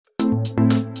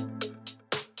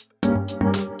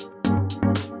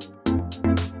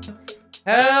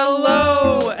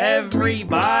Hello,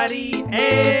 everybody,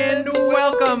 and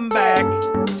welcome back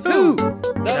to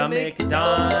the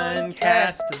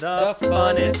McDonCast, the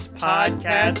funnest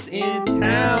podcast in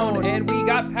town. And we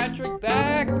got Patrick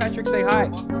back. Patrick, say hi.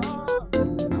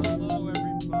 Hello,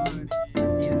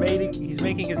 everybody. He's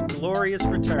making his glorious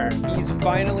return. He's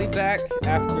finally back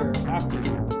after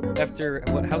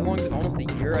what? How long? Almost a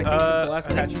year, I think, since the last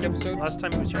Patrick episode. Last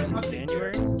time he was here was in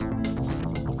January.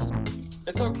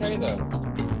 It's okay though.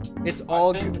 It's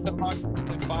all I think the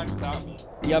podcast is fine without me.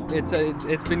 Yep,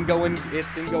 it's been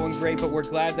going great, but we're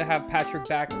glad to have Patrick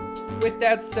back. With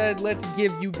that said, let's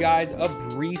give you guys a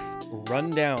brief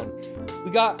rundown.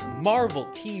 We got Marvel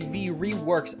TV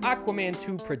reworks Aquaman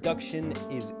 2 production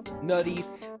is nutty.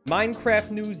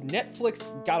 Minecraft news,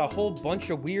 Netflix got a whole bunch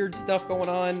of weird stuff going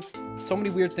on. So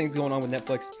many weird things going on with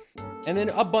Netflix. And then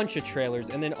a bunch of trailers.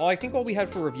 And then I think all we had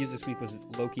for reviews this week was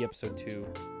Loki episode 2.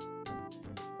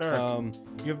 Sure.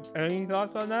 You have any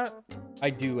thoughts on that?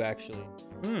 I do, actually.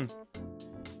 I'm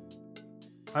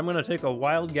gonna take a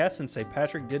wild guess and say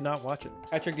Patrick did not watch it.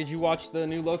 Patrick, did you watch the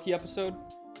new Loki episode?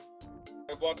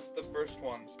 I watched the first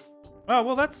ones. Oh,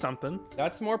 well, that's something.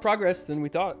 That's more progress than we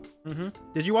thought.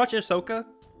 Did you watch Ahsoka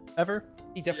ever?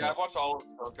 He definitely. Yeah, I watched all of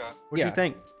Ahsoka. What did you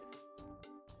think?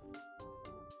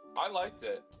 I liked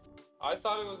it. I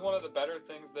thought it was one of the better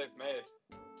things they've made.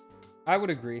 I would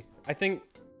agree. I think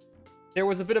there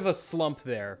was a bit of a slump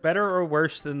there. Better or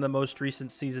worse than the most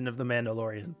recent season of The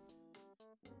Mandalorian?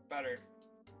 Better.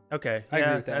 Okay, I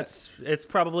agree with that. It's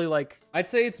probably like I'd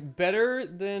say it's better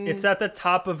than. it's at the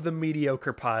top of the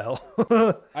mediocre pile.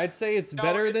 I'd say it's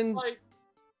better than.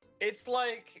 It's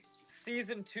like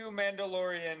season 2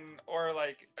 Mandalorian, or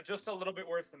like just a little bit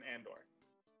worse than Andor.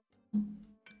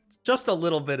 Just a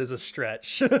little bit is a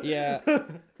stretch. Yeah,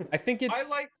 I think it's. I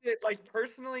liked it. Like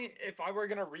personally, if I were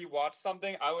gonna rewatch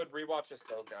something, I would rewatch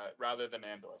Ahsoka rather than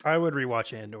Andor. I would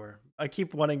rewatch Andor. I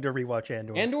keep wanting to rewatch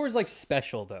Andor. Andor's like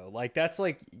special though. Like that's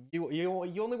like you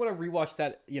only want to rewatch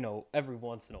that every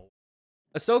once in a while.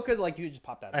 Ahsoka's like you just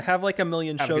pop that. I have like a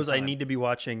million Have a shows good I time. need to be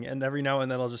watching, and every now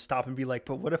and then I'll just stop and be like,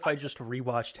 "But what if I just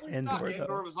rewatched Andor?" Andor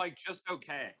Though was like just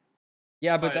okay.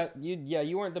 Yeah, but but-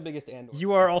 you weren't the biggest Andor.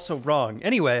 you are also wrong.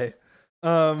 Anyway,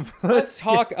 Let's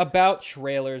talk about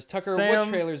trailers. Tucker, Sam, what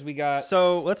trailers we got?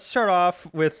 So let's start off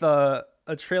with a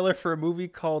trailer for a movie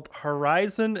called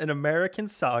Horizon: An American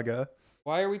Saga.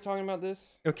 Why are we talking about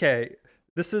this? Okay,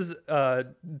 this is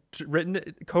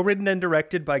co-written and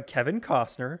directed by Kevin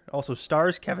Costner. Also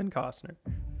stars Kevin Costner.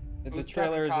 The Who's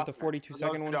trailer Kevin is it the Costner?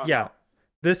 42-second one? No. Yeah.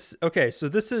 This so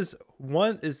this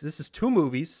is two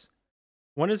movies.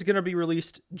 One is going to be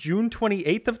released June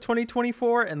 28th of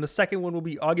 2024, and the second one will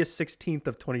be August 16th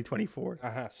of 2024.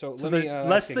 So So let me they're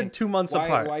less than 2 months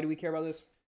apart. Why do we care about this?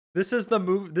 This is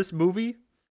this movie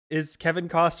is Kevin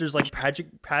Costner's like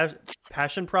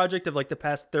passion project of like the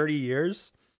past 30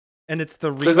 years, and it's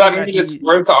the reason Does that mean it's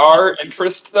worth our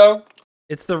interest though?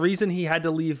 it's the reason he had to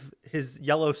leave his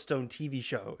Yellowstone TV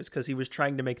show is because he was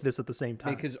trying to make this at the same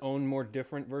time. Make his own more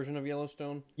different version of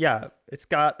Yellowstone? Yeah, it's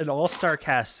got an all-star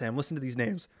cast, Sam. Listen to these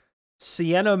names.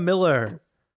 Sienna Miller,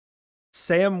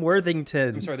 Sam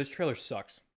Worthington, I'm sorry, this trailer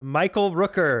sucks. Michael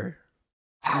Rooker,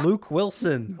 Luke I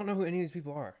Wilson, don't know who any of these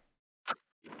people are.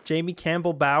 Jamie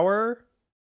Campbell Bower.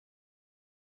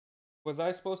 Was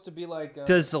I supposed to be like...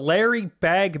 Does Larry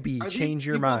Bagby Are these change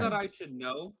your people mind? that I should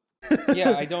know?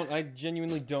 Yeah, I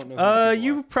genuinely don't know who these people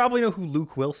You probably know who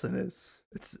Luke Wilson is.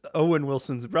 It's Owen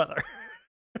Wilson's brother.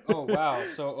 are. Oh, wow.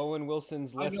 So Owen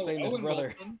Wilson's I less know famous Owen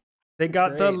brother. Wilson. They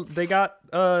got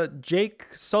Great. Jake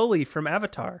Sully from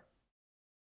Avatar.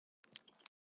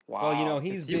 Well, Wow.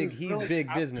 he's 'Cause he big- was he's really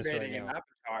big business right captivating in now.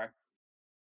 Avatar.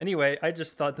 Anyway, I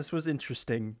just thought this was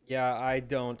interesting. Yeah, I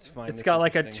don't find It's this got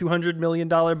like a interesting. $200 million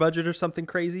budget or something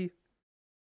crazy.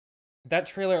 That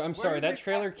trailer, I'm Where sorry, did that they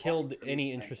trailer find all killed these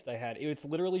any things? interest I had. It's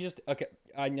literally just, okay,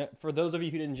 for those of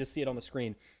you who didn't just see it on the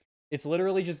screen, it's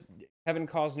literally just Kevin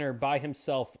Costner by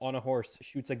himself on a horse,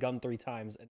 shoots a gun 3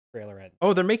 times, and the trailer ends.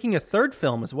 Oh, they're making a third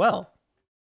film as well.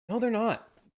 No, they're not.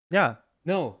 Yeah,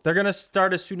 No. they're going to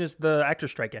start as soon as the actor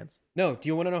strike ends. No, do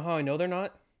you want to know how I know they're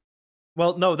not?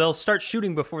 Well, no, they'll start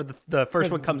shooting before the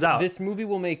first one comes out. This movie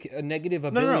will make a negative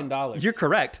 $1 No, billion. no. You're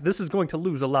correct. This is going to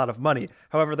lose a lot of money.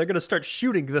 However, they're going to start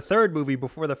shooting the third movie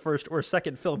before the first or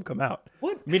second film come out.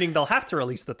 What? Meaning they'll have to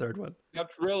release the third one.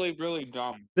 That's really, really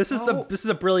dumb. This is How- this is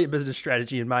a brilliant business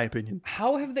strategy in my opinion.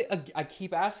 How have they, I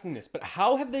keep asking this, but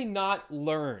how have they not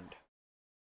learned?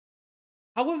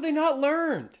 How have they not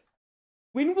learned?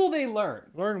 When will they learn?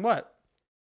 Learn what?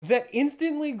 that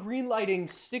instantly greenlighting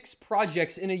 6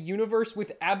 projects in a universe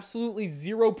with absolutely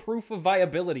zero proof of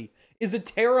viability is a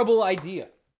terrible idea.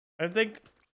 I think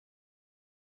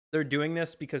they're doing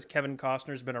this because Kevin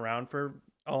Costner's been around for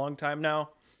a long time now.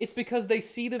 It's because they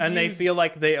see the and views... they feel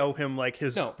like they owe him like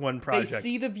his one project. They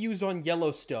see the views on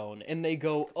Yellowstone and they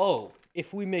go, "Oh,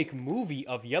 if we make movie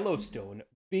of Yellowstone,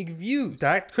 big views."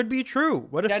 That could be true.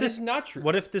 What if that this is not true?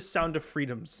 What if this Sound of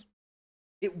Freedoms?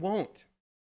 It won't.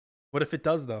 What if it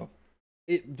does though?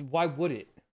 Why would it?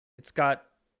 It's got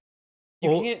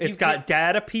got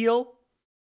dad appeal.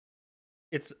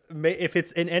 If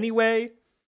it's in any way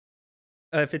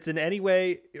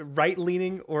right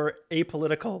leaning or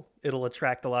apolitical, it'll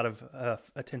attract a lot of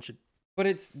attention. But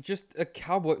it's just a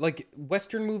cowboy. Like,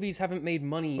 Western movies haven't made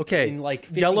money in like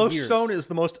 50 Yellowstone years. is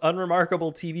the most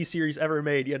unremarkable TV series ever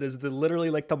made, yet is literally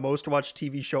like the most watched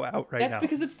TV show out right now. That's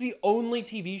because it's the only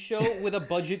TV show with a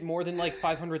budget more than like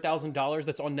 $500,000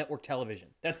 that's on network television.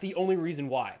 That's the only reason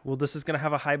why. Well, this is going to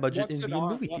have a high budget in movie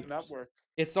What theaters. network?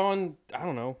 It's on, I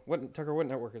don't know. What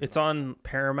network is it? It's on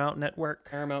Paramount Network.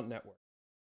 Paramount Network.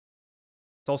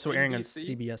 It's also airing on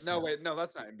NBC? CBS. No, now. wait, no,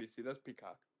 that's not NBC. That's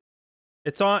Peacock.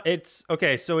 It's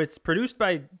okay, so it's produced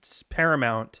by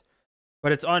Paramount,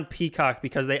 but it's on Peacock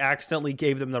because they accidentally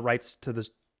gave them the rights to the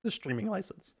streaming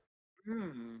license.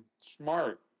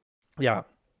 Smart. Yeah.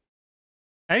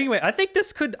 Anyway,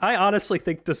 I honestly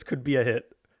think this could be a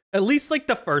hit. At least like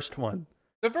the first one.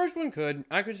 The first one could.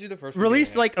 I could see the first one.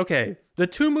 Release the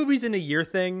 2 movies in a year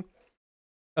thing.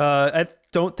 I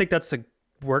don't think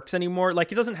works anymore.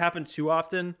 Like, it doesn't happen too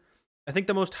often. I think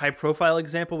the most high profile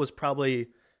example was probably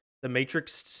the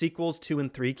Matrix sequels. 2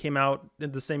 and 3 came out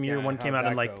in the same year. One came out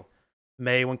in like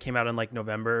May, one came out in like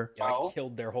November. Yeah, I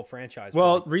killed their whole franchise.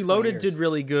 Well, for like Reloaded did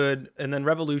really good, and then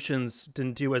Revolutions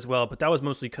didn't do as well, but that was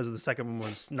mostly because the second one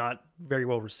was not very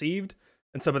well received.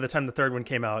 And so by the time the third one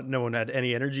came out, no one had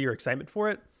any energy or excitement for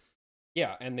it.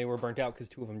 Yeah, and they were burnt out because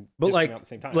 2 of them came out at the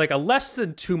same time. Like a less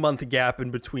than 2-month gap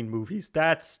in between movies,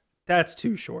 that's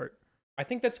too short. I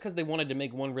think that's because they wanted to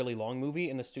make one really long movie,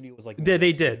 and the studio was like...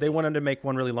 They did. They wanted to make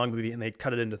one really long movie, and they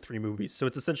cut it into 3 movies. So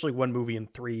it's essentially one movie in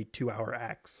 3 2-hour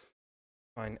acts.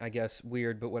 Fine, I guess.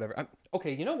 Weird, but whatever.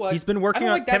 Okay, you know what? He's been working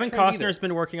on... Kevin Costner has either.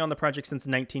 been working on the project since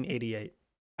 1988.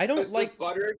 I don't Does like...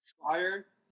 butter expire?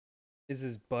 Is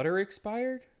his butter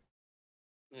expired?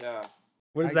 Yeah.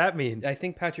 What does that mean? I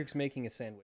think Patrick's making a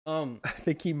sandwich. I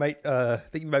think he might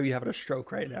be having a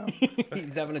stroke right now.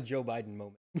 He's having a Joe Biden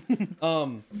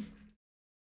moment.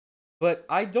 But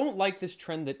I don't like this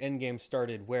trend that Endgame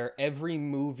started, where every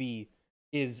movie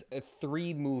is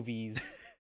 3 movies,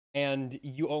 and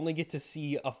you only get to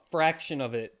see a fraction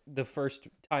of it the first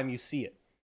time you see it.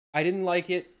 I didn't like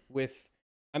it with...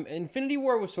 Infinity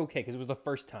War was okay, because it was the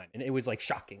first time, and it was, like,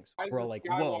 shocking. So we're all like,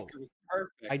 whoa. Was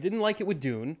perfect. I didn't like it with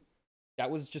Dune.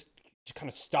 That was just kind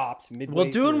of stopped midway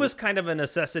Well, Dune through. was kind of a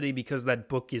necessity because that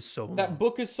book is so long. That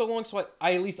book is so long, so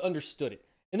I at least understood it.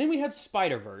 And then we had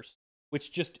Spider-Verse,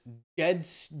 which just dead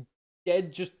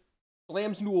just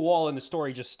slams into a wall and the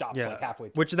story just stops like halfway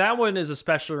through. Which that one is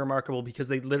especially remarkable because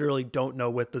they literally don't know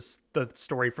what the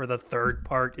story for the third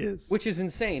part is. Which is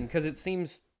insane because it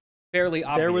seems fairly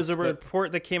obvious. There was a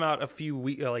report that came out a few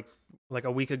weeks, like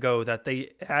a week ago, that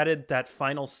they added that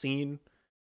final scene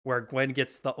where Gwen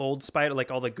gets the old spider,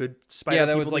 like all the good spider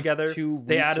people was like together. 2 weeks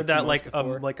they added that like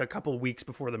before. like a couple weeks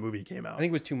before the movie came out. I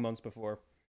think it was 2 months before.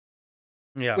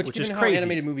 Yeah, which is how crazy.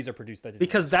 Animated movies are produced.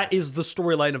 Because that is the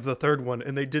storyline of the third one,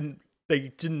 and they didn't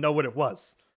know what it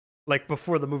was. Like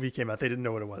before the movie came out, they didn't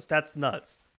know what it was. That's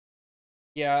nuts.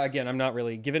 Yeah, again, I'm not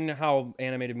really given how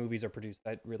animated movies are produced.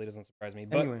 That really doesn't surprise me.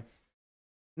 But anyway,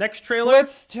 next trailer.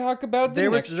 Let's talk about there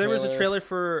was a trailer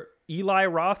for Eli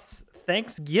Roth's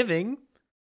Thanksgiving.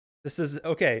 This is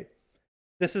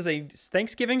a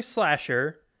Thanksgiving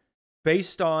slasher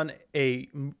based on a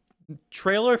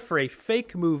trailer for a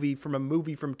fake movie from a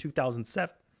movie from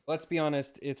 2007. Let's be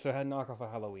honest, it's a knockoff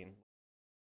of Halloween.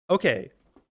 Okay.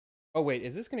 Oh wait,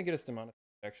 is this gonna get us demonetized?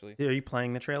 Actually, are you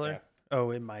playing the trailer? Yeah.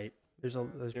 Oh, it might. There's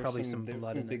probably some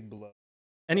blood in big it. blood.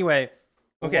 Anyway,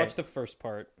 We'll watch the first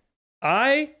part.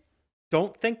 I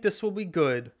don't think this will be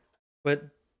good, but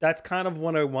that's kind of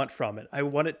what I want from it. I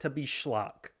want it to be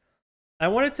schlock. I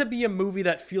want it to be a movie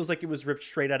that feels like it was ripped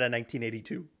straight out of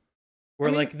 1982.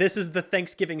 Where like this is the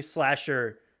Thanksgiving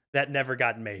slasher that never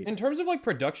got made. In terms of like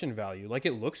production value, like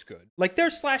it looks good. Like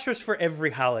there's slashers for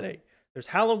every holiday. There's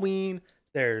Halloween,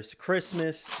 there's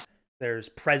Christmas, there's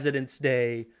President's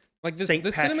Day, like St.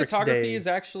 the Patrick's cinematography Day, is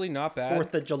actually not bad.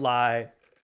 4th of July.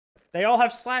 They all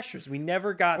have slashers. We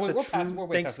never got the true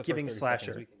Thanksgiving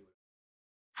slasher.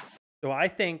 So I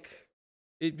think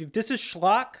if this is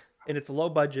schlock and it's low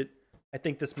budget, I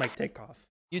think this might take off.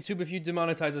 YouTube, if you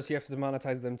demonetize us, you have to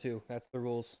demonetize them too. That's the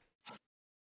rules.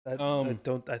 I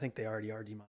think they already are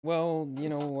demonetized. Well, you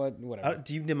know what? Whatever.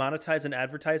 Do you demonetize an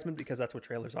advertisement? Because that's what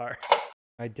trailers are.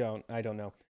 I don't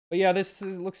know. But yeah,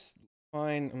 looks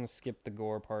fine. I'm gonna skip the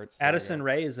gore parts. Addison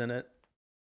Rae is in it.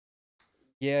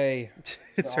 Yay!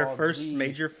 It's her first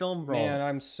major film role. Man,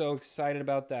 I'm so excited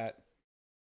about that.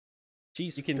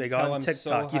 She's you can big tell on I'm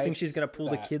TikTok. so You think she's hyped gonna pull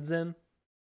for the that. kids in?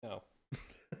 No.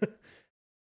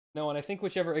 No, and I think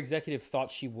whichever executive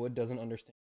thought she would doesn't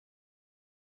understand.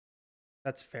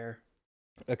 That's fair.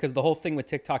 Because the whole thing with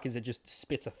TikTok is it just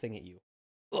spits a thing at you.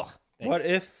 Ugh. Thanks. What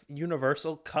if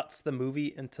Universal cuts the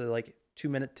movie into like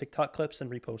 2-minute TikTok clips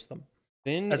and reposts them?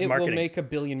 Then as it marketing. will make $1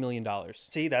 billion.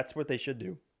 See, that's what they should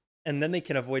do. And then they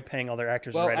can avoid paying all their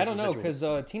actors. Well, and I writers don't know,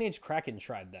 residuals. because Teenage Kraken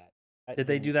tried that. Did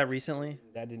they do that recently?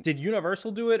 That didn't. Did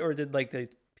Universal do it, or did like the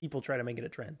people try to make it a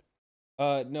trend?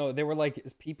 No, they were like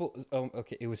people. Oh,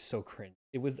 okay, it was so cringe.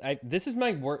 It was. This is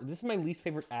my least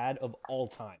favorite ad of all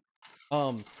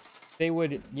time. They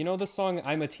would, you know, the song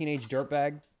 "I'm a Teenage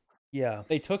Dirtbag." Yeah.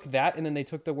 They took that and then they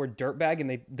took the word dirtbag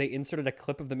and they inserted a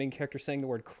clip of the main character saying the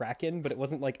word Kraken, but it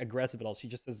wasn't like aggressive at all. She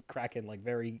just says Kraken, like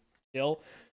very chill.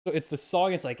 So it's the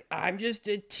song. It's like, I'm just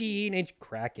a teenage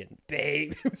Kraken,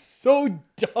 babe. It was so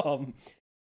dumb.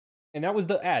 And that was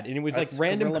the ad, and it was That's like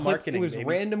random guerrilla clips. It marketing, was baby.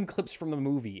 random clips from the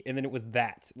movie, and then it was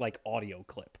that like audio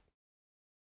clip.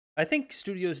 I think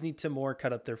studios need to more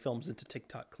cut up their films into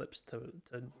TikTok clips to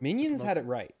Minions had it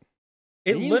right.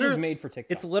 It Minions literally was made for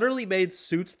TikTok. It's literally made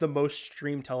Suits the most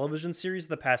streamed television series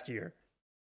the past year.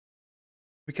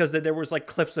 Because there was like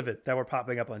clips of it that were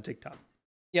popping up on TikTok.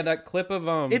 Yeah, that clip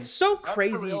of It's so That for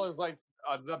crazy. real is like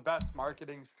the best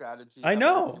marketing strategy. I ever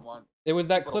know. if you want it was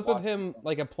that people clip to of watch him it.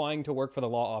 like applying to work for the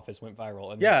law office went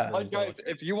viral. And Yeah. the Like, guys, result-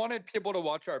 if you wanted people to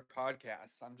watch our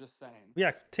podcast, I'm just saying.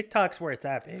 Yeah, TikTok's where it's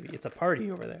at, baby. It's a party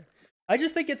over there. I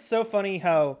just think it's so funny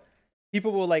how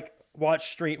people will like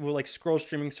scroll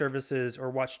streaming services or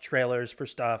watch trailers for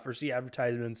stuff or see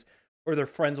advertisements or their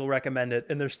friends will recommend it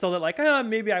and they're still like,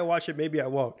 maybe I watch it, maybe I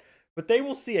won't. But they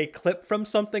will see a clip from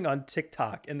something on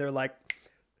TikTok and they're like,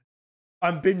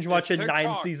 I'm binge watching 9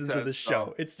 TikTok seasons of says this so.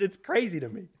 show. It's crazy to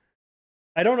me.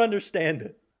 I don't understand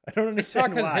it. I don't understand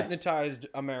TikTok has why. hypnotized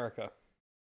America.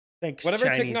 Thanks, Whatever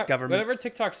Chinese government. whatever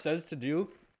TikTok says to do,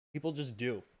 people just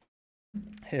do.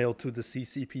 Hail to the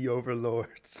CCP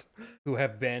overlords. Who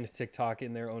have banned TikTok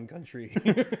in their own country.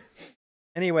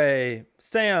 Anyway,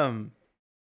 Sam,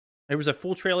 there was a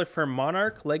full trailer for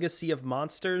Monarch: Legacy of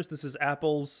Monsters. This is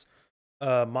Apple's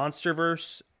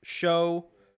MonsterVerse show.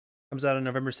 Comes out on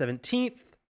November 17th.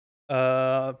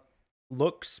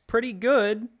 Looks pretty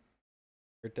good.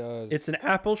 It does. It's an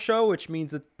Apple show, which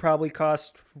means it probably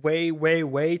cost way, way,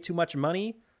 way too much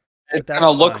money. It's that's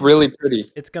gonna look fine. really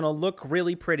pretty. It's going to look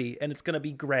really pretty, and it's going to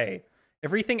be gray.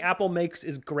 Everything Apple makes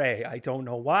is gray. I don't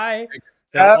know why.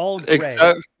 They're all gray.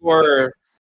 Except for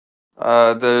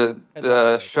the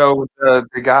Lasso. show with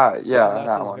the guy. Yeah, Lasso's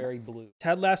that one. very blue.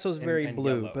 Ted Lasso's very and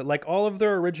blue, yellow. but like all of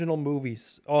their original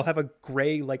movies all have a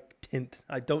gray like tint.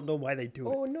 I don't know why they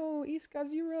do it. Oh no, East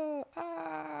Gazira!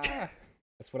 Ah,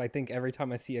 that's what I think every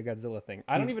time I see a Godzilla thing.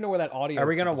 I don't even know where that audio. Are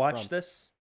we gonna comes watch from. this?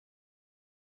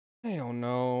 I don't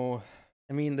know.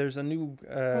 I mean, there's a new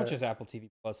How much is Apple TV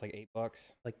Plus? Like $8?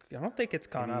 like I don't think it's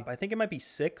gone Maybe. up. I think it might be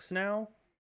 6 now.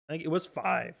 I think it was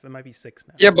 5. It might be 6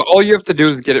 now. Yeah, but all you have to do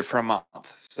is get it for a month.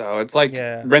 So it's like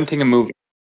Yeah. renting a movie.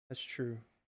 That's true.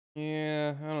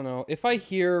 Yeah, I don't know. If I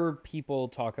hear people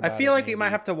talk about, I feel like maybe. we might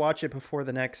have to watch it before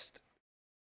the next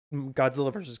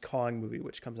Godzilla vs Kong movie,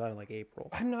 which comes out in like April.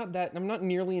 I'm not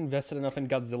nearly invested enough in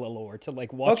Godzilla lore to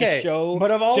like watch Okay, a show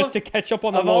but of all just of- to catch up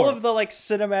on the Of lore. all of the like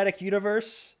cinematic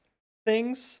universe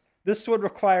things, this one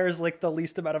requires like the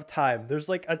least amount of time. There's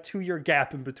like a 2-year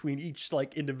gap in between each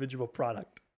like individual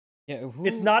product. Yeah,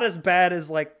 It's not as bad as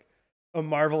like a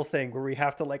Marvel thing where we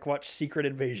have to like watch Secret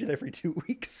Invasion every 2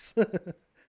 weeks.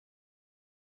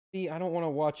 See, I don't want to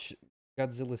watch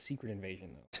Godzilla Secret Invasion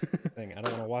though. Thing, I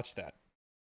don't want to watch that.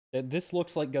 This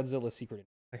looks like Godzilla Secret.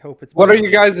 I hope it's. What are you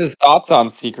guys' thoughts on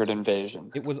Secret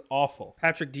Invasion? It was awful.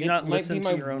 Patrick? Do you It not might listen be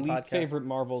to my your own least podcast? favorite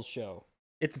Marvel show.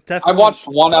 It's I definitely. watched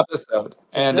one episode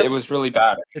and def- it was really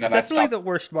bad. It's and then I definitely stopped. the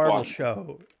worst Marvel watching.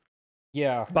 show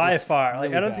Yeah, by it's far.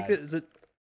 Like really I don't bad. think is it.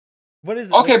 What is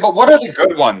it? Okay, but what are the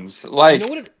good ones? Like You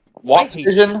know what? I hate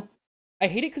WandaVision? I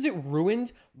hate it because it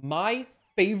ruined my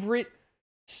favorite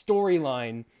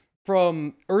storyline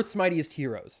from Earth's Mightiest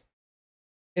Heroes.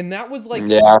 And that was like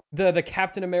Yeah. the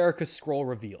Captain America scroll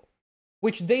reveal,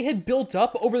 which they had built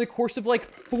up over the course of like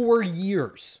 4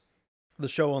 years. The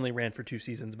show only ran for 2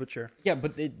 seasons, but sure. Yeah,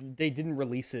 but they didn't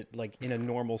release it like in a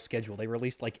normal schedule. They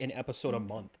released like an episode a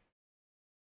month.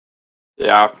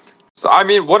 Yeah. So I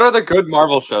mean, what are the good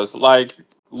Marvel shows? Like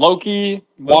Loki,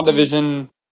 Loki. WandaVision.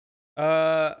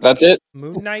 Uh, That's it.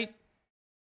 Moon Knight.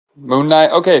 Moon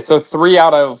Knight. Okay, so 3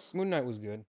 out of. Moon Knight was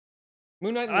good.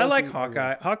 Moon Knight and I like Loki are good.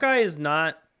 Hawkeye. Hawkeye is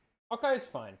not Hawkeye is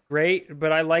fine. great,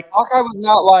 but I like. Hawkeye was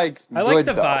not like I like good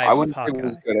the though. I vibes of wouldn't say it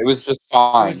was Hawkeye. good. It was just It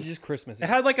was fine. just Christmas. It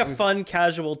had like a was- fun,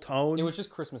 casual tone. It was just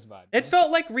Christmas vibe. It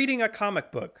felt like reading a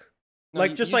comic book. No,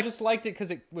 like you just just liked it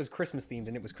because it was Christmas themed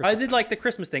and it was Christmas. I did like the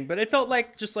Christmas thing, but it felt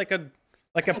like just like a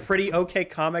pretty okay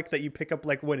comic that you pick up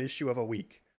like one issue of a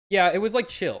week. Yeah, it was like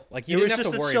chill. Like you It was didn't have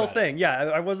just to a worry chill about thing. Yeah,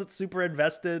 I wasn't super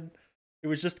invested. It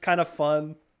was just kind of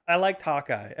fun. I liked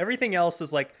Hawkeye. Everything else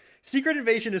is like Secret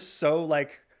Invasion is so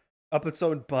like up its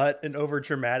own butt and over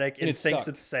dramatic and it thinks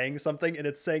sucked. it's saying something and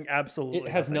it's saying absolutely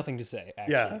It has nothing to say.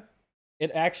 Actually. Yeah.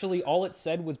 It actually all it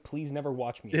said was please never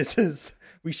watch me. This is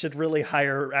we should really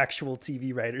hire actual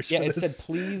TV writers Yeah, for it this. said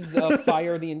please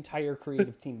fire the entire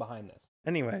creative team behind this.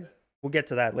 Anyway, we'll get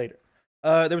to that later.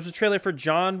 There was a trailer for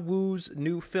John Woo's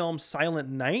new film Silent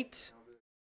Night.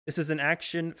 This is an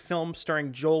action film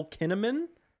starring Joel Kinnaman.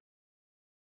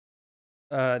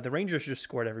 The Rangers just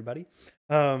scored, everybody.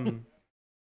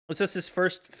 This is his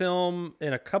first film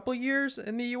in a couple years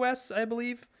in the U.S., I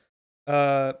believe.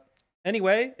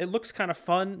 Anyway, it looks kind of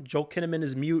fun. Joel Kinnaman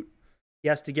is mute. He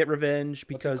has to get revenge What's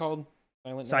because it called?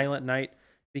 Silent Night,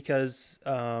 because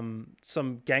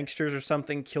some gangsters or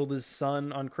something killed his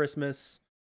son on Christmas.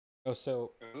 Oh,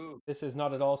 so this is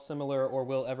not at all similar or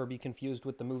will ever be confused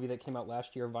with the movie that came out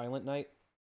last year, Violent Night.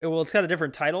 Well, it's got a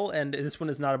different title, and this one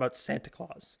is not about Santa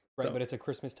Claus. Right, So- but it's a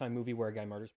Christmas time movie where a guy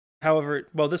murders. However,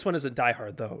 well, this one isn't Die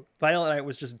Hard, though. Violent Night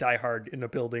was just Die Hard in a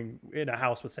building, in a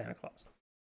house with Santa Claus.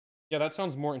 Yeah, that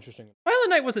sounds more interesting. Violent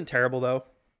Night wasn't terrible, though.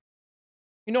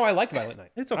 You know, I liked Violent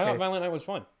Night. It's I okay. thought Violent Night was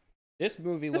fun. This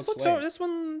movie This looks looks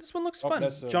lame. this one looks Oh, fun.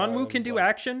 that's, John Woo Violent can do Blood.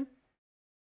 action.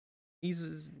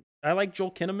 I like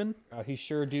Joel Kinnaman. He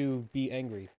sure do be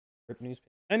angry. Rip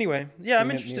newspaper. Anyway, yeah, I'm Scream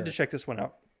at interested to mirror. check this one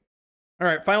out. All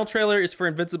right, final trailer is for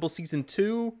Invincible season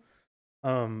 2.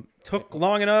 Took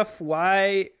long enough.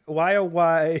 Why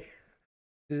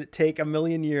did it take a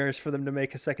million years for them to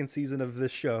make a second season of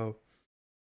this show?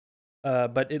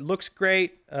 But it looks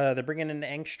great. They're bringing in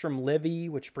Angstrom Levy,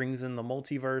 which brings in the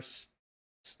multiverse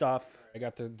stuff. I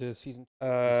got the season.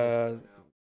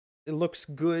 It looks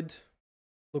good.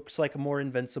 Looks like more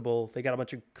Invincible. They got a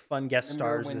bunch of fun guest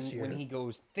stars this year. When he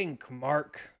goes, think,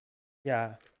 Mark.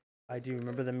 Yeah, I do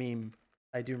remember the meme.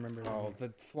 I do remember the Oh, meme.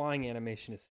 the flying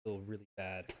animation is still really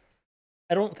bad.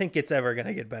 I don't think it's ever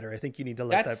gonna get better. I think you need to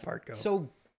let that part go. So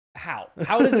how?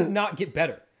 How does it not get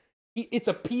better? It's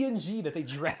a PNG that they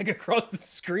drag across the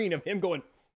screen of him going.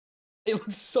 It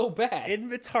looks so bad.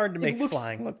 It's hard to make looks-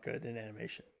 flying look good in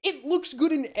animation. It looks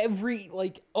good in every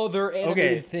like other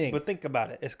animated thing. but think about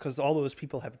it. It's because all those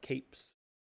people have capes.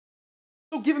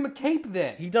 So give him a cape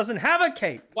then. He doesn't have a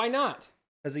cape Why not?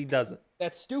 because he doesn't.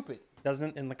 That's stupid.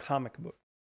 Doesn't in the comic book.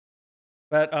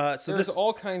 But so There's this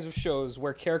all kinds of shows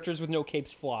where characters with no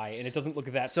capes fly, and it doesn't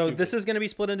look that. so stupid. this is going to be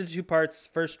split into 2 parts.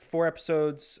 First 4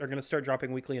 episodes are going to start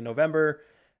dropping weekly in November.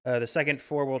 The second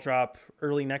 4 will drop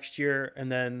early next year,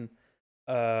 and then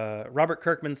Robert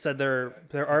Kirkman said they're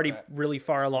already really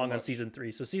far along on much. season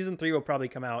 3. So season 3 will probably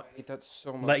come out I hate that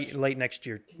so much. late next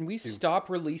year. Can we too. stop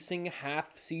releasing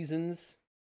half seasons?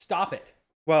 Stop it.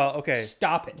 Well, okay,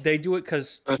 Stop it. they do it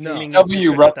because The streaming No. is just CW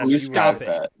gonna let that Revolution viewer- Stop does it.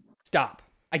 that. Stop.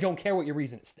 I don't care what your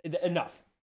reason is. Enough.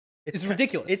 It's ki-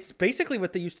 ridiculous. It's basically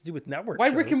what they used to do with network. Why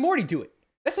shows. Rick and Morty do it?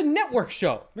 That's a network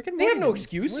show. Rick and They have Morty no didn't.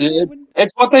 excuse.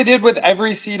 It's what they did with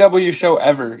every CW show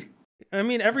ever. I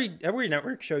mean, every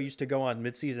network show used to go on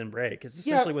mid-season break. It's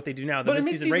Yeah, essentially what they do now. The But a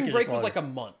mid-season mid-season break, break was like a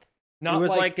month. Not it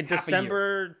was like half a year.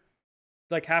 December,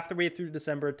 like half the way through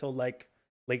December till like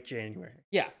late January.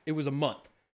 Yeah, it was a month,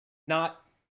 not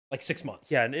like 6 months.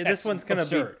 Yeah, and this That's one's gonna be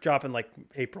absurd. dropping like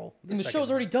April. And the second show's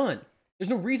one. already done. There's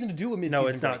no reason to do a mid-season No,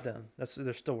 it's not break. done.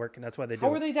 They're still working. That's why they do.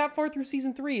 How are they that far through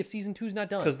season 3 if season 2's not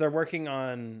done? Because they're working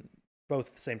on both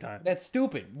at the same time. That's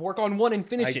stupid. Work on one and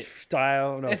finish it. I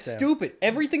don't know. That's Sam. stupid.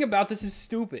 Everything about this is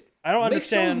stupid. I don't Make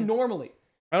shows understand. normally.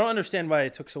 I don't understand why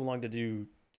it took so long to do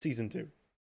season 2.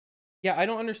 Yeah, I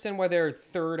don't understand why their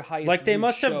third highest Like, they viewed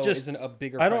must have show just- isn't a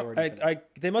bigger I don't. priority. for them.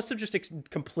 They must have just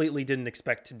completely didn't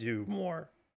expect to do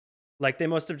more. Like they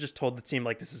must have just told the team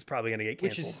like this is probably gonna get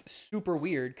Which canceled. is super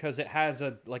weird because it has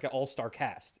a like an all-star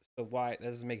cast. So why that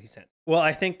doesn't make any sense? Well,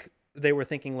 I think they were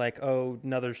thinking like, oh,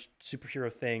 another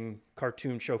superhero thing,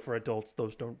 cartoon show for adults.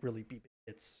 Those don't really be big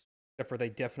hits. Except for they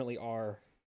definitely are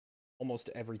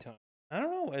almost every time. I don't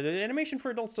know. Animation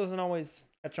for adults doesn't always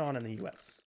catch on in the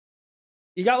U.S.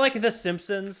 You got like The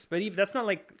Simpsons, but even,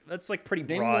 that's like pretty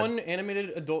Name broad. one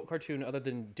animated adult cartoon other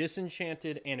than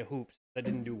Disenchanted and Hoops that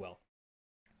didn't do well.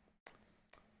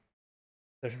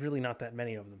 There's really not that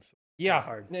many of them. So Yeah,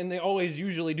 hard. and they always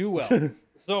usually do well.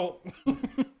 So,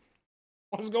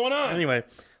 what's going on? Anyway,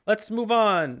 let's move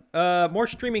on. More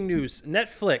streaming news.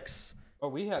 Netflix. Oh,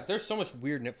 there's so much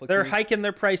weird Netflix They're news. hiking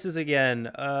their prices again.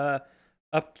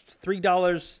 Up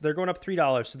 $3. They're going up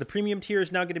 $3. So the premium tier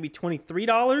is now going to be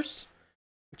 $23,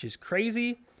 which is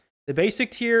crazy. The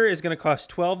basic tier is going to cost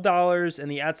 $12, and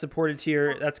the ad-supported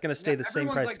tier, that's going to stay the same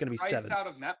price. It's going to be $7. Out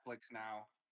of Netflix now.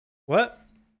 What?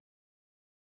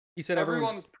 He said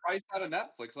Everyone's priced out of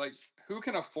Netflix. Like, who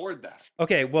can afford that?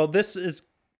 Okay, well, this is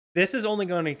only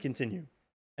going to continue,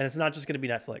 and it's not just going to be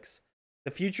Netflix.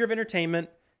 The future of entertainment,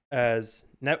 as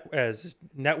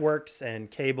networks and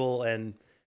cable and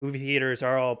movie theaters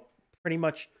are all pretty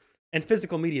much, and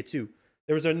physical media too.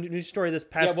 There was a news story this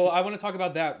past. Yeah, well, I want to talk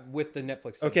about that with the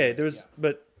Netflix segment. Okay,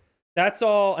 but that's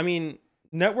all. I mean,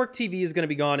 network TV is going to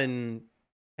be gone in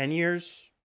 10 years,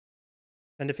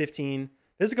 10 to 15.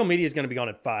 Physical media is going to be gone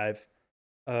at 5.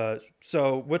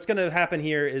 So what's going to happen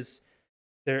here is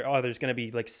there's going to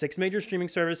be like 6 major streaming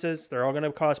services. They're all going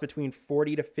to cost between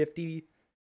 $40 to $50,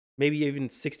 maybe even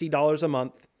 $60 a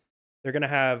month. They're going to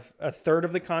have a third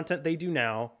of the content they do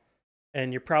now,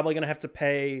 and you're probably going to have to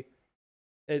pay.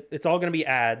 It's all going to be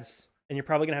ads, and you're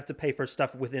probably going to have to pay for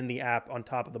stuff within the app on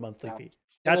top of the monthly fee.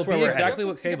 That's where we're exactly headed.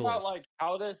 what cable is. Like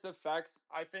how this affects,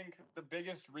 I think the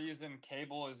biggest reason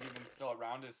cable is even still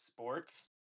around is sports.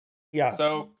 Yeah.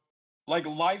 So, like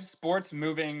live sports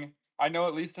moving, I know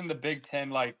at least in the Big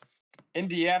Ten, like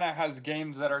Indiana has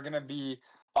games that are gonna be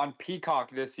on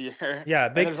Peacock this year. Yeah,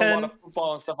 Big There's Ten. a lot of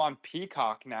football and stuff on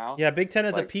Peacock now. Yeah, Big Ten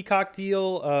has a Like- Peacock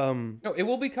deal. No, it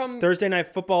will become Thursday Night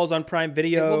Football is on Prime It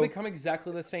Video. will become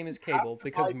exactly the same as cable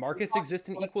because markets exist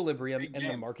in equilibrium, and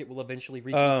the market will eventually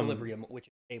reach equilibrium, which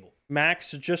is cable.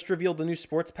 Max just revealed the new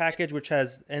sports package, which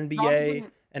has NBA,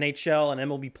 NHL, and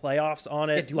MLB playoffs on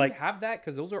it. Yeah, do we have that?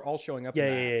 Because those are all showing up. Yeah,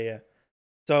 in that. yeah.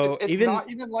 So It's even not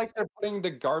even like they're putting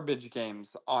the garbage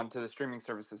games onto the streaming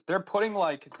services. They're putting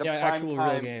like the prime actual real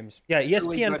time. games. yeah, really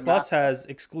ESPN good Plus matchup. has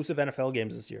exclusive NFL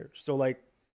games this year. So like,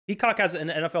 Peacock has an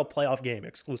NFL playoff game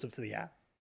exclusive to the app.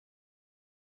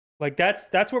 Like that's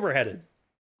where we're headed.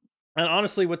 And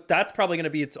honestly, that's probably going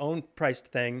to be its own priced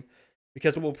thing,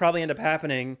 because what will probably end up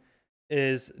happening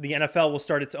is the NFL will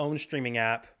start its own streaming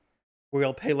app where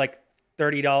you'll pay like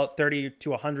 $30 to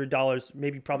 $100,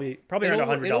 maybe probably around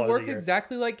 $100 It'll work a year.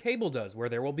 exactly like cable does, where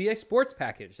there will be a sports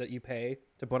package that you pay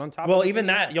to put on top. Well, of even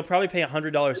that, you'll probably pay $100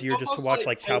 a year It's just to almost watch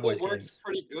like cable Cowboys works games.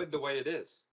 pretty good the way it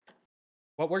is.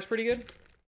 What works pretty good?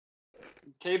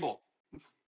 Cable.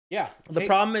 Yeah. The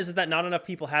problem is that not enough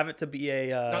people have it to be a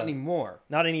not anymore.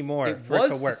 Not anymore. It for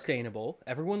was it to work. sustainable.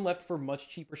 Everyone left for much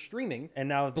cheaper streaming, And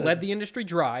now bled the industry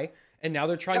dry, and now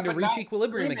they're trying Yeah, to but reach now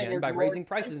equilibrium streaming again is by more raising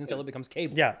prices expensive. until it becomes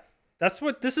cable. Yeah. This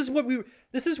is where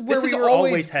This we has were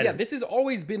always headed. Yeah, this has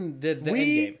always been the end We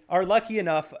game. are lucky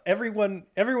enough. Everyone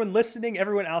listening,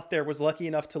 everyone out there was lucky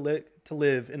enough to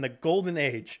live in the golden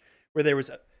age where there was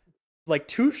like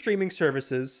 2 streaming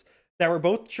services that were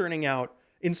both churning out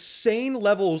insane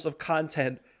levels of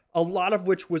content, a lot of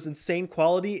which was insane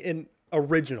quality and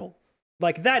original.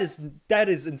 Like that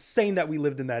is insane that we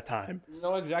lived in that time. You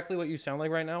know exactly what you sound like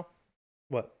right now?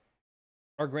 What?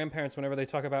 Our grandparents, whenever they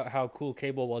talk about how cool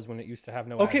cable was when it used to have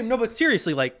no Okay, ads. no, but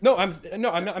seriously, like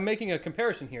I'm making a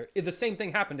comparison here. The same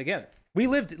thing happened again. we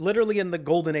lived literally in the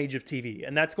golden age of TV,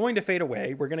 and that's going to fade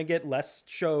away. We're going to get less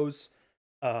shows,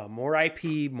 more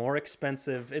IP, more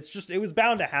expensive. It was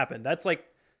bound to happen. That's like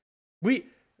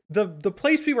the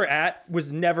place we were at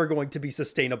was never going to be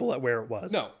sustainable at where it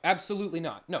was. No, absolutely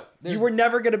not. No, You were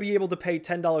never going to be able to pay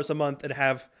 $10 a month and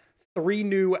have 3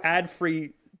 new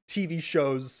ad-free TV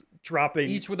shows dropping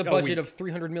each with a budget week. of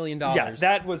 $300 million. Yeah,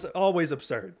 that was always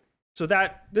absurd. So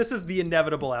this is the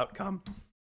inevitable outcome.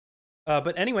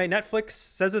 But anyway, Netflix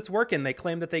says it's working. They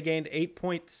claim that they gained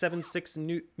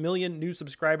 8.76 million new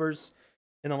subscribers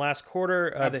in the last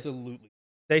quarter. Absolutely.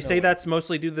 They No say way. that's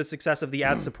mostly due to the success of the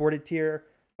ad-supported tier.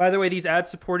 By the way, these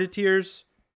ad-supported tiers,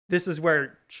 this is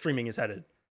where streaming is headed.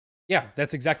 Yeah,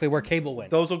 that's exactly where cable went.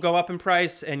 Those will go up in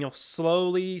price, and you'll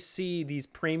slowly see these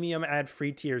premium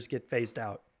ad-free tiers get phased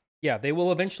out. Yeah, they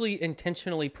will eventually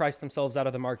intentionally price themselves out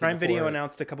of the market. Prime Video before-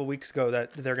 announced a couple weeks ago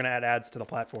that they're going to add ads to the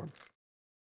platform.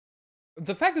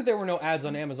 The fact that there were no ads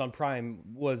on Amazon Prime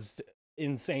was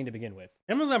insane to begin with.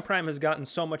 Amazon Prime has gotten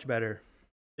so much better.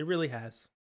 It really has.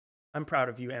 I'm proud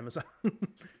of you, Amazon.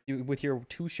 With your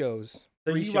 2 shows.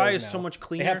 The 3 UI shows is now. so much They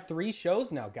cleaner. have 3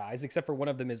 shows now, guys, except for one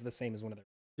of them is the same as one of their.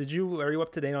 Are you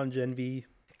up to date on Gen V?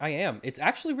 I am. It's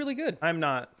actually really good. I'm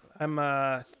not. I'm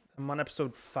on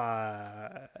episode 5.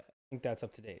 I think that's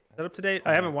up to date. Is that up to date?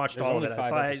 I haven't watched There's all of only it.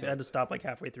 5 I episodes. had to stop like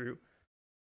halfway through.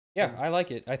 Yeah, I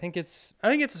like it. I think it's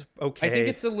okay. I think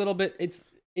it's a little bit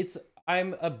it's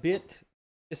I'm a bit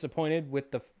disappointed with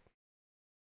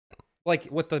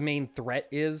what the main threat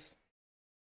is.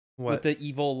 With the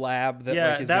evil lab that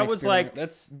Yeah, is that gonna was experiment. like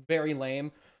That's very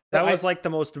lame. that But was like the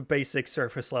most basic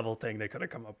surface level thing they could have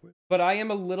come up with. But I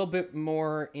am a little bit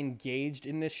more engaged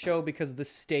in this show because the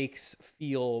stakes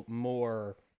feel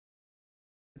more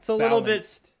It's a little bit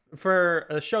balanced. for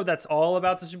a show that's all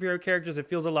about the superhero characters. It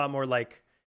feels a lot more like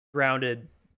grounded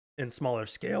and smaller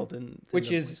scale than Which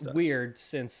The is Boys does. weird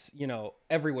since,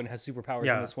 everyone has superpowers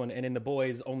Yeah. in this one, and in The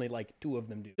Boys, only like 2 of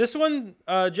them do. This one,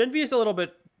 Gen V is a little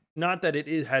bit, not that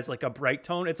it has like a bright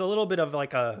tone. It's a little bit of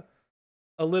like a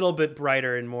little bit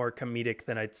brighter and more comedic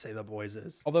than I'd say The Boys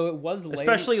is. Although it was late.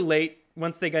 Especially late,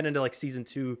 once they get into like season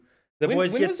 2. The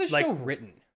Boys when gets was the like show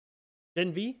written?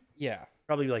 Gen V? Yeah.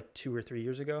 Probably like 2 or 3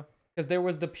 years ago. Because there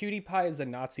was the PewDiePie is a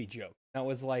Nazi joke. That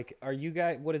was like, are you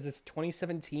guys, what is this,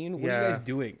 2017? What are you Yeah. guys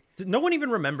doing? No one even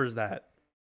remembers that.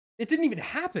 It didn't even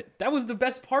happen. That was the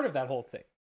best part of that whole thing.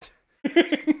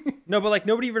 No, but like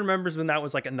nobody even remembers when that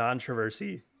was like a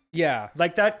non-controversy. Yeah.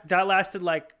 Like that lasted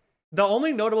like the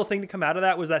only notable thing to come out of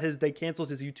that was that they canceled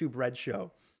his YouTube Red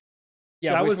show.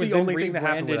 Yeah, That which was the then only thing that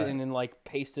happened with rebranded that. and then like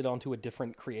pasted onto a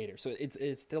different creator. So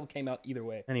it still came out either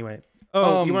way. Anyway. You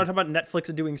want to talk about Netflix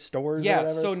and doing stores? Yeah, or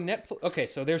whatever? so Netflix. Okay,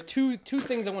 so there's two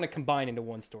things I want to combine into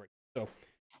one story. So,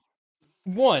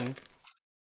 one,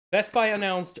 Best Buy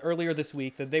announced earlier this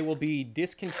week that they will be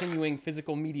discontinuing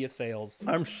physical media sales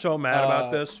I'm so mad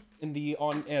about this.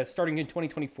 starting in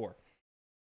 2024.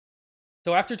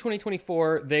 So after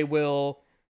 2024, they will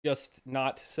just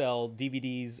not sell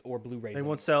DVDs or Blu-rays. They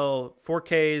won't sell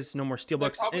 4Ks, no more They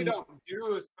steelbooks. probably don't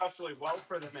do especially well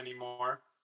for them anymore.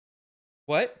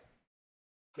 What?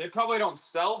 They probably don't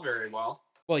sell very well.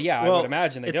 Well, yeah, I would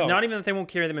imagine they it's don't. not even that they won't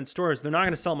carry them in stores. They're not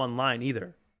going to sell them online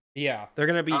either. Yeah. They're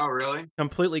going to be Oh, really?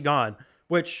 completely gone.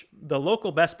 Which the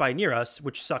local Best Buy near us,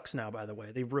 which sucks now, by the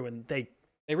way, they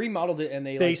remodeled it and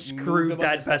they They like, screwed moved a bunch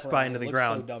that of stuff Best Buy around. into It the looks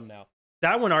ground. So dumb now.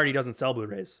 that one already doesn't sell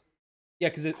Blu-rays. Yeah,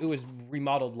 because it was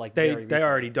remodeled like They very recently.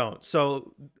 already don't.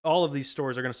 So all of these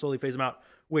stores are going to slowly phase them out,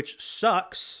 which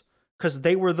sucks because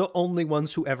they were the only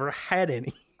ones who ever had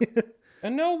any.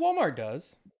 And no, Walmart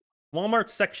does.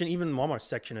 Walmart's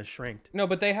section has shrinked. No,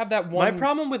 but they have that one. My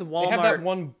problem with Walmart. They have that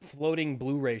one floating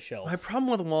Blu-ray shelf. My problem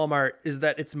with Walmart is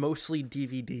that it's mostly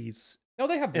DVDs, No,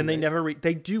 they have. and they Blu-rays. never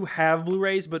they do have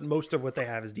Blu-rays, but most of what they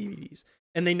have is DVDs,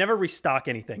 and they never restock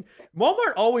anything.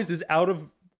 Walmart always is out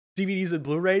of DVDs and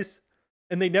Blu-rays,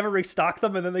 and they never restock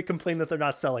them, and then they complain that they're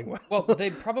not selling well. Well,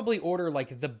 they probably order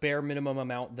like the bare minimum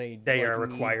amount they are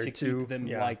need required to keep them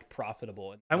yeah. like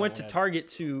profitable. I went to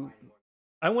Target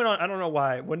I went on. I don't know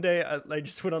why. One day I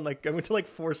just went on I went to like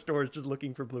 4 stores just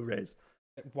looking for Blu-rays.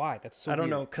 Why? That's so. I don't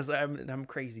weird. know because I'm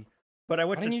crazy. But I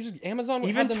went Why to didn't you just Amazon?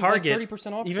 even had them, Target. like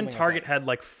 30% off. or Even something Target like that. had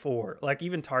like 4. Like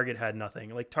even Target had nothing.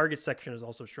 Like Target section is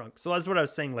also shrunk. So that's what I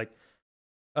was saying. Like,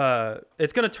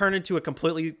 it's gonna turn into a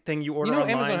completely thing you order You know,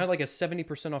 online. Amazon had like a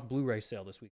 70% off Blu-ray sale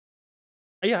this week.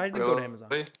 Yeah, I did go to Amazon.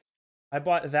 Really? I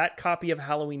bought that copy of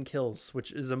Halloween Kills,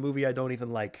 which is a movie I don't even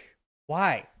like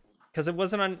Why? because it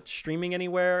wasn't on streaming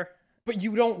anywhere. But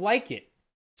you don't like it.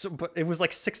 So, but it was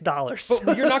like $6.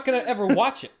 But you're not gonna ever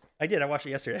watch it. I did. I watched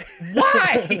it yesterday.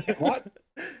 Why? What?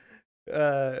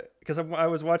 Because I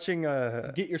was watching.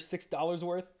 Get your $6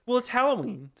 worth. Well, it's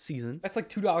Halloween season, That's like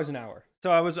 $2 an hour.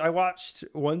 so I watched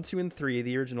 1, 2, and 3,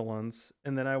 the original ones,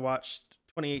 and then I watched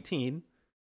 2018.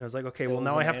 I was like, okay, well Kills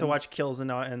now I and have to watch Ends. Kills and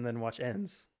then watch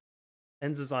Ends.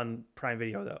 Ends is on Prime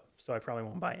Video though, so I probably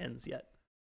won't buy Ends yet.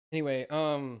 Anyway,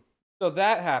 so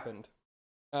that happened,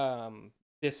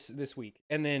 this week,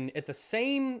 and then at the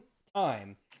same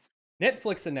time,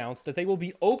 Netflix announced that they will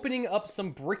be opening up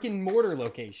some brick and mortar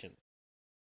locations.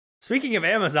 Speaking of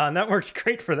Amazon, that works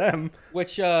great for them.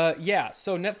 Which, yeah,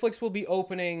 so Netflix will be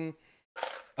opening,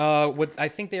 what I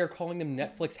think they are calling them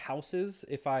Netflix houses,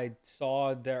 if I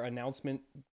saw their announcement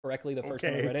correctly the first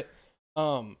time I Okay. read it.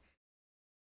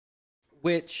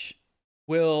 Which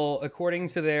will, according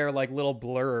to their like little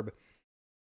blurb,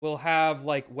 will have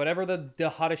like whatever the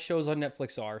hottest shows on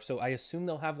Netflix are. So I assume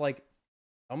they'll have like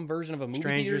some version of a movie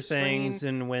Stranger theater screen. Things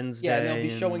and Wednesday. Yeah, and they'll be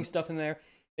and- showing stuff in there.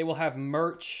 They will have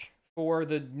merch for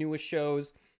the newest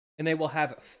shows, and they will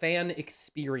have fan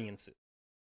experiences.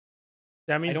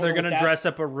 That means don't they're know what gonna that- dress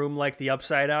up a room like the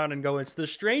Upside Down and go, "It's the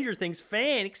Stranger Things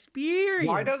fan experience."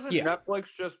 Why doesn't Yeah. Netflix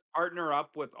just partner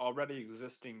up with already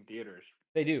existing theaters?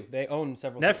 They do. They own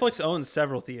several. Netflix theaters. owns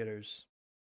several theaters?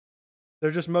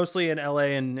 They're just mostly in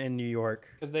LA and in New York.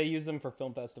 Because they use them for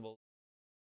film festivals.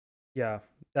 Yeah,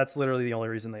 that's literally the only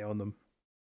reason they own them.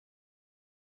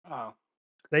 Oh.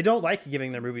 They don't like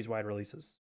giving their movies wide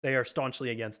releases. They are staunchly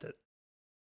against it.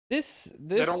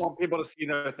 They don't want people to see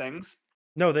their things.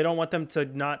 No, they don't want them to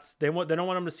not. They don't want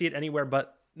them to see it anywhere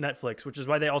but Netflix, which is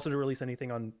why they also don't release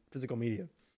anything on physical media.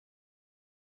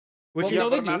 Which Well, Yeah, no,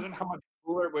 but they do. imagine how much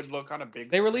cooler it would look on a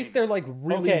big They released screen. their like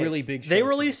really, Okay, really big shows. They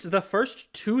released the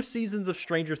first 2 seasons of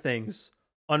Stranger Things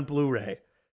on Blu-ray,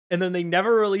 and then they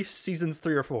never released seasons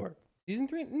 3 or 4. Season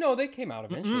 3? No, they came out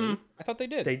eventually. Mm-mm. I thought they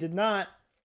did. They did not.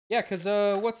 Yeah, because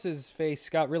what's his face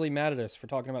got really mad at us for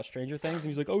talking about Stranger Things, and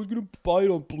he's like, I was gonna buy it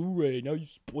on Blu-ray, now you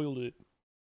spoiled it.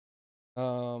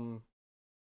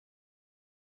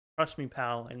 Trust me,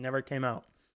 pal, it never came out.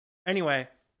 Anyway,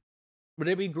 would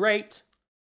it be great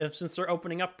if, since they're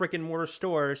opening up brick and mortar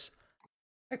stores,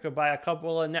 I could buy a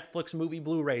couple of Netflix movie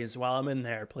Blu-rays while I'm in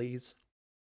there, please?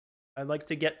 I'd like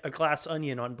to get a Glass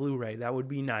Onion on Blu-ray. That would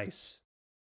be nice.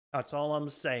 That's all I'm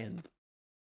saying.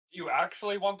 You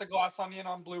actually want the Glass Onion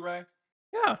on Blu-ray?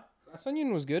 Yeah. Glass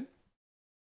Onion was good.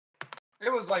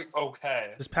 It was like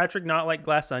okay. Does Patrick not like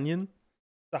Glass Onion?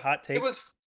 It's a hot take. It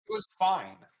was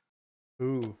fine.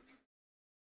 Ooh.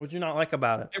 What'd you not like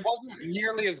about it? It wasn't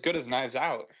nearly as good as Knives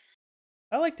Out.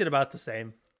 I liked it about the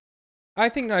same. I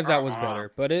think Knives Out was Uh-uh.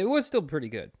 better, but it was still pretty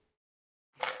good.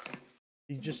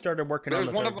 He just started working on There's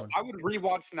the one third of one. I would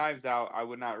rewatch Knives Out. I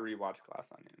would not rewatch Glass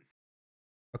Onion.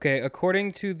 Okay,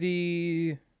 according to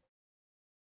the...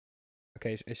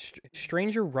 Okay,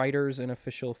 Stranger Writers, an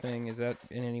official thing. Is that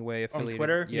in any way On affiliated?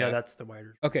 Twitter? Yeah, that's the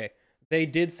wider. Okay, they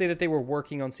did say that they were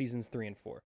working on seasons 3 and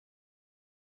 4.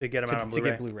 To get them out on To Blu-ray.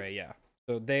 get Blu-ray, yeah.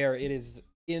 So it is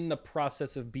in the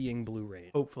process of being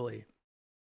Blu-ray. Hopefully.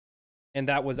 And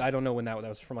that was, I don't know when that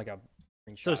was from like a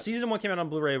screenshot. So season 1 came out on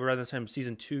Blu-ray around the time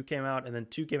season 2 came out, and then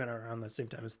 2 came out around the same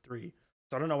time as 3.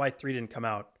 So I don't know why 3 didn't come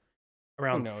out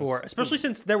around knows? 4, especially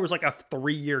since there was like a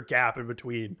 3-year gap in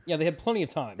between. Yeah, they had plenty of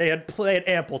time. They had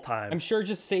ample time. I'm sure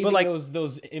just saving like,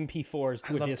 those MP4s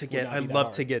to a disc would not be I'd that love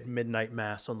hard. to get Midnight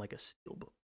Mass on like a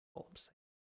steelbook. All I'm saying.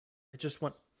 I just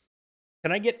want.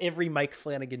 Can I get every Mike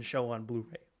Flanagan show on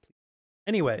Blu-ray? Please?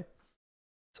 Anyway,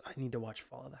 so I need to watch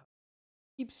Fall of the House.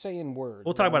 Keep saying words.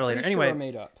 We'll talk that about I'm it later. pretty sure Anyway. are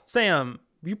made up. Sam,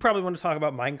 you probably want to talk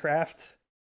about Minecraft.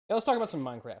 Yeah, let's talk about some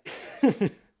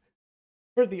Minecraft.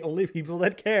 We're the only people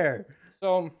that care.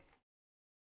 So,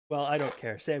 Well, I don't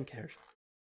care. Sam cares.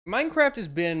 Minecraft has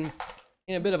been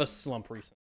in a bit of a slump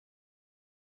recently.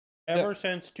 Ever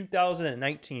since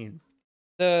 2019.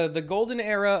 The golden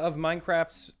era of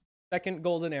Minecraft's second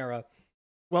golden era.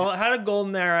 Well, it had a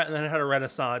golden era, and then it had a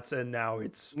renaissance, and now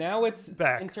it's Now it's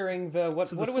back entering the what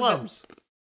to what the was slums.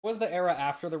 what was the era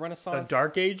after the The Renaissance?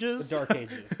 Dark Ages? The Dark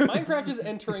Ages. Minecraft is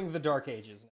entering the Dark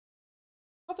Ages. I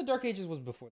thought the Dark Ages was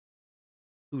before.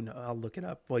 Ooh, no, I'll look it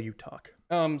up while you talk.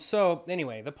 So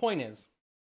anyway, the point is,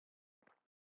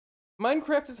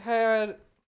 Minecraft has had.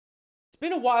 It's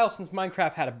been a while since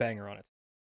Minecraft had a banger on it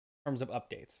in terms of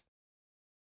updates.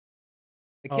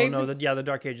 The Oh, caves no, and- the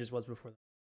Dark Ages was before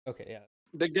that. Okay, yeah,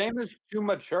 The game is too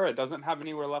mature. It doesn't have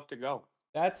anywhere left to go.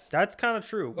 that's That's kind of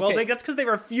true. Well, Okay. that's because they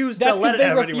refused that's to let because it they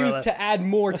have anywhere refused left. to add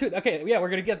more to it. Okay, yeah, we're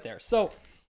gonna get there. So,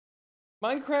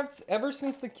 Minecraft, ever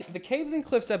since the Caves and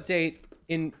Cliffs update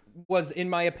was, in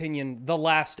my opinion, the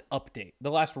last update,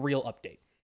 the last real update.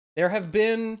 There have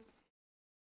been,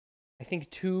 I think,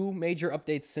 2 major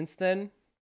updates since then.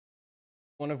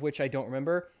 One of which I don't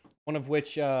remember. One of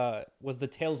which was the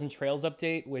Tales and Trails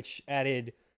update, which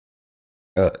added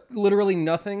literally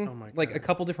nothing. Oh my like a God.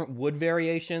 couple different wood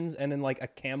variations, and then like a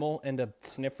camel and a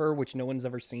sniffer, which no one's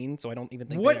ever seen. So I don't even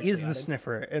think. they What actually is the added.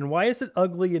 sniffer, and why is it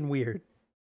ugly and weird?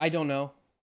 I don't know.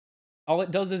 All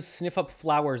it does is sniff up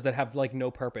flowers that have like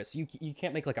no purpose. You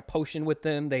can't make like a potion with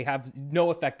them. They have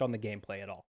no effect on the gameplay at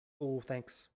all. Oh,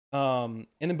 thanks. And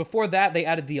then before that, they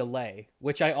added the allay,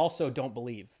 which I also don't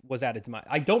believe was added to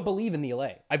I don't believe in the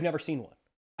allay. I've never seen one.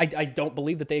 I don't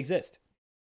believe that they exist.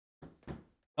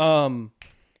 My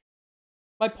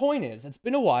point is, it's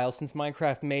been a while since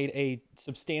Minecraft made a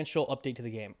substantial update to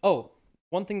the game. Oh,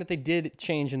 one thing that they did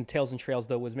change in Tales and Trails,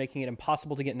 though, was making it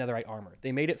impossible to get netherite armor.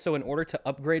 They made it so in order to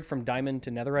upgrade from diamond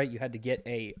to netherite, you had to get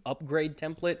a upgrade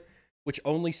template, which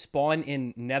only spawn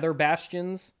in nether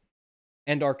bastions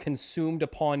and are consumed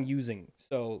upon using.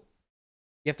 So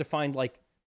you have to find like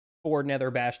 4 nether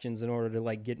bastions in order to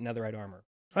like get netherite armor.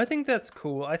 I think that's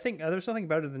cool. I think there's nothing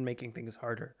better than making things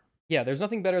harder. Yeah, there's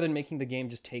nothing better than making the game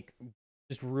just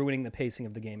ruining the pacing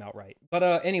of the game outright. But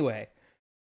anyway,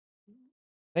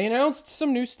 they announced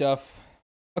some new stuff.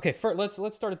 Okay,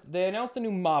 let's start. They announced a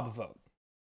new mob vote.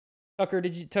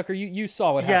 Tucker, you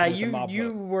saw what Yeah, happened with the mob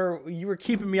vote. you were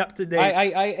keeping me up to date.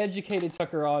 I educated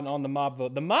Tucker on the mob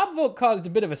vote. The mob vote caused a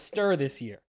bit of a stir this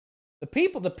year. The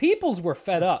peoples were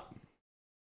fed up.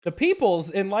 The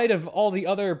peoples, in light of all the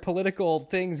other political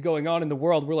things going on in the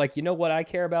world, were like, you know what I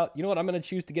care about? You know what I'm going to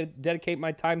choose to dedicate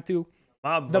my time to?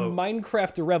 Mob the vote.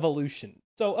 Minecraft revolution.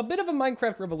 So a bit of a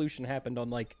Minecraft revolution happened on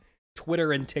like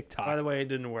Twitter and TikTok. By the way, it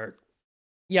didn't work.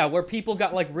 Yeah, where people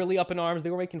got like really up in arms.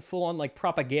 They were making full on like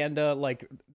propaganda, like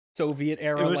Soviet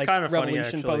era, It was like kind of funny,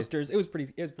 revolution actually. posters. It was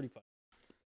pretty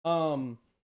fun.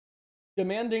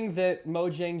 Demanding that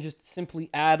Mojang just simply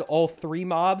add all 3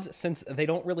 mobs since they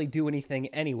don't really do anything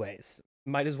anyways.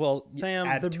 Might as well Sam,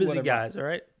 add they're 2 busy other guys, mobs. all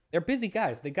right? They're busy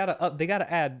guys. They gotta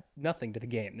add nothing to the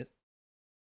game.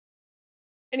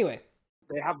 Anyway,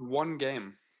 They have one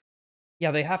game.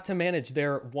 yeah, they have to manage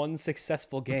their one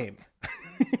successful game.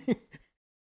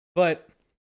 But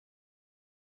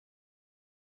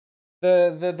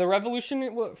the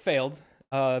revolution failed.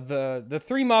 The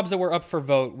 3 mobs that were up for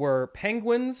vote were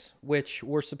penguins, which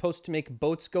were supposed to make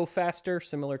boats go faster,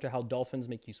 similar to how dolphins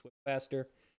make you swim faster.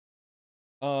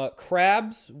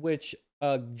 Crabs, which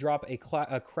drop a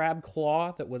crab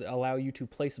claw that would allow you to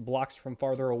place blocks from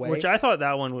farther away. Which I thought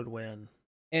that one would win.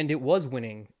 And it was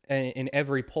winning in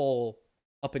every poll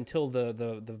up until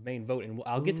the main vote, and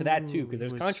I'll get to that too because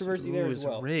there's controversy there as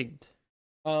well. It was rigged.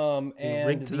 And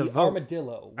rigged to the the vote.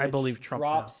 armadillo, which I believe Trump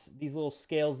now. drops these little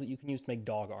scales that you can use to make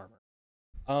dog armor.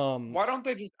 Why don't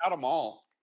they just add them all?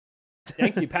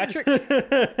 Thank you, Patrick.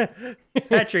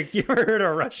 Patrick, you ever heard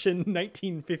of Russian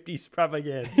 1950s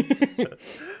propaganda?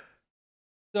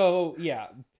 So yeah,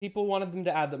 people wanted them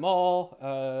to add them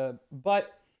all,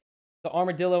 but the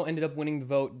armadillo ended up winning the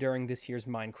vote during this year's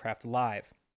Minecraft Live.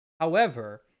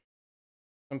 However,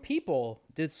 some people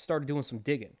started doing some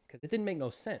digging because it didn't make no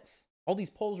sense. All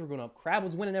these polls were going up. Crab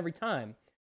was winning every time.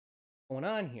 What's going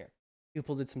on here?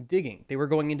 People did some digging. They were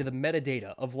going into the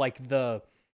metadata of like the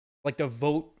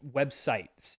vote website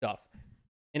stuff.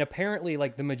 And apparently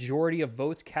like the majority of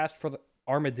votes cast for the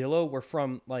armadillo were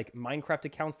from like Minecraft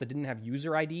accounts that didn't have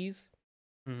user IDs.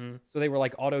 Mm-hmm. So they were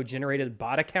like auto-generated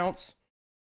bot accounts.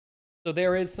 So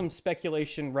there is some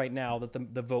speculation right now that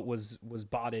the vote was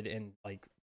botted and like.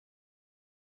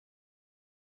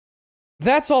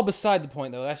 That's all beside the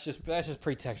point, though. That's just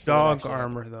pretext. Dog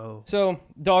armor, though. So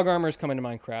dog armor is coming to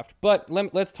Minecraft, but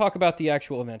let's talk about the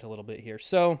actual event a little bit here.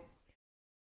 So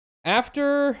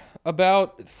after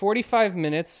about 45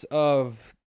 minutes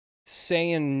of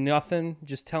saying nothing,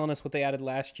 just telling us what they added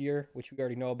last year, which we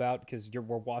already know about because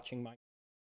we're watching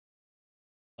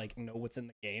like know what's in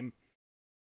the game.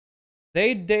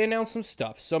 They announced some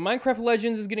stuff. So Minecraft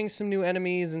Legends is getting some new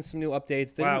enemies and some new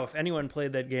updates. Wow, if anyone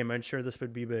played that game, I'm sure this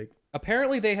would be big.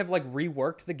 Apparently, they have like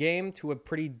reworked the game to a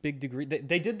pretty big degree.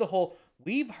 They did the whole,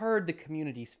 we've heard the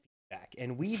community's feedback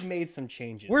and we've made some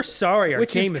changes. We're sorry, our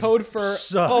which game is code for,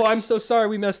 sucks. oh, I'm so sorry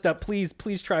we messed up. Please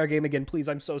try our game again. Please,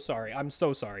 I'm so sorry. I'm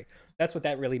so sorry. That's what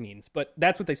that really means. But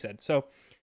that's what they said. So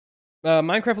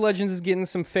Minecraft Legends is getting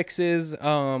some fixes.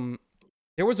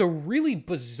 There was a really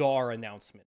bizarre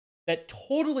announcement that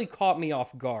totally caught me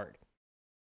off guard.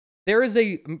 There is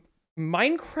a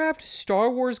Minecraft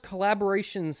Star Wars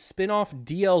collaboration spin-off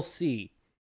DLC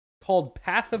called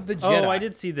Path of the Jedi. Oh, I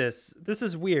did see this. This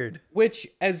is weird. Which,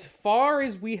 as far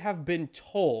as we have been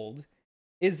told,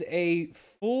 is a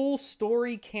full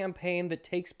story campaign that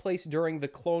takes place during the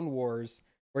Clone Wars,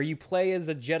 where you play as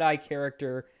a Jedi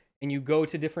character and you go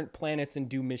to different planets and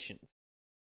do missions.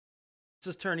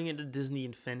 This is turning into Disney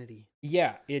Infinity.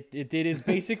 Yeah, it is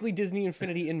basically Disney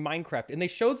Infinity in Minecraft. And they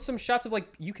showed some shots of, like,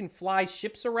 you can fly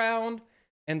ships around,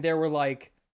 and there were,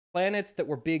 like, planets that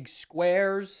were big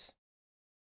squares.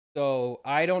 So,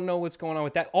 I don't know what's going on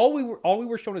with that. All we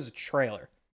were shown is a trailer.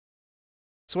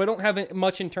 So, I don't have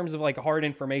much in terms of, like, hard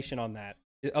information on that,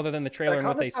 other than the trailer and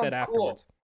what they said afterwards.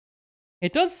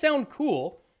 It does sound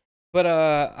cool, but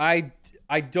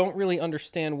I don't really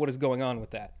understand what is going on with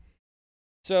that.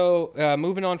 So,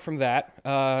 moving on from that.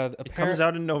 It comes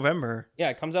out in November.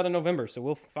 Yeah, it comes out in November, so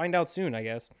we'll find out soon, I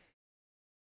guess.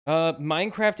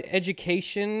 Minecraft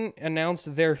Education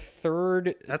announced their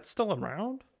third... That's still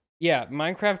around? Yeah,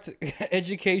 Minecraft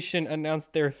Education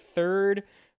announced their third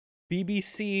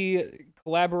BBC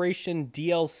collaboration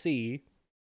DLC.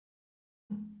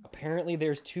 Apparently,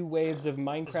 there's 2 waves of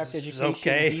Minecraft Education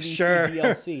okay, BBC sure.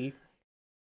 DLC.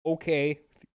 Okay,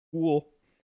 cool.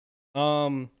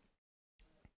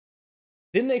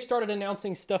 Then they started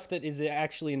announcing stuff that is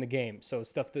actually in the game. So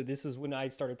stuff that this is when I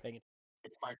started paying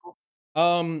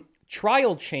attention.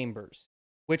 Trial chambers,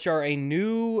 which are a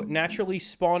new naturally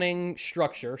spawning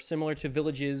structure similar to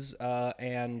villages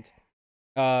and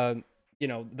you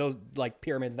know, those like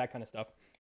pyramids, that kind of stuff.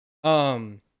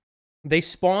 They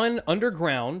spawn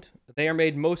underground. They are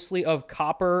made mostly of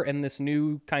copper and this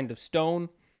new kind of stone.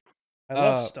 I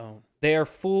love stone. They are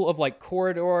full of like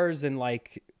corridors and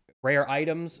like rare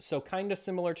items, so kind of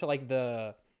similar to like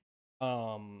the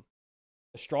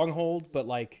stronghold, but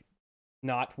like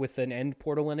not with an end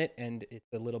portal in it, and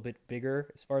it's a little bit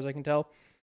bigger as far as I can tell.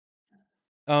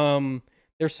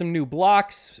 There's some new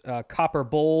blocks, copper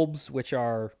bulbs, which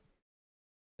are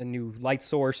a new light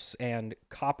source, and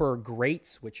copper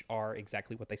grates, which are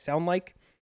exactly what they sound like.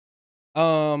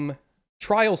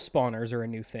 Trial spawners are a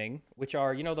new thing, which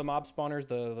are, you know, the mob spawners,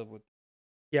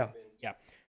 Yeah.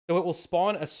 So it will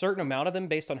spawn a certain amount of them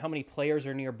based on how many players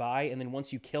are nearby, and then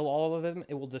once you kill all of them,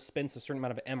 it will dispense a certain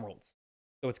amount of emeralds.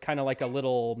 So it's kind of like a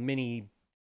little mini,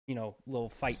 you know, little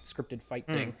scripted fight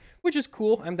thing, which is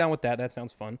cool. I'm down with that. That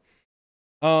sounds fun.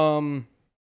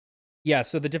 Yeah,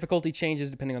 so the difficulty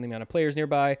changes depending on the amount of players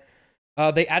nearby.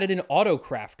 They added an auto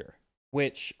crafter,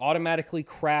 which automatically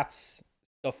crafts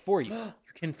stuff for you. You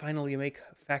can finally make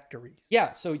factories.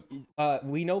 Yeah, so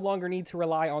we no longer need to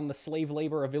rely on the slave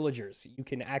labor of villagers. You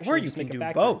can actually just make a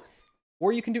factory. Both.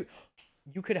 Or you can do...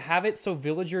 You could have it so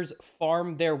villagers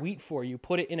farm their wheat for you,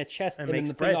 put it in a chest, and then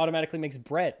the thing automatically makes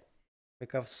bread.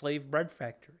 Make a slave bread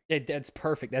factory. That's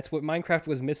perfect. That's what Minecraft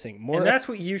was missing. And that's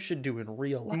what you should do in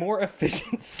real life. More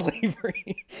efficient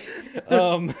slavery.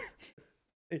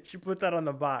 It should put that on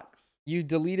the box. You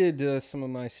deleted some of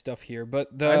my stuff here, but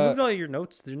I moved all your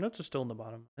notes. Your notes are still in the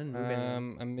bottom. I didn't move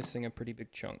anything. I'm missing a pretty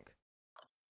big chunk.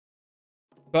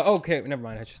 But okay, never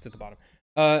mind. I just at the bottom.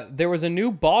 There was a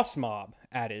new boss mob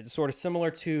added, sort of similar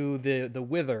to the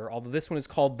Wither, although this one is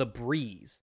called the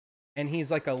Breeze. And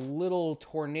he's like a little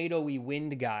tornado-y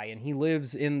wind guy, and he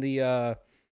lives in the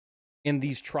in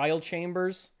these trial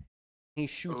chambers. He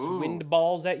shoots wind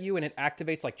balls at you, and it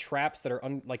activates like traps that are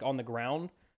like on the ground.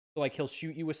 So like he'll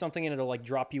shoot you with something, and it'll like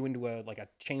drop you into a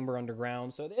chamber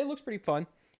underground. So it looks pretty fun.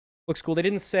 Looks cool. They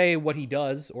didn't say what he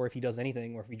does, or if he does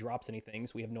anything, or if he drops anything,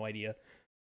 so we have no idea.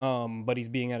 But he's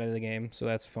being added to the game, so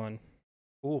that's fun.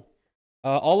 Cool.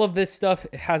 All of this stuff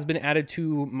has been added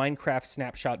to Minecraft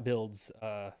snapshot builds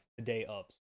the day of.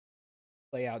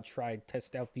 Play out,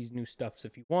 test out these new stuffs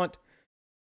if you want.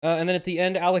 And then at the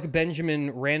end, Alec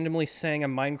Benjamin randomly sang a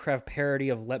Minecraft parody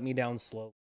of Let Me Down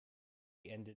Slowly.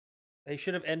 They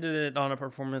should have ended it on a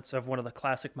performance of one of the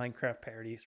classic Minecraft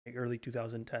parodies from the early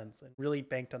 2010s and really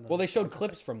banked on them. Well, they showed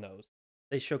clips from those.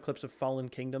 They show clips of Fallen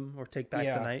Kingdom or Take Back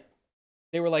the Night.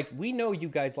 They were like, we know you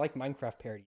guys like Minecraft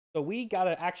parodies, so we got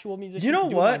an actual musician to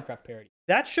do a Minecraft parody.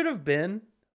 That should have been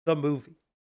the movie.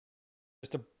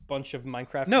 Just a bunch of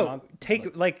Minecraft. No,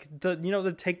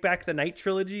 the Take Back the Night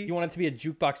trilogy. You want it to be a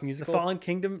jukebox musical? The Fallen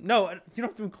Kingdom. No, you don't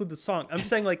have to include the song. I'm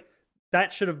saying like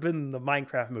that should have been the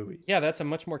Minecraft movie. Yeah, that's a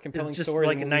much more compelling it's just story.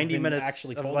 Like 90 minutes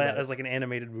actually of that as like an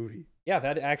animated movie. Yeah,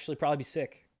 that'd actually probably be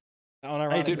sick.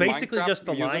 It's basically Minecraft just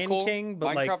the musical, Lion King,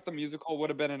 but Minecraft the musical would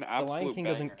have been an absolute The Lion King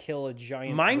banger. doesn't kill a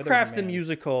giant Minecraft the man.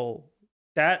 musical.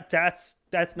 That's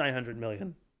 900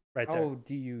 million right there. How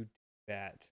do you do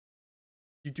that?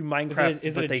 You do Minecraft,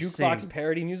 is it but a they jukebox sing.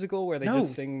 parody musical where they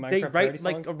just sing Minecraft they parody write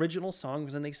songs? like original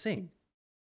songs and they sing.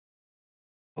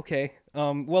 Okay.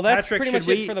 Well, that's Patrick, pretty much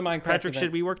it for the Minecraft Patrick, event.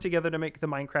 should we work together to make the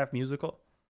Minecraft musical?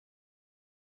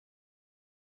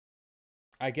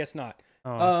 I guess not.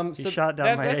 He shot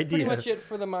down my that's idea. pretty much it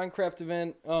for the Minecraft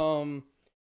event. I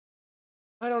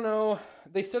don't know.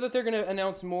 They said that they're going to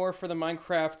announce more for the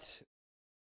Minecraft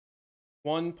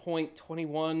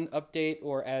 1.21 update,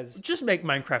 or as just make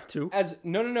Minecraft 2. As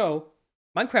no.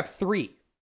 Minecraft 3.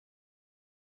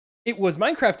 It was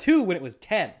Minecraft 2 when it was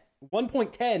 10.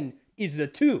 1.10 is a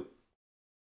 2.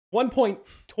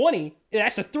 1.20,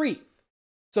 that's a 3.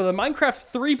 So the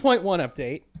Minecraft 3.1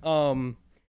 update,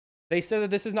 they said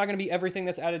that this is not going to be everything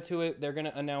that's added to it. They're going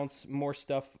to announce more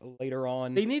stuff later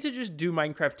on. They need to just do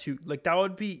Minecraft 2. Like that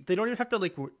would be, they don't even have to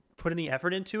like put any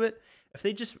effort into it. If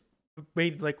they just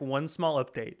made like one small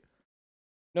update.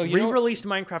 No, you re-released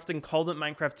Minecraft and called it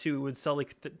Minecraft 2, it would sell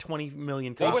like 20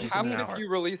 million copies. What would happen in an hour. if you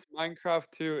released Minecraft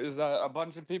 2 is that a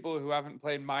bunch of people who haven't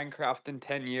played Minecraft in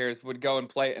 10 years would go and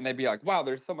play it and they'd be like, wow,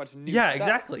 there's so much new stuff.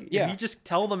 Exactly. Yeah. If you just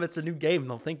tell them it's a new game,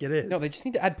 they'll think it is. No, they just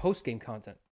need to add post-game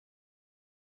content.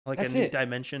 Like That's a new it.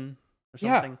 dimension or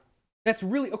something. Yeah, that's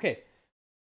really, okay.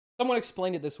 Someone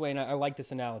explained it this way, and I like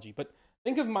this analogy, but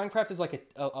think of Minecraft as like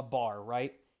a bar,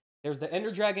 right? There's the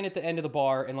Ender Dragon at the end of the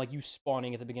bar, and like you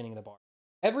spawning at the beginning of the bar.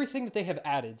 Everything that they have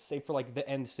added, save for like the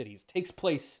end cities, takes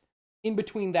place in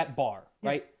between that bar,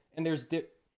 right? And there's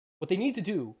what they need to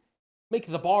do, make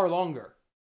the bar longer.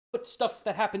 Put stuff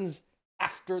that happens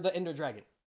after the Ender Dragon.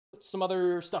 Put some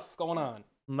other stuff going on.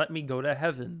 Let me go to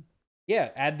heaven. Yeah,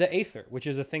 add the Aether, which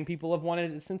is a thing people have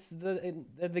wanted since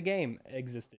the game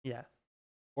existed. Yeah.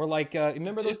 Or like,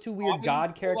 remember those Is two weird Robin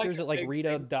god still, like, characters a that like big read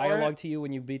a thing for dialogue it? to you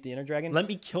when you beat the Inner Dragon? Let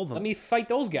me kill them. Let me fight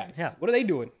those guys. Yeah. What are they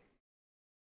doing?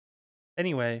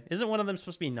 Anyway, isn't one of them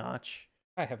supposed to be Notch?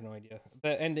 I have no idea.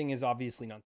 The ending is obviously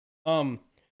nonsense.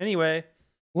 Anyway,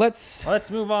 Let's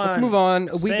move on. let's move on.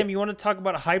 Sam, you want to talk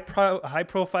about a high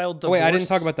profile divorce? Oh, wait, I didn't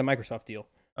talk about the Microsoft deal.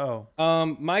 Oh,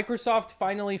 Microsoft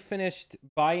finally finished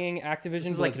buying Activision this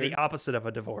is like Blizzard. the opposite of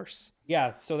a divorce.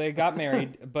 Yeah, so they got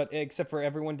married, but except for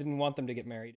everyone didn't want them to get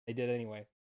married. They did anyway.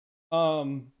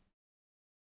 So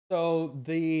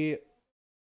the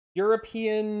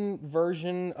European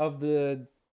version of the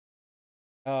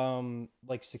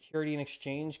like Security and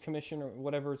Exchange Commission or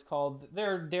whatever it's called,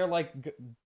 they're like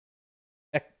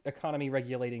economy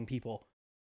regulating people.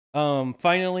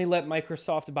 Finally let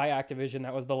Microsoft buy Activision.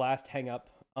 That was the last hang up.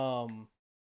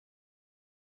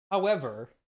 However,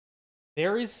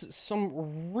 there is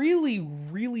some really,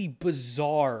 really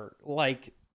bizarre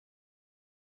like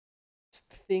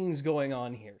things going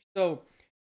on here. So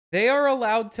they are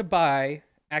allowed to buy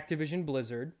Activision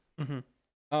Blizzard. Mhm.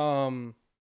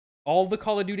 All the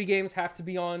Call of Duty games have to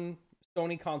be on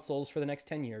Sony consoles for the next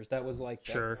 10 years. That was like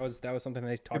Sure. that was something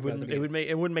they talked It about. wouldn't.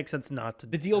 It wouldn't make sense not to.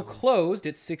 The deal have them. closed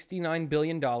at $69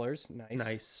 billion. Nice.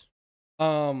 Nice. I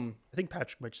I think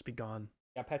Patrick might just be gone.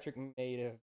 Yeah, Patrick made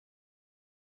a,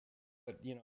 but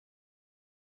you know.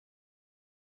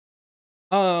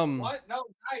 What? No,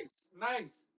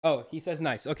 nice. Oh, he says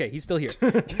nice. Okay, he's still here.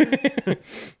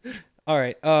 All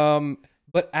right.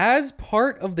 But as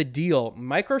part of the deal,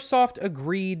 Microsoft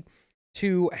agreed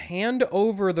to hand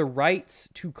over the rights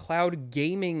to cloud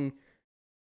gaming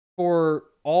for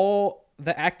all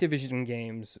the Activision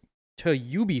games to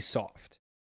Ubisoft.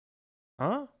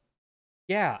 Huh?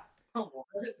 Yeah. What?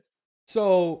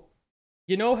 So,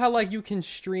 you know how like you can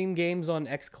stream games on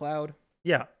xCloud?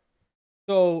 Yeah.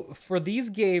 So, for these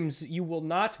games, you will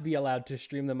not be allowed to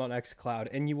stream them on xCloud,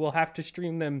 and you will have to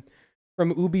stream them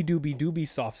from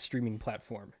Ubisoft's streaming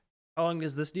platform. How long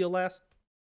does this deal last?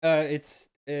 It's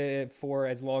for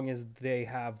as long as they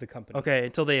have the company. Okay,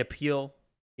 until they appeal.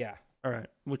 Yeah. All right,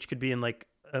 which could be in like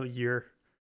a year.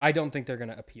 I don't think they're going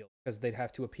to appeal, because they'd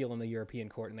have to appeal in the European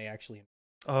court, and they actually...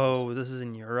 Oh, this is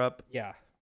in Europe, Yeah.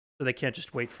 so they can't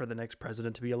just wait for the next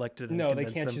president to be elected. And No, they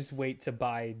convince can't them. just wait to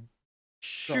buy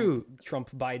Shoot,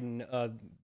 Trump Biden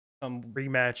some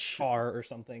rematch car or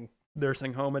something.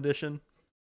 nursing home edition.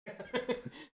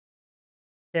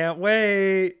 Can't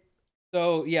wait.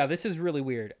 So, yeah, this is really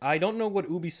weird. I don't know what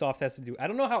Ubisoft has to do. I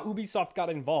don't know how Ubisoft got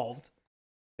involved.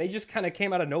 They just kind of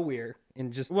came out of nowhere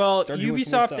and just Well, started doing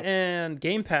some weird Ubisoft stuff. and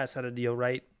Game Pass had a deal,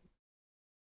 right?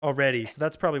 Already, so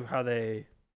that's probably how they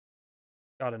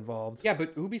got involved. Yeah,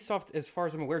 but Ubisoft, as far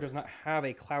as I'm aware, does not have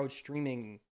a cloud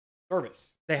streaming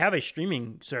service. They have a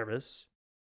streaming service.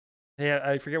 Yeah,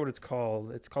 I forget what it's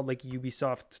called. It's called like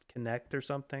Ubisoft Connect or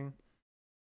something.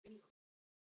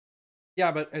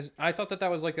 Yeah, but I thought that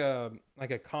was like a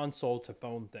console to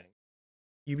phone thing.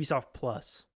 Ubisoft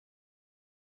Plus.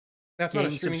 That's Game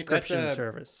not a streaming subscription that's a,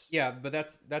 service. Yeah, but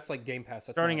that's like Game Pass.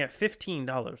 That's Starting not, at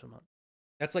 $15 a month.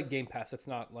 that's like Game Pass. That's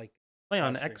not like Play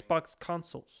on streaming. Xbox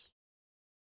consoles.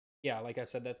 Yeah, like I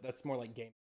said, that's more like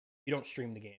game. You don't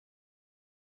stream the game.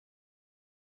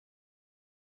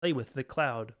 Play with the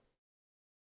cloud.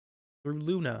 Through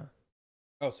Luna.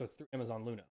 Oh, so it's through Amazon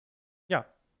Luna. Yeah.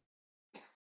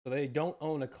 So they don't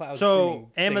own a cloud So streaming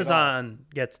thing at all. Amazon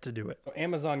gets to do it. So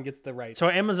Amazon gets the rights. So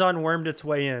Amazon wormed its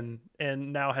way in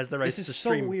and now has the rights This to is so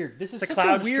stream. weird. This is The such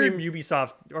cloud a weird... stream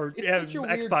Ubisoft or It's such a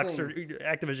weird Xbox thing. or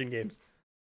Activision games.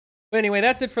 But anyway,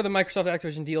 that's it for the Microsoft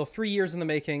Activision deal. 3 years in the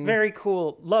making. Very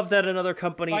cool. Love that another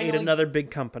company ate Finally- another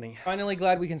big company. Finally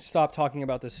glad we can stop talking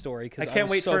about this story, because I can't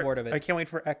wait so for bored of it. I can't wait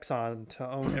for Exxon to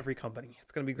own every company.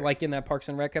 It's gonna be great. Like in that Parks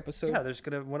and Rec episode. Yeah, there's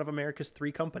gonna one of America's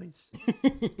 3 companies.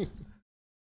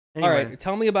 All Anyway, right,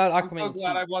 tell me about I'm Aquaman. so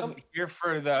glad 2. I wasn't here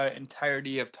for the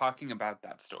entirety of talking about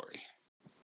that story.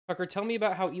 Tucker, tell me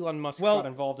about how Elon Musk Well- got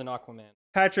involved in Aquaman.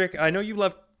 Patrick, I know you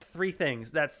love 3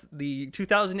 things. That's the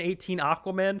 2018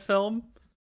 Aquaman film,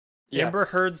 Amber Yes.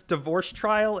 Heard's divorce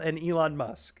trial, and Elon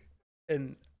Musk.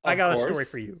 And I Of got a story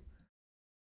course. for you.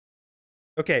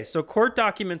 Okay, so court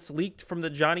documents leaked from the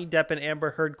Johnny Depp and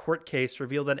Amber Heard court case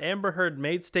reveal that Amber Heard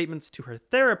made statements to her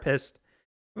therapist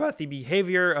about the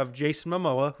behavior of Jason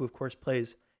Momoa, who of course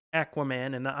plays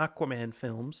Aquaman in the Aquaman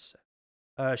films.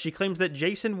 She claims that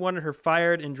Jason wanted her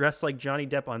fired and dressed like Johnny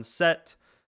Depp on set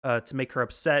to make her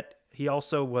upset. He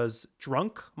also was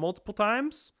drunk multiple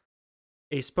times.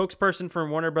 A spokesperson from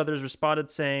Warner Brothers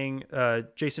responded saying,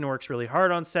 Jason works really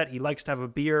hard on set. He likes to have a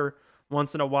beer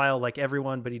once in a while like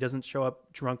everyone, but he doesn't show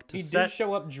up drunk to He set. did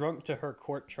show up drunk to her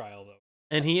court trial, though.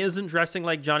 And he isn't dressing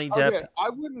like Johnny Depp. Okay,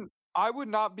 I would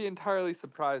not be entirely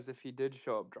surprised if he did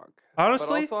show up drunk.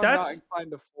 Honestly, but also I'm not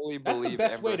inclined to fully that's the believe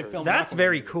best way Amber to Heard. film That's Aquaman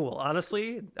very movie. cool.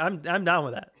 Honestly, I'm down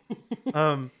with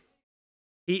that.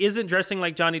 He isn't dressing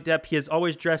like Johnny Depp. He is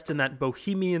always dressed in that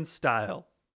bohemian style,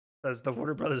 says the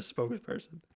Warner Brothers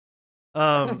spokesperson.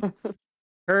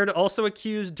 Heard also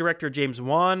accused director James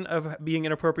Wan of being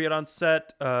inappropriate on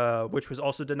set, which was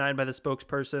also denied by the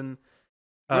spokesperson.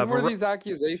 When were these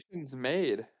accusations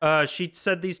made? She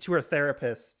said these to her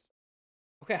therapist.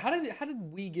 Okay,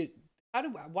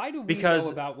 why do we Because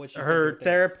know about what she said to her therapist?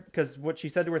 therapist, because what she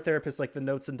said to her therapist, like the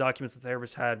notes and documents the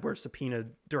therapist had, were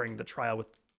subpoenaed during the trial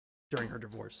during her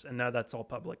divorce, and now that's all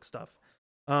public stuff.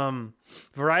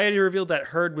 Variety revealed that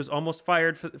Heard was almost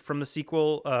fired from the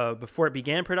sequel before it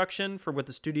began production for what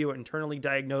the studio internally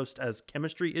diagnosed as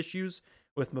chemistry issues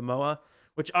with Momoa,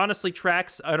 which honestly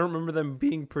tracks. I don't remember them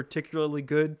being particularly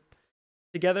good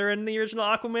together in the original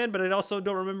Aquaman, but I also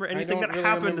don't remember anything that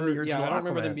happened in the original Yeah, I don't Aquaman.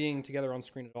 remember them being together on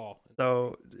screen at all.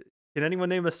 So, can anyone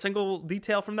name a single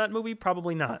detail from that movie?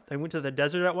 Probably not. They went to the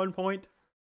desert at one point.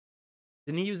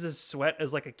 Didn't he use his sweat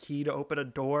as like a key to open a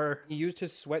door? He used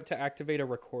his sweat to activate a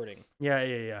recording. Yeah.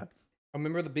 I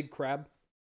remember the big crab.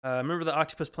 I remember the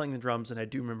octopus playing the drums, and I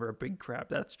do remember a big crab.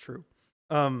 That's true.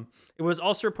 It was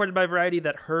also reported by Variety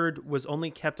that Heard was only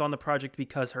kept on the project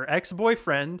because her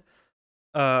ex-boyfriend,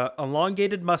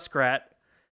 Elongated Muskrat,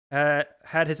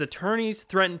 had his attorneys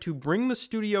threaten to bring the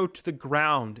studio to the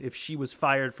ground if she was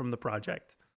fired from the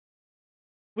project.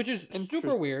 Which is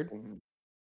super weird.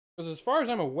 Because as far as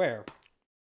I'm aware,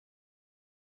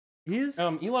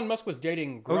 Elon Musk was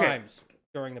dating Grimes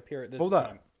during the period this Hold time.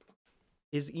 up.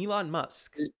 Is Elon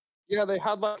Musk? Yeah, they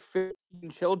had like 15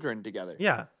 children together.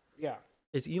 Yeah. Yeah.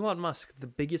 Is Elon Musk the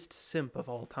biggest simp of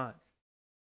all time?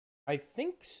 I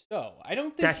think so. I don't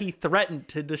think That he threatened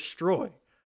to destroy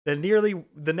the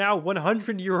now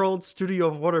 100-year-old studio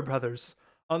of Warner Brothers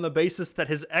on the basis that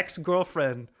his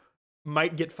ex-girlfriend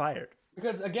might get fired.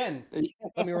 because again,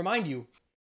 let me remind you,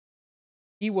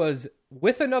 he was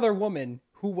with another woman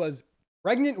who was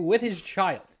pregnant with his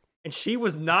child And she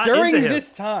was not during into him.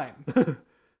 this time.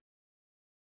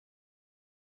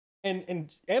 And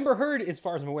Amber Heard, as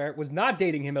far as I'm aware, was not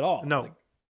dating him at all. No. Like,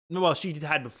 Well, she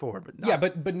had before, but not. yeah,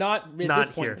 but not at Not this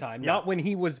point here. in time. Yeah. Not when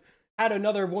he had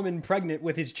another woman pregnant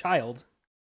with his child.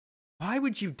 Why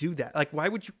would you do that? Like, why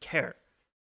would you care?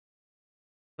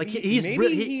 Like, Maybe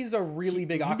he's a really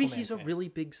big Aquaman Maybe he's a fan. really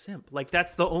big simp. Like,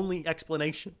 that's the only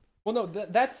explanation. Well, no,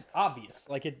 that's obvious.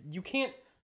 Like, you can't.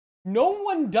 No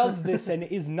one does this and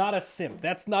is not a simp.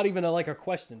 That's not even a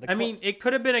question. I mean, it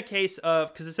could have been a case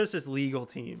of, because it says his legal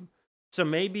team. So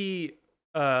maybe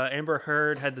Amber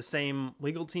Heard had the same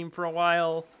legal team for a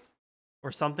while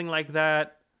or something like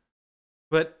that.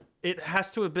 But it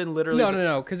has to have been literally...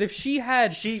 No. Because if she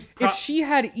had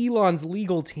Elon's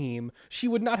legal team, she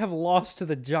would not have lost to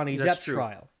the Johnny That's Depp true.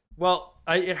 trial. Well,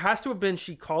 it has to have been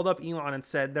she called up Elon and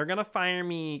said, they're going to fire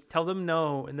me. Tell them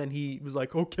no. And then he was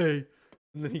like, okay.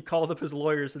 And then he called up his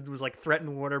lawyers and was like,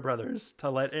 threaten Warner Brothers to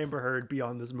let Amber Heard be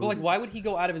on this movie. But like, why would he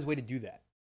go out of his way to do that?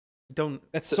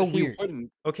 That's so He weird.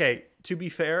 wouldn't. Okay, to be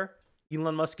fair,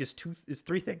 Elon Musk is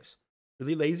three things: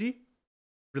 really lazy,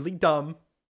 really dumb,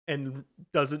 and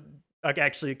doesn't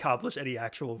actually accomplish any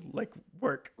actual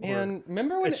work And or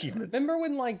remember achievements.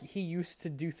 when like he used to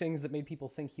do things that made people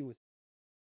think he was.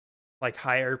 Like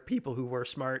hire people who were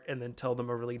smart and then tell them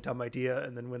a really dumb idea,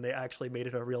 and then when they actually made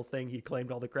it a real thing, he claimed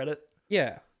all the credit.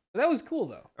 Yeah, but that was cool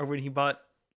though. Or when he bought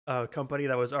a company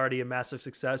that was already a massive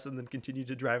success and then continued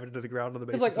to drive it into the ground on the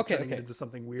basis Because of turning it into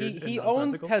something weird. He and owns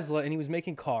nonsensical. Tesla and he was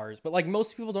making cars, but like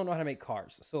most people don't know how to make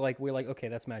cars. So like we're like, okay,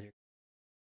 that's magic.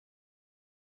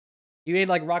 He made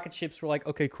like rocket ships. We're like,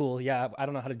 okay, cool. Yeah, I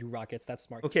don't know how to do rockets. That's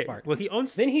smart. Okay, smart. well he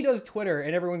owns. Then he does Twitter,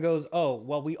 and everyone goes, oh,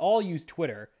 well, we all use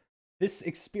Twitter. This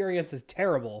experience is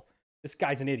terrible. This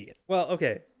guy's an idiot. Well,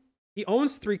 okay, he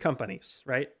owns 3 companies,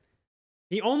 right?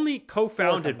 He only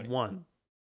co-founded companies. 1.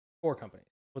 4 companies.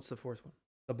 What's the 4th one?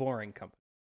 The Boring Company.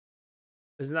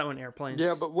 Isn't that one airplanes?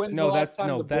 Yeah, but when's No, the last that's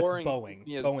time the that's boring Boeing.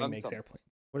 company has Boeing done makes something? airplanes.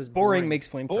 What is Boring makes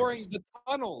flamethrowers. Boring the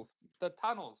tunnels. The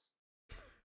tunnels.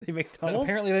 They make tunnels.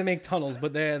 Apparently they make tunnels,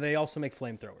 but they also make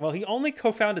flamethrowers. Well, he only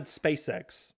co-founded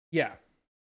SpaceX, yeah,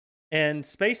 and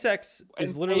SpaceX is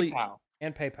And literally PayPal.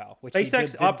 and PayPal, which he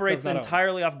SpaceX does operates not own.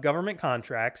 entirely off government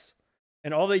contracts,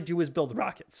 and all they do is build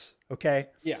rockets. Okay,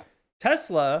 Yeah,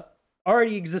 Tesla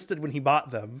already existed when he bought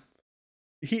them.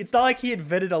 It's not like he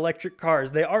invented electric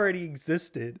cars; they already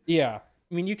existed. yeah.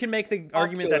 I mean, you can make the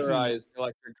argument that he Popularized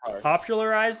electric cars.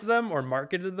 popularized them or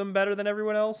marketed them better than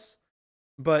everyone else,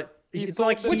 but it's not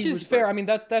like which is fair. I mean,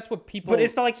 that's what people. But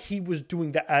it's not like he was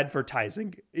doing the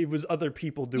advertising. It was other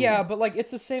people doing. Yeah, it. but like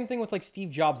it's the same thing with like Steve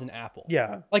Jobs and Apple.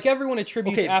 Yeah, like everyone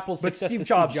attributes Apple's but success Steve to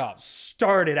Jobs Steve Jobs.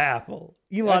 started Apple.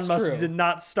 Elon That's Musk true. did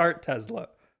not start Tesla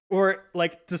or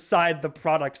like decide the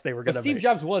products they were going But to Steve make.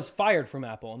 Jobs was fired from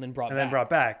Apple and then brought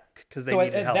back because they so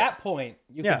needed at help. that point,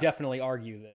 you could definitely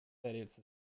argue that it's.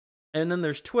 And then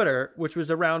there's Twitter, which was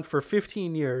around for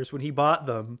 15 years when he bought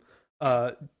them,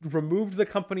 removed the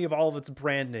company of all of its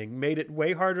branding, made it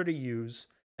way harder to use.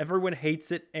 Everyone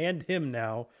hates it and him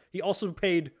now. He also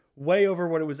paid way over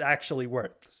what it was actually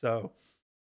worth. So,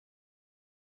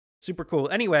 super cool.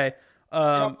 Anyway,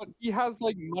 but he has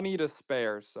like money to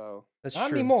spare, so that's Not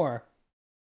true. anymore.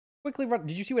 Quickly run.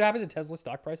 Did you see what happened to Tesla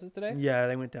stock prices today? Yeah,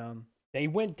 they went down. They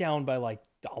went down by like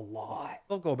a lot.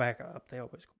 They'll go back up. They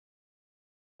always go.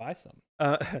 Buy some.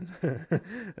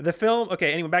 The film.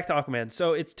 Okay. Anyway, back to Aquaman.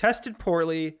 So it's tested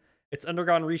poorly. It's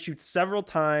undergone reshoots several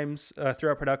times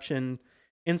throughout production.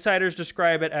 Insiders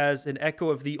describe it as an echo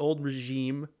of the old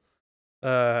regime.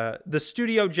 The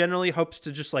studio generally hopes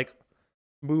to just like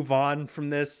move on from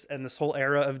this and this whole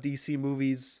era of DC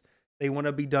movies. They want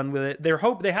to be done with it.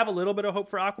 They have a little bit of hope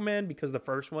for Aquaman because the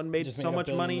first one made so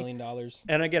much money. $1 billion.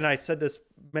 And again, I said this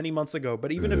many months ago,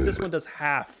 but even if this one does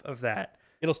half of that,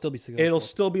 It'll still be successful. it'll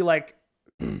still be like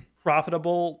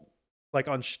profitable, like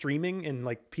on streaming and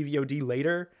like PVOD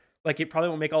later. Like it probably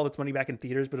won't make all its money back in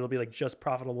theaters, but it'll be like just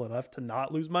profitable enough to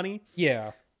not lose money.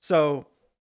 Yeah. So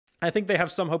I think they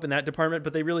have some hope in that department,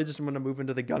 but they really just want to move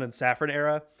into the Gunn and Safran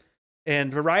era.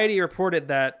 And Variety reported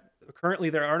that currently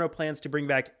there are no plans to bring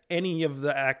back any of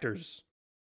the actors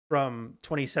from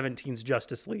 2017's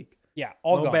Justice League. Yeah.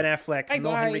 All no gone. Ben Affleck, Bye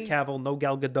no bye. Henry Cavill, no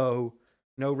Gal Gadot,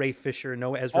 no Ray Fisher,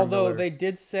 no Ezra Although Miller. they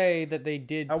did say that they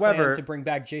did However, plan to bring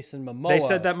back Jason Momoa. They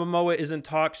said that Momoa is in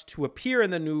talks to appear in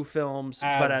the new films,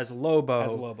 but as Lobo.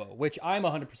 As Lobo, which I'm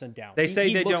 100% down. They say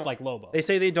he they looks don't like Lobo. They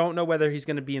say they don't know whether he's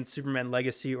going to be in Superman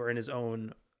Legacy or in his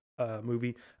own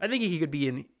movie. I think he could be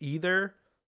in either.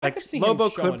 Like could see him Lobo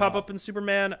could showing pop up. up in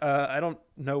Superman. I don't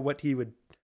know what he would.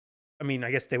 I mean,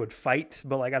 I guess they would fight,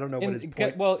 but like I don't know what his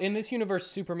point. Well, in this universe,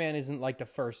 Superman isn't like the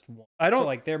first one. I don't so,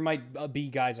 like there might be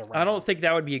guys around. I don't think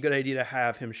that would be a good idea to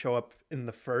have him show up in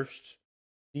the first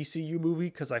DCU movie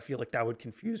because I feel like that would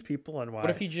confuse people and why. What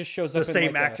if he just shows the up? same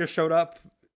in like actor showed up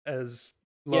as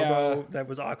Lobo Yeah. that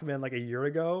was Aquaman like a year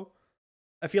ago?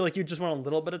 I feel like you just want a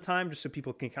little bit of time just so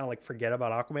people can kind of like forget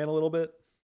about Aquaman a little bit.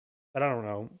 But I don't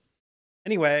know.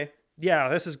 Anyway, yeah,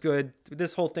 this is good.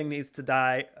 This whole thing needs to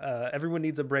die. Everyone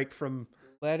needs a break from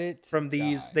these.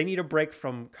 die. They need a break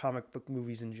from comic book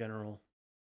movies in general.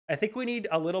 I think we need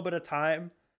a little bit of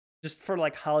time just for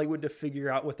like Hollywood to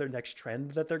figure out what their next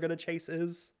trend that they're gonna chase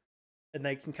is, and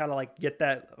they can kind of like get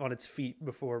that on its feet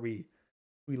before we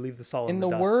leave this all In the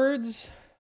dust. words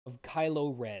of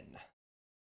Kylo Ren,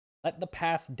 let the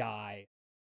past die.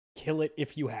 Kill it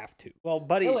if you have to. Well, Just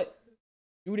buddy, kill it.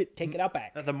 Shoot it. Take it out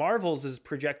back. The Marvels is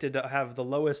projected to have the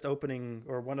lowest opening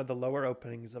or one of the lower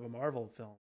openings of a Marvel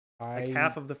film, like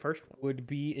half of the first one. Would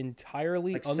be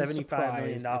entirely Like $75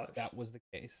 million. unsurprised if that was the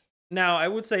case. Now, I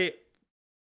would say,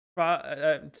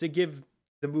 to give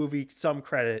the movie some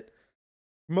credit,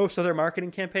 most of their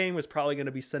marketing campaign was probably going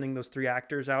to be sending those three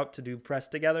actors out to do press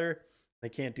together. They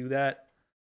can't do that.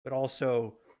 But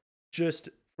also, just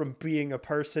from being a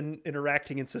person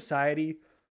interacting in society,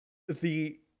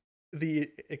 the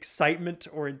excitement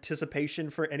or anticipation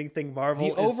for anything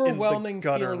Marvel The is overwhelming in the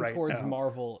gutter feeling right towards now.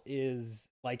 Marvel is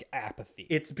like apathy.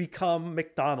 It's become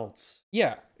McDonald's.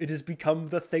 Yeah. It has become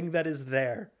the thing that is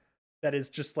there. That is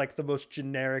just like the most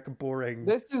generic, boring.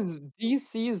 This is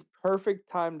DC's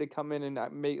perfect time to come in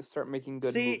and start making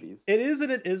good movies. It is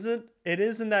and it isn't. It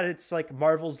isn't that it's like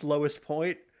Marvel's lowest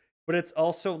point, but it's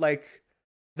also like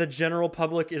the general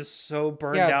public is so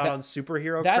burned out on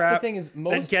superhero That's crap. the thing is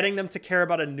that getting them to care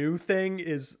about a new thing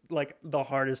is like the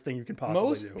hardest thing you can possibly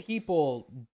do. most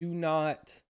people do not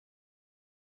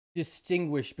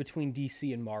distinguish between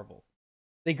DC and Marvel.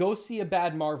 They go see a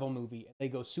bad Marvel movie and they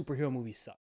go superhero movies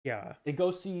suck. Yeah. They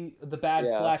go see the bad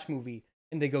Flash movie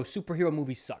and they go superhero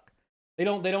movies suck. They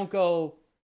don't go,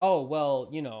 oh well,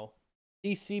 you know,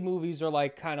 DC movies are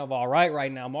like kind of all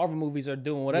right now. Marvel movies are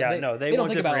doing whatever. Yeah, they don't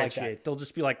won't think about it like differentiate. that. They'll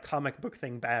just be like comic book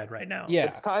thing bad right now. Yeah.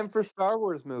 It's time for Star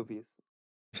Wars movies.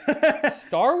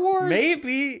 Star Wars?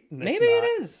 Maybe. Maybe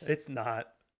it is. It's not.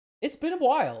 It's been a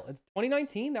while. It's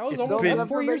 2019. That was It's almost been- almost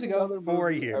 4 years ago.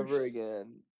 4 years. Ever again.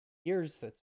 Years.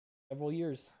 That's several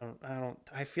years.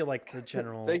 I feel like the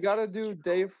general. They gotta do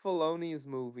Dave Filoni's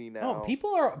movie now. No,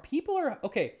 people are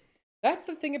okay. That's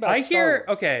the thing about Star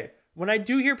Wars. Okay, when I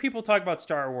do hear people talk about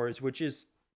Star Wars, which is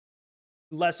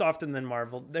less often than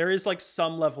Marvel. There is like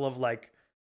some level of like,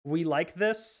 we like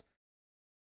this.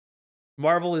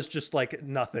 Marvel is just like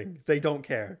nothing. They don't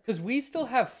care. Because we still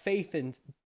have faith in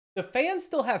the fans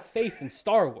still have faith in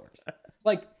Star Wars.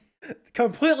 Like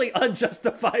completely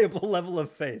unjustifiable level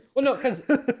of faith. well no, because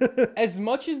as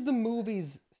much as the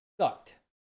movies sucked,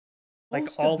 like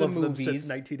most all of the of them movies since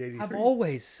 1983 have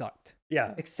always sucked.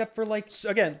 Yeah. Except for like So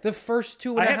again, the first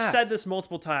two and I a have half. said this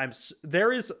multiple times.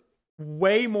 There is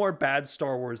way more bad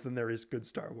Star Wars than there is good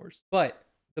Star Wars. But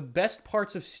the best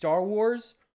parts of Star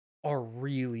Wars are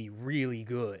really, really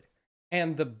good.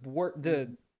 And the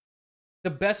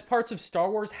best parts of Star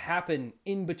Wars happen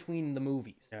in between the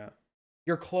movies. Yeah.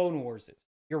 Your Clone Warses,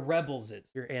 your Rebelses,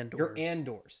 Your Andors. your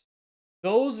Andors.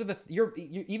 Those are the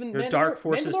even Your Dark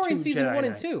Forces Mandalorian 2, season Jedi 1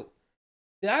 and Knight. 2.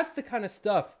 That's the kind of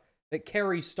stuff that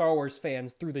carries Star Wars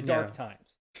fans through the dark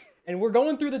times. And we're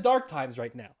going through the dark times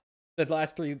right now. The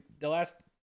last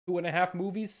 2.5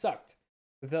 movies sucked.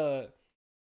 The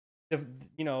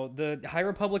High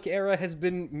Republic era has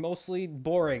been mostly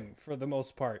boring for the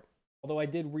most part. Although I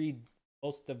did read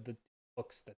most of the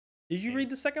books that Did you read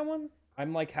the second one?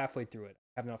 I'm like halfway through it.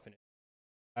 I have not finished.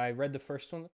 I read the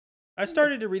first one. I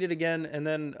started to read it again, and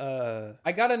then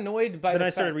I got annoyed by then the I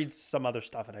started fact, reading some other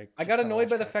stuff, and I got annoyed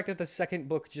by the fact that the second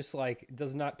book just like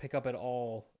does not pick up at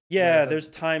all. Yeah, where the- there's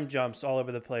time jumps all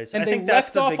over the place. and I they think that's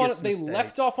left the off on biggest they mistake.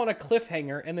 left off on a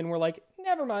cliffhanger, and then we're like,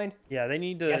 never mind. Yeah, they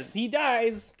need to Yes, he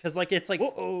dies. because like it's like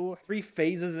Uh-oh. 3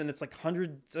 phases, and it's like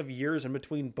hundreds of years in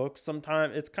between books.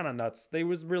 Sometimes it's kind of nuts. They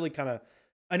was really kind of.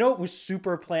 I know it was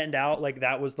super planned out, like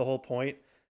that was the whole point,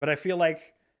 but I feel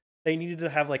like they needed to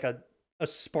have like a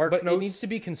Spark But Notes. it needs to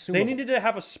be consumable. They needed to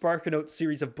have a Spark Notes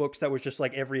series of books that was just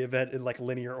like every event in like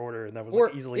linear order, and that was or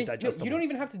like easily digestible. You don't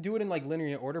even have to do it in like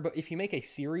linear order, but if you make a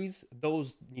series,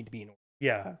 those need to be in order.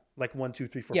 Yeah, like 1, 2,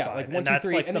 3, 4, Yeah, 5. like and 1, 2, that's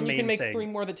 3, like and the then you can main make thing. 3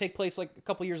 more that take place like a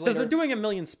couple years Because later. they're doing a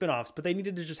million spin-offs, but they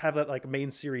needed to just have that like main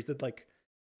series that like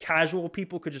casual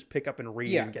people could just pick up and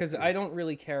read. Yeah, and get because through. I don't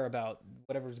really care about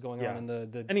whatever's going Yeah. on in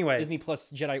the Anyway. Disney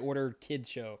Plus Jedi Order kids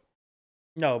show.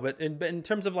 No, but in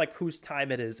terms of like whose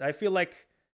time it is, I feel like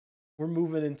we're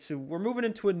moving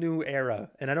into a new era,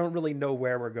 and I don't really know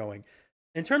where we're going.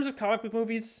 In terms of comic book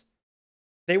movies,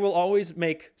 they will always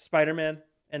make Spider-Man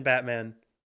and Batman.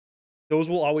 Those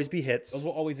will always be hits. Those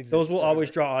will always exist. Those will forever.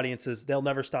 always draw audiences. They'll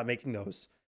never stop making those.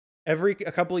 A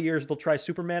couple of years, they'll try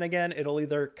Superman again. It'll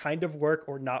either kind of work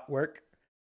or not work.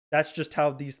 That's just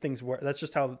how these things work. That's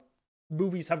just how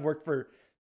movies have worked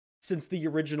since the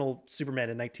original Superman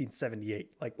in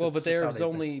 1978. Like, Well, that's but just how there's they've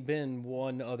been. only been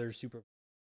one other super.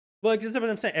 Well, like, that's what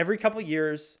I'm saying. Every couple of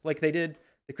years, like they did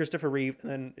the Christopher Reeve,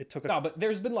 and then it took No, but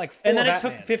there's been like 4 and then it Batmans.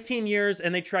 took 15 years,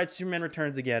 and they tried Superman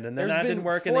Returns again, and then There's that been didn't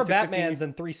work. 4 And they took 15 Batmans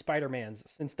and 3 Spider-Mans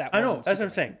since that. I know. one That's what I'm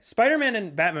Superman. saying. Spider-Man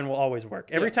and Batman will always work.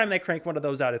 Every Yeah. time they crank one of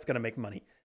those out, it's going to make money.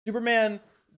 Superman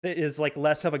is like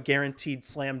less of a guaranteed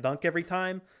slam dunk every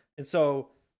time. And so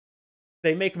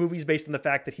they make movies based on the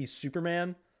fact that he's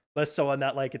Superman, less so on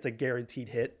that like it's a guaranteed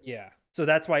hit. Yeah. So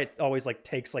that's why it always like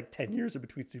takes like 10 years in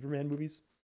between Superman movies.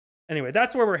 Anyway,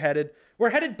 that's where we're headed.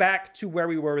 We're headed back to where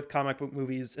we were with comic book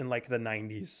movies in like the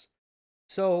 90s,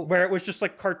 So where it was just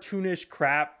like cartoonish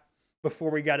crap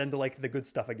before we got into like the good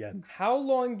stuff again. how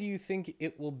long do you think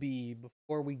it will be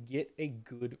before we get a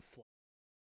good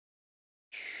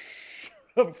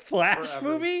A Flash Forever.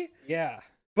 movie? Yeah.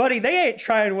 Buddy, they ain't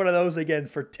trying one of those again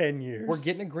for 10 years. We're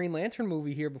getting a Green Lantern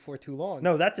movie here before too long.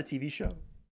 No, that's a TV show.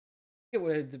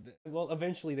 Well,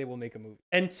 eventually they will make a movie.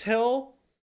 Until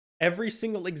every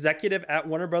single executive at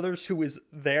Warner Brothers who was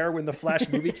there when the Flash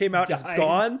movie came out is Dies.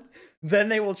 gone, then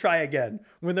they will try again.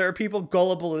 When there are people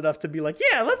gullible enough to be like,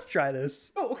 yeah, let's try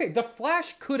this. Oh, okay. The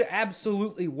Flash could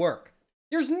absolutely work.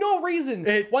 There's no reason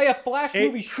It- why a Flash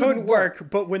movie It shouldn't could work,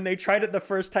 but when they tried it the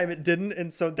first time, it didn't,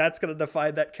 and so that's going to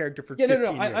define that character for Yeah,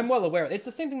 15 no. years. I'm well aware. It's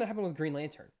the same thing that happened with Green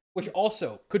Lantern, which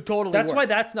also could totally That's work. why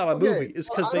that's not a Okay, movie, is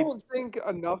but because I they... don't think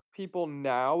enough people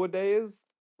nowadays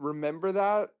remember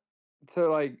that to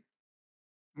like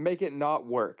make it not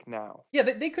work now. Yeah,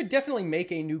 they could definitely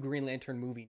make a new Green Lantern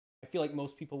movie. I feel like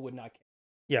most people would not care.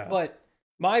 Yeah. But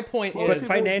my point Well, But is,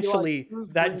 people would be like, financially,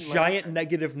 "Who's that Green giant Lantern?"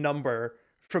 negative number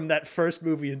from that first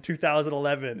movie in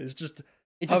 2011 is just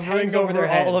it just hovering hangs over their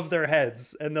heads. all of their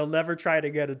heads, and they'll never try it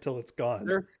again until it's gone.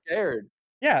 They're scared.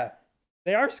 Yeah,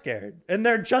 they are scared, and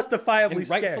they're justifiably and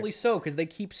scared. rightfully so, because they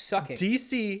keep sucking.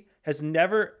 DC has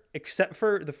never, except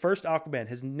for the first Aquaman,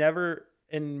 has never,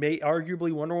 and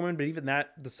arguably Wonder Woman, but even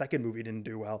that, the second movie didn't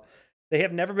do well. They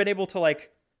have never been able to like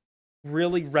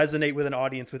really resonate with an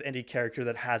audience with any character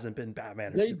that hasn't been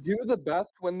Batman. Or They Superman. do the best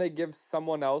when they give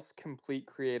someone else complete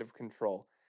creative control.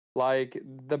 like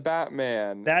the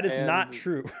Batman. That is not and-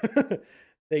 true.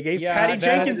 They gave Yeah, Patty that's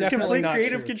Jenkins definitely complete not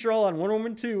creative true. control on Wonder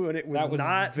Woman 2, and it was, That was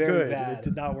not very good. bad. It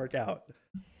did not work out.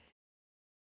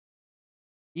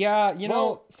 Yeah, you know,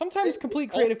 Well, sometimes it- complete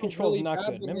it's creative also control is really not bad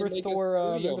good. when they Remember make a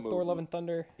Thor? studio Remember Thor: Love movie. and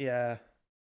Thunder? Yeah.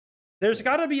 There's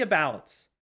got to be a balance,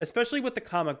 especially with the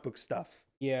comic book stuff.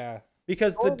 Yeah.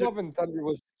 Because Thor: Love and Thunder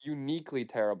was uniquely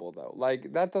terrible though.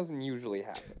 Like that doesn't usually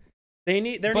happen. they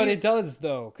need But it does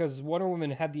though, because Wonder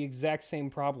Woman had the exact same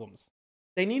problems.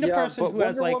 they need a Yeah, person but who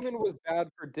has Wonder like Woman was bad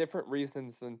for different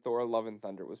reasons than Thor: Love and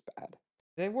Thunder was bad.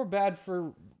 They were bad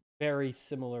for very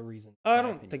similar reasons. in I my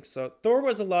don't opinion. think so. Thor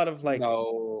was a lot of like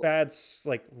no, bad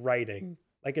like writing,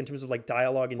 like in terms of like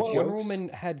dialogue and Well, jokes. Wonder Woman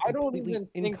had I don't completely even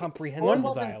think Thor: incomprehensible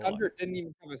Love and dialogue. Thunder didn't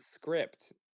even have a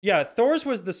script. Yeah, Thor's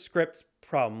was the script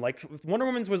problem. Like Wonder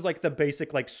Woman's was like the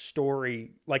basic like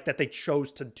story, like that they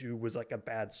chose to do was like a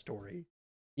bad story.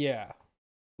 Yeah.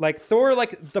 Like Thor,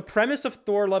 like the premise of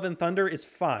Thor: Love and Thunder is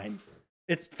fine.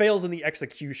 It fails in the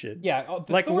execution. Yeah.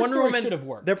 The Like Thor Wonder story Woman should have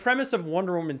worked. The premise of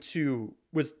Wonder Woman 2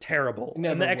 was terrible,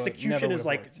 Never and the would- execution never is would've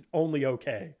like worked. only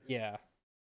okay. Yeah.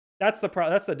 That's the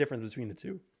difference between the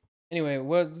two. Anyway,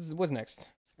 what's next?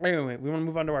 Anyway, we want to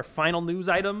move on to our final news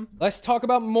item. Let's talk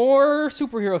about more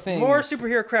superhero things. More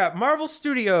superhero crap. Marvel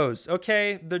Studios.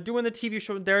 Okay, they're doing the TV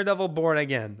show Daredevil Born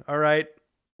Again. All right,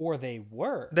 Or they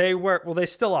were. they were. Well, they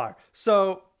still are.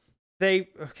 So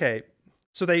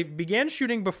So they began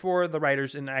shooting before the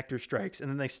writers and actors strikes, and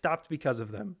then they stopped because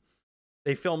of them.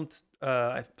 They filmed.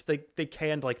 They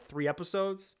canned like 3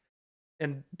 episodes,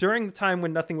 and during the time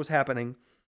when nothing was happening,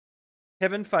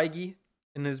 Kevin Feige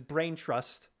and his brain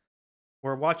trust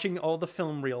were watching all the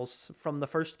film reels from the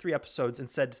first 3 episodes and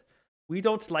said, "We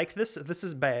don't like this. This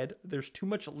is bad. There's too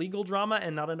much legal drama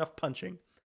and not enough punching."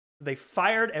 They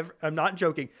fired. I'm not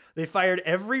joking. They fired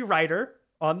every writer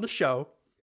on the show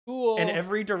Cool. and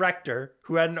every director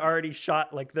who hadn't already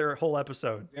shot like their whole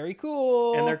episode. Very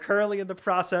cool. And they're currently in the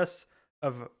process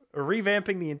of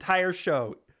revamping the entire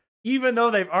show, even though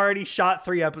they've already shot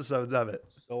 3 episodes of it.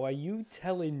 So are you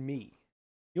telling me?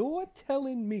 You're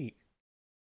telling me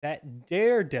that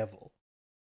Daredevil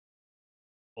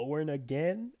born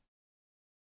again?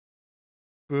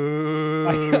 Boo.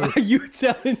 Are you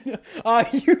telling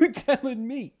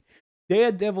me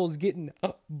Daredevil's getting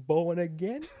born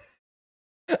again?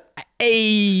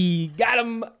 Hey, got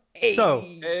him. Hey. So-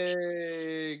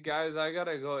 Hey guys, I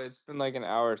gotta go. It's been like an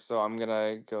hour, so I'm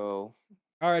gonna go.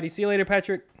 Alrighty, see you later,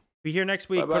 Patrick. Be here next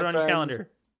week. Bye-bye, Put it on your friends.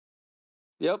 calendar.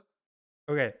 Yep.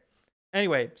 Okay.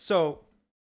 Anyway, so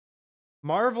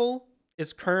Marvel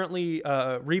is currently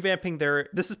revamping their.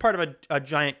 This is part of a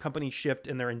giant company shift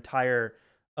in their entire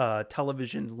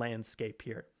television landscape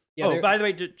here. Yeah, Oh, they're- by the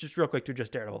way, just real quick to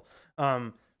just Daredevil.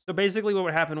 So basically,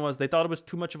 what happened was they thought it was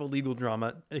too much of a legal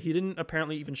drama. He didn't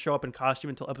apparently even show up in costume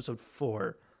until episode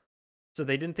 4, so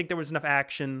they didn't think there was enough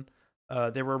action.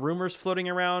 There were rumors floating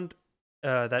around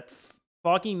that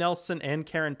Foggy Nelson and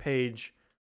Karen Page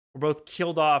were both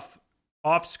killed off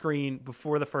screen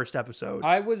before the first episode,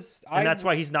 and that's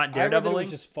why he's not I read that it was Daredeviling.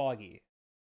 just Foggy.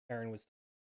 Aaron was,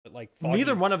 but like Foggy.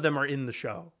 Neither one of them are in the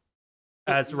show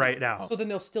as right now. So then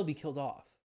they'll still be killed off.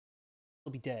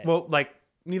 They'll be dead. Well, like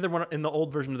neither one in the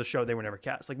old version of the show, they were never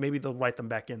cast. Like maybe they'll write them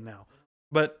back in now.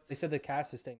 But they said the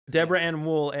cast is staying. the same. Deborah Ann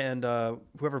Wool and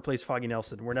whoever plays Foggy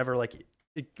Nelson were never like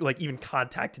even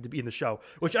contacted to be in the show,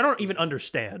 which I don't even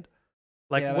understand.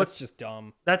 Like yeah, what's that's just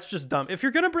dumb. That's just dumb. If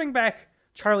you're gonna bring back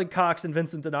Charlie Cox and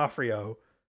Vincent D'Onofrio,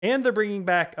 and they're bringing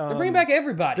back They're bringing back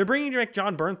everybody. they're bringing back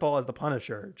John Bernthal as the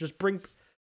Punisher. Just bring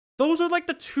those are like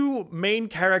the 2 main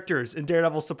characters in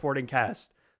Daredevil supporting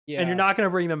cast. Yeah. And you're not going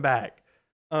to bring them back.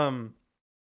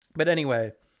 But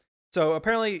anyway, so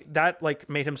apparently that like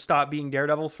made him stop being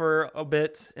Daredevil for a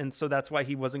bit, and so that's why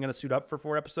he wasn't going to suit up for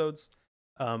 4 episodes.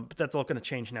 But that's all going to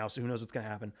change now, so who knows what's going to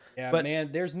happen. Yeah, but-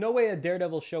 man, there's no way a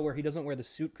Daredevil show where he doesn't wear the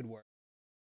suit could work.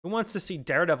 Who wants to see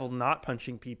Daredevil not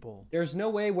punching people? There's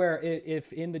no way where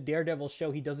if in the Daredevil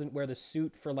show he doesn't wear the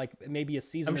suit for like maybe a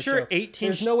season. I'm or sure so. 18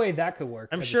 There's no way that could work.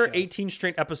 I'm as a sure show. 18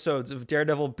 straight episodes of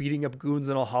Daredevil beating up goons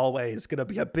in a hallway is going to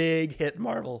be a big hit,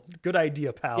 Marvel. Good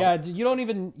idea, pal. Yeah,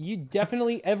 you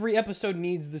definitely every episode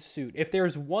needs the suit. If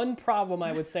there's one problem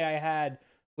I would say I had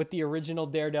with the original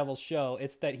Daredevil show,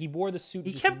 it's that he wore the suit.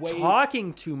 He just kept way...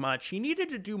 talking too much. He needed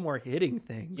to do more hitting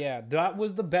things. Yeah, that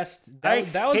was the best. I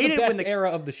That was hate the it when best the- era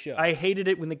of the show. I hated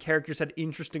it when the characters had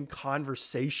interesting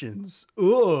conversations.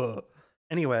 Ugh.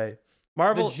 Anyway,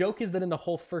 Marvel. The joke is that in the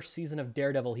whole first season of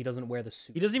Daredevil, he doesn't wear the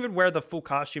suit. He doesn't even wear the full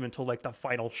costume until like the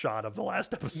final shot of the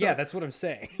last episode. Yeah, that's what I'm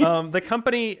saying. The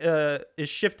company is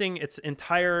shifting its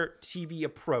entire TV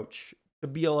approach to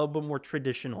be a little bit more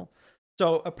traditional.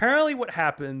 So apparently what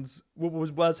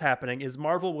was happening is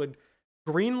Marvel would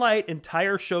greenlight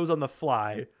entire shows on the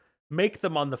fly, make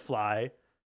them on the fly,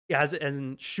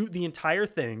 and shoot the entire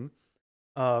thing,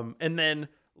 and then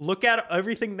look at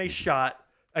everything they shot,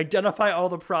 identify all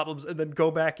the problems, and then go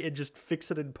back and just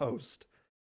fix it in post.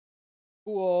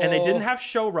 Cool. And they didn't have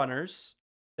showrunners.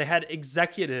 They had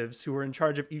executives who were in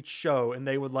charge of each show, and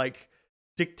they would like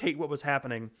dictate what was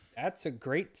happening. That's a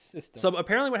great system. So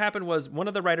apparently what happened was one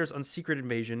of the writers on Secret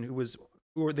Invasion,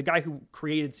 who the guy who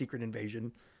created Secret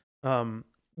Invasion,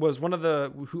 was one of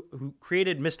the who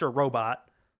created Mr. Robot.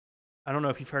 I don't know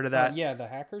if you've heard of that. Yeah, the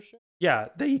hacker show. Yeah,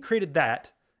 he created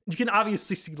that. You can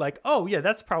obviously see like, oh yeah,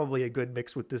 that's probably a good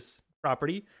mix with this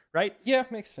property, right? Yeah,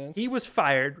 makes sense. He was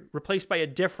fired, replaced by a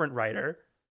different writer,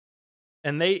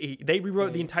 and they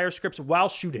rewrote the entire scripts while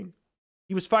shooting.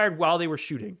 He was fired while they were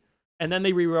shooting, and then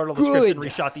they rewrote all the scripts and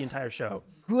reshot the entire show.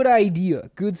 Good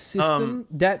idea. Good system.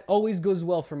 That always goes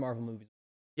well for Marvel movies.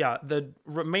 Yeah, the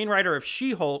main writer of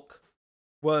She-Hulk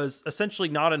was essentially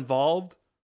not involved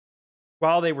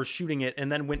while they were shooting it,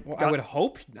 and then I would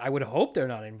hope they're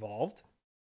not involved.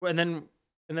 And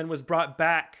then was brought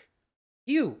back.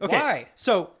 Ew. Okay, Why?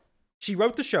 so she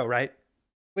wrote the show, right?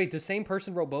 Wait, the same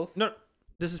person wrote both? No,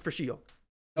 this is for She-Hulk.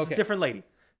 This is Okay. a different lady.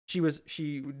 She was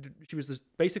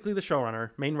basically the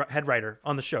showrunner, head writer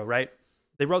on the show, right?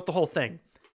 They wrote the whole thing.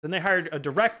 Then they hired a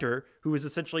director who was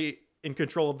essentially in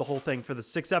control of the whole thing for the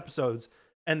 6 episodes.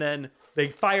 And then they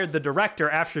fired the director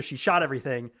after she shot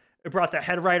everything. It brought the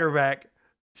head writer back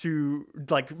to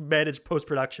like manage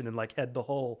post-production and like head the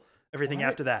whole everything What?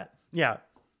 after that. Yeah,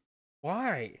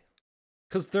 Why?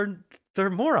 because they're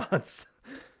morons.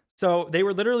 So they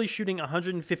were literally shooting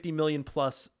 150 million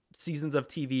plus seasons of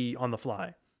TV on the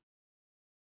fly.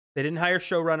 They didn't hire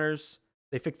showrunners.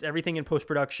 They fixed everything in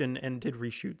post-production and did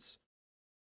reshoots.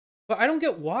 But I don't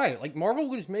get why. Like, Marvel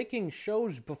was making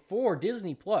shows before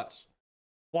Disney Plus.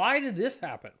 Why did this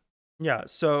happen? Yeah,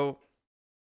 so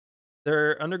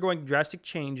they're undergoing drastic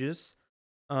changes.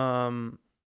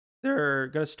 They're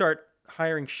going to start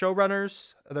hiring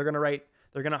showrunners. They're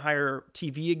going to hire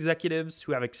TV executives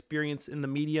who have experience in the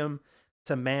medium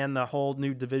to man the whole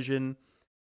new division.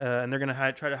 And they're going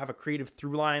to try to have a creative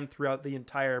through line throughout the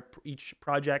entire each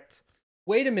project.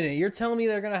 Wait a minute. You're telling me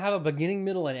they're going to have a beginning,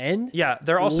 middle, and end? Yeah,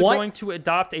 they're also What? going to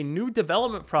adopt a new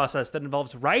development process that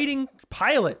involves writing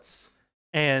pilots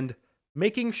and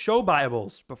making show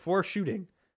Bibles before shooting.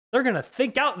 They're going to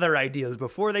think out their ideas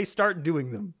before they start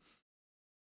doing them.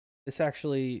 This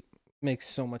actually makes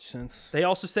so much sense. They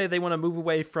also say they want to move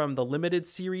away from the limited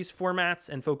series formats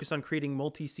and focus on creating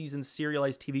multi-season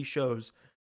serialized TV shows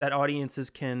that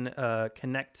audiences can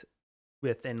connect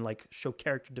with and like show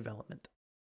character development.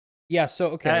 Yeah, so,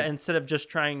 okay. Instead of just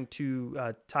trying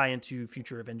to tie into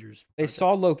future Avengers. They saw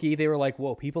projects. Loki. They were like,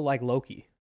 whoa, people like Loki.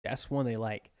 That's one they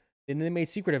like. Then they made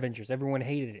Secret Avengers. Everyone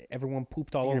hated it. Everyone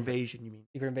pooped all Secret over it. Invasion, you mean?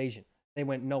 Secret Invasion. They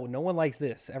went, no one likes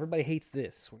this. Everybody hates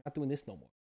this. We're not doing this no more.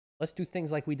 Let's do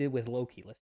things like we did with Loki.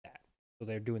 Let's do that. So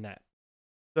they're doing that.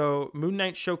 So Moon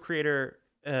Knight show creator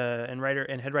and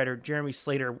head writer Jeremy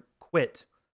Slater quit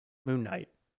Moon Knight,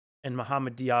 and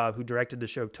Mohamed Diab, who directed the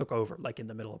show, took over like in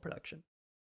the middle of production.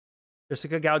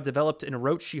 Jessica Gao developed and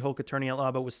wrote She-Hulk Attorney at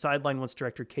Law, but was sidelined once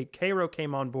director Kate Cairo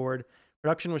came on board.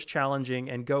 Production was challenging,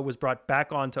 and Go was brought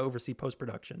back on to oversee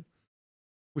post-production,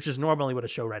 which is normally what a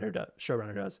showrunner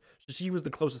does. So she was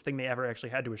the closest thing they ever actually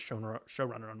had to a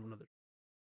showrunner on one of the.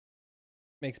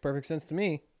 Makes perfect sense to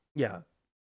me. Yeah.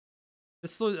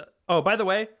 Oh, by the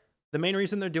way, the main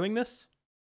reason they're doing this,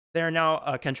 they are now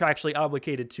contractually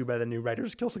obligated to by the new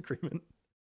Writers Guild agreement.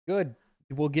 Good.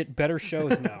 We'll get better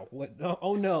shows now. What?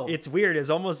 Oh no. It's weird. It's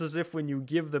almost as if when you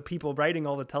give the people writing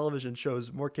all the television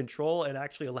shows more control and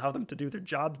actually allow them to do their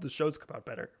jobs, the shows come out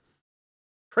better.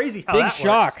 Crazy how Big that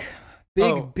shock.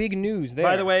 works. Big news there.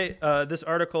 By the way, this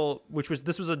article,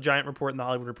 this was a giant report in the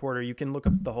Hollywood Reporter. You can look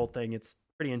up the whole thing. It's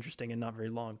pretty interesting and not very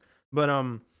long.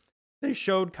 But they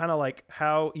showed kind of like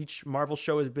how each Marvel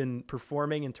show has been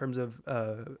performing in terms of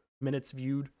minutes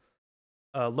viewed.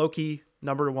 Loki,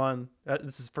 number 1.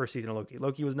 This is first season of Loki.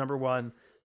 Loki was number 1.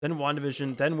 Then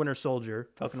WandaVision, then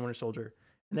Falcon Winter Soldier,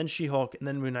 and then She-Hulk, and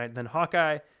then Moon Knight, and then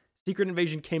Hawkeye. Secret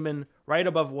Invasion came in right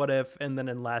above What If, and then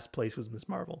in last place was Miss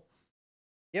Marvel.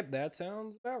 Yep, that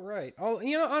sounds about right. Oh,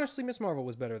 honestly, Miss Marvel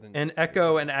was better than. And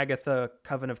Echo and Agatha,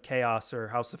 Coven of Chaos, or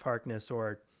House of Harkness,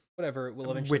 or whatever it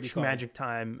will eventually be Witch called. Magic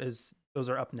Time those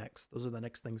are up next. Those are the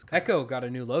next things coming. Echo got a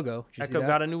new logo. Did you see Echo that?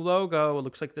 got a new logo. It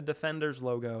looks like the Defenders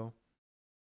logo.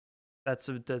 That's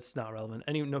not relevant.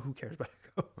 Who cares about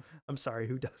Echo? I'm sorry,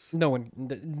 who does? No one.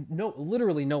 No,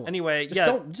 literally no one. Anyway, Just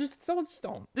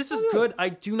don't. This is good. I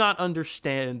do not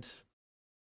understand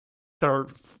their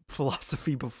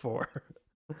philosophy before.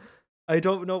 I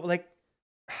don't know, like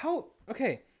How?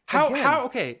 Okay. how Again,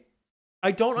 okay.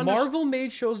 I don't understand. Marvel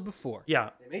made shows before. Yeah.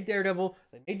 They made Daredevil.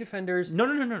 They made Defenders.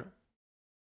 No.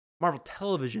 Marvel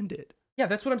Television did Yeah,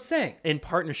 that's what I'm saying. in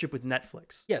partnership with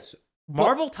Netflix. Yes.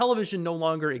 Marvel Television no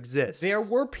longer exists. There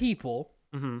were people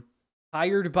hmm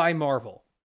hired by Marvel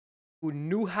who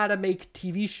knew how to make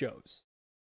TV shows.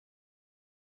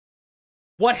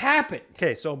 What happened?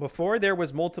 Okay, so before there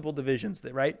was multiple divisions,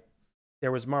 right?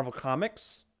 There was Marvel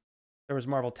Comics, there was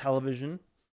Marvel Television,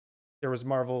 there was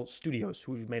Marvel Studios,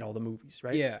 who made all the movies,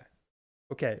 right? Yeah.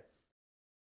 Okay.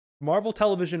 Marvel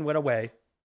Television went away,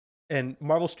 and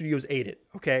Marvel Studios ate it,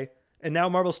 okay? And now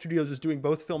Marvel Studios is doing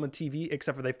both film and TV,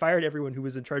 except for they fired everyone who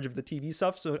was in charge of the TV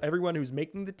stuff, so everyone who's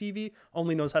making the TV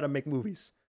only knows how to make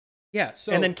movies. Yeah,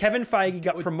 so And then Kevin Feige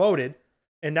got promoted,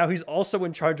 and now he's also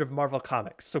in charge of Marvel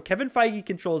Comics. So Kevin Feige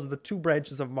controls the two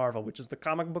branches of Marvel, which is the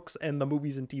comic books and the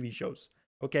movies and TV shows.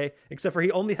 Okay? Except for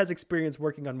he only has experience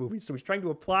working on movies. So he's trying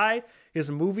to apply his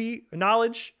movie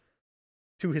knowledge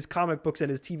to his comic books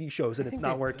and his TV shows, and I it's think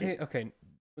not working. Okay.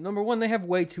 Number one, they have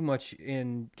way too much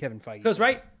in Kevin Feige. Because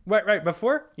right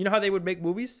before, you know how they would make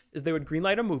movies? Is they would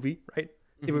greenlight a movie, right?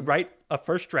 They would write a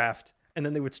first draft, and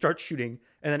then they would start shooting.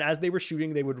 And then as they were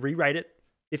shooting, they would rewrite it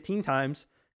 15 times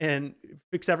and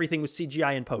fix everything with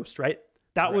CGI in post, right?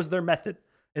 That was their method.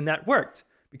 And that worked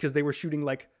because they were shooting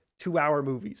like 2-hour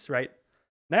movies, right?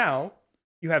 Now,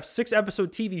 you have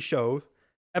 6-episode TV shows.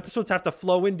 Episodes have to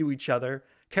flow into each other.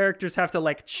 Characters have to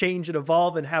like change and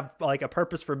evolve and have like a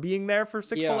purpose for being there for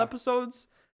 6 whole episodes.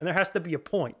 And there has to be a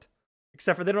point.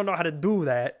 Except for they don't know how to do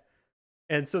that.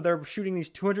 And so they're shooting these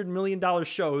 $200 million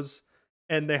shows,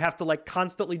 and they have to like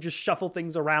constantly just shuffle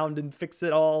things around and fix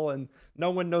it all, and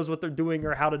no one knows what they're doing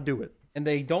or how to do it. And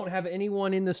they don't have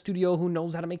anyone in the studio who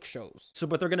knows how to make shows. So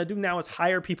what they're going to do now is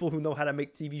hire people who know how to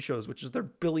make TV shows, which is their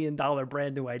billion-dollar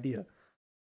brand new idea.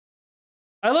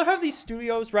 I love how these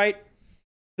studios, right?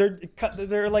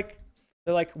 They're like,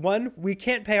 one, we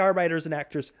can't pay our writers and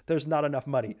actors. There's not enough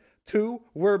money. 2,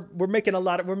 we're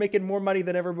making more money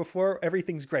than ever before.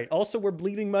 Everything's great. Also, we're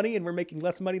bleeding money and we're making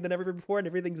less money than ever before, and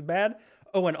everything's bad.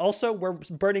 Oh, and also we're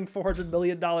burning $400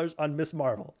 million on Miss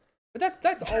Marvel. But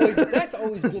that's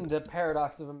always been the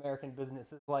paradox of American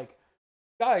business. It's like,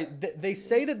 guys, they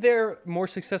say that they're more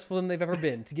successful than they've ever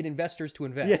been to get investors to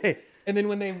invest. Yeah. And then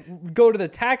when they go to the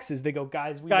taxes, they go,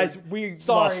 we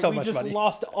lost so much money.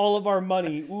 Lost all of our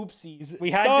money. Oopsies.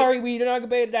 We did not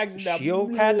pay the taxes.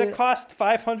 Shield had to cost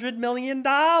 $500 million.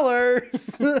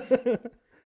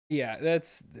 Yeah,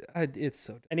 it's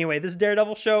so dumb. Anyway, this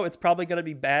Daredevil show, it's probably going to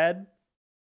be bad.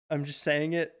 I'm just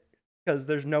saying it because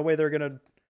there's no way they're going to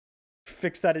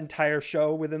fix that entire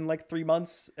show within like 3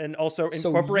 months and also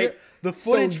incorporate the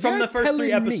footage from the first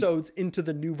 3 episodes into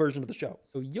the new version of the show.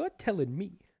 So you're telling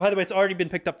me, by the way, it's already been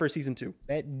picked up for season 2.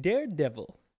 that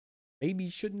Daredevil maybe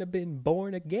shouldn't have been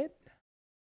born again?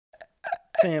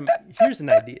 Sam, here's an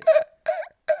idea.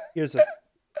 Listen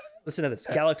to this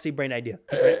galaxy brain idea.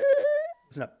 Right?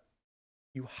 Listen up.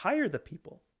 You hire the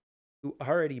people who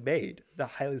already made the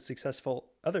highly successful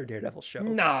other Daredevil show.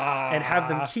 And have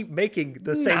them keep making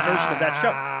the same version of that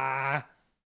show.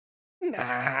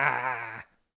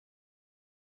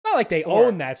 Not like they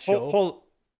own that show.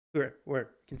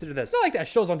 Consider this. It's not like that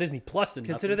show's on Disney Plus.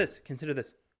 Consider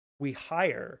this. We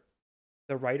hire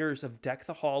the writers of Deck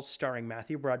the Halls starring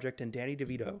Matthew Broderick and Danny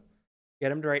DeVito. Get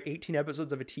them to write 18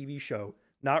 episodes of a TV show.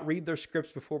 Not read their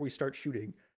scripts before we start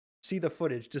shooting. See the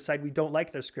footage, decide we don't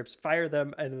like their scripts, fire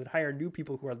them, and then hire new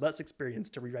people who are less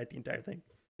experienced to rewrite the entire thing.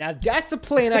 Now that's a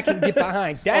plan I can get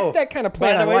behind. That's that kind of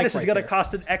plan. By the way, like this is going to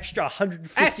cost an extra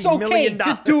 $150 million. That's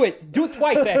okay. Just do it. Do it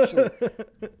twice, actually.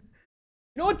 You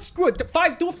know what? Screw it.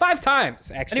 Do it 5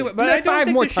 times, actually. Anyway, but I don't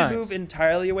think they should move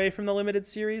entirely away from the limited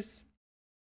series.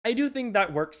 I do think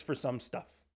that works for some stuff.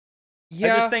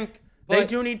 Yeah, I just think they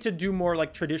do need to do more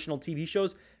like traditional TV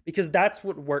shows because that's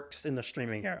what works in the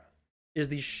streaming era. Is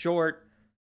these short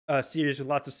series with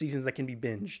lots of seasons that can be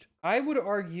binged. I would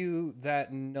argue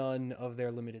that none of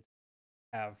their limited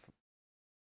have.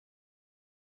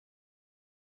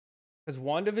 Because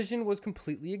WandaVision was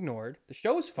completely ignored. The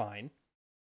show is fine.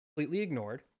 Completely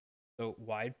ignored. So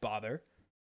why bother?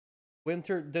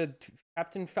 The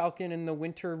Captain Falcon and the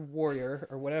Winter Warrior,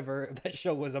 or whatever that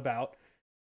show was about,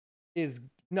 is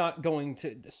not going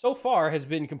to... So far has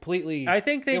been completely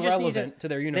irrelevant to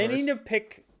their universe. They need to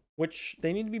pick...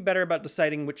 they need to be better about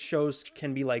deciding which shows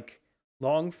can be like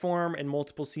long form and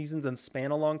multiple seasons and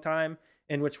span a long time,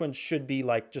 and which ones should be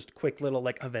like just quick little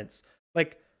like events.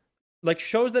 Like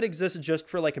shows that exist just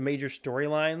for like major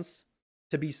storylines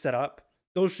to be set up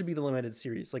those should be the limited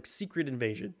series, like Secret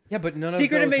Invasion. Yeah, but none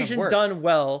Secret of those Invasion have worked. done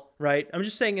well, right? I'm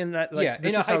just saying in that, like, Yeah,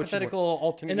 this in a is how it should work. hypothetical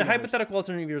alternate In a universe. hypothetical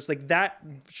alternate universe, like that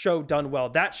show done well,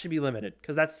 that should be limited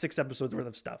because that's 6 episodes worth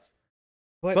of stuff.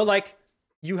 But like,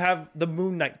 you have the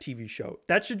Moon Knight TV show.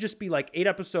 That should just be like 8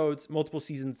 episodes, multiple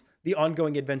seasons, the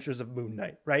ongoing adventures of Moon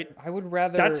Knight, right? I would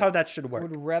rather. That's how that should I work.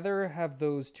 would rather have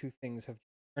those two things have,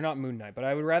 or not Moon Knight, but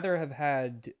I would rather have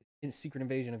had Secret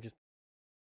Invasion of just,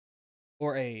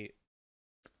 or a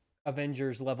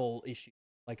Avengers level issue,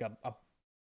 like a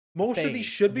Most of thing these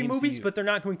should be in the movies, MCU. but they're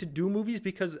not going to do movies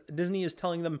because Disney is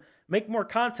telling them, make more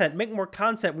content, make more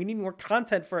content. We need more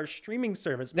content for our streaming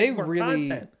service. Make more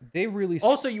content. They really.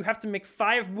 Also, you have to make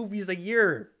 5 movies a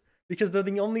year because they're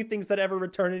the only things that ever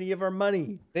return any of our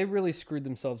money. They really screwed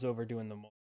themselves over doing them.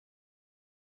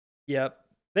 Yep.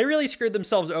 They really screwed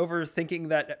themselves over thinking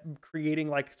that creating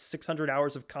like 600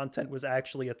 hours of content was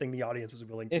actually a thing the audience was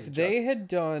willing to If adjust. they had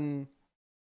done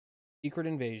Secret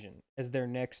Invasion as their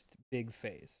next big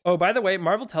phase, Oh, by the way,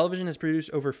 Marvel Television has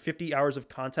produced over 50 hours of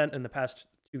content in the past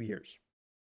 2 years.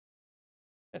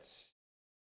 that's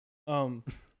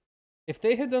if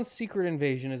they had done Secret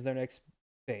Invasion as their next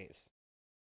phase,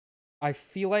 I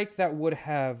feel like that would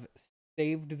have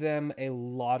saved them a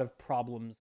lot of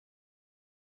problems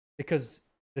because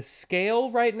the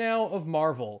scale right now of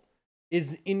Marvel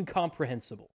is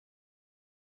incomprehensible.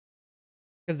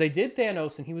 Because they did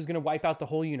Thanos and he was going to wipe out the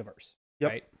whole universe,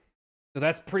 Yep. right? So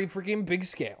that's pretty freaking big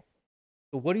scale.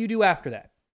 So what do you do after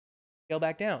that? Scale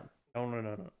back down.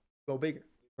 No. Go bigger.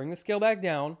 Bring the scale back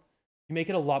down. You make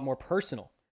it a lot more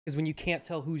personal. Because when you can't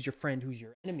tell who's your friend, who's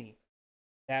your enemy,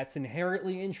 that's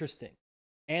inherently interesting.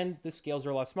 And the scales are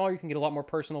a lot smaller. You can get a lot more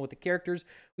personal with the characters.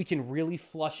 We can really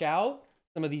flush out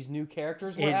some of these new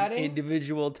characters we're adding.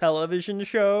 Individual television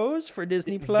shows for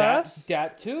Disney Plus.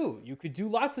 That too. You could do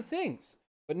lots of things.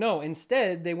 But no,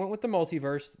 instead, they went with the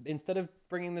multiverse. Instead of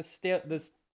bringing the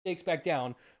stakes back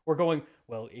down, we're going,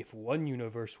 well, if one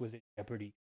universe was in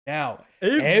jeopardy, now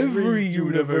every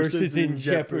universe is in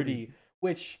jeopardy.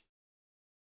 Which,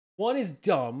 one is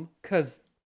dumb, because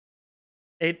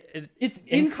it's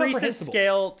increases incomprehensible.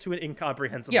 scale to an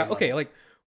incomprehensible Yeah, level. okay, like,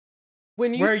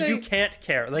 when you where say... you can't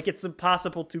care. Like, it's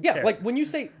impossible to Yeah, care. like, when you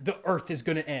say the Earth is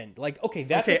going to end, like, okay,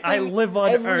 that's Okay, a I thing live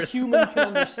on every Earth. human can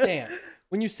understand.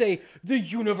 When you say the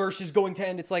universe is going to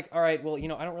end, it's like, all right, well,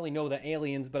 I don't really know the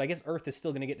aliens, but I guess Earth is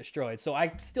still going to get destroyed. So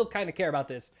I still kind of care about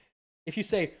this. If you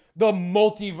say the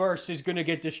multiverse is going to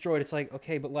get destroyed, it's like,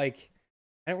 okay, but like,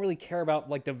 I don't really care about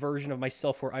like the version of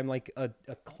myself where I'm like a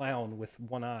clown with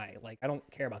one eye. Like, I don't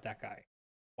care about that guy.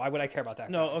 Why would I care about that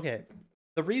guy? No, okay.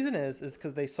 The reason is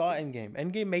because they saw Endgame.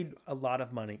 Endgame made a lot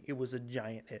of money. It was a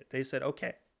giant hit. They said,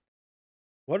 okay,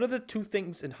 what are the 2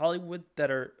 things in Hollywood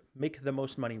that make the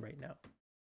most money right now?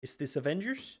 It's this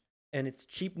Avengers and it's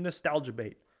cheap nostalgia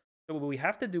bait. So what we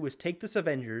have to do is take this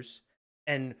Avengers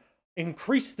and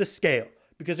increase the scale.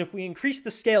 Because if we increase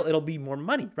the scale, it'll be more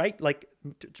money, right? Like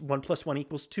 1 + 1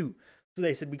 = 2. So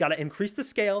they said, we got to increase the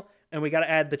scale and we got to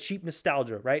add the cheap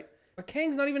nostalgia, right? But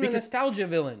Kang's not even a nostalgia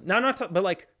villain. No, I'm not talking, but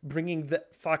like bringing the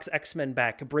Fox X-Men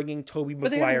back, bringing Tobey But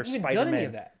they Maguire haven't even Spider-Man. done any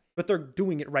of that. But they're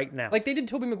doing it right now. Like, they did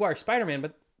Tobey Maguire Spider-Man,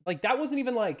 but like, that wasn't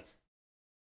even like...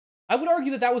 I would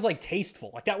argue that was like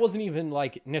tasteful. Like, that wasn't even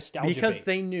like nostalgia because bait.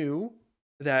 they knew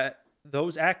that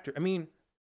those actors, I mean,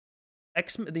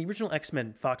 the original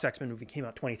X-Men, Fox X-Men movie came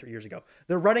out 23 years ago.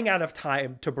 They're running out of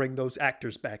time to bring those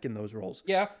actors back in those roles.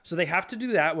 Yeah. So they have to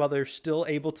do that while they're still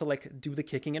able to like do the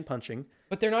kicking and punching.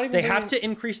 But they're not even... They have to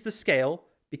increase the scale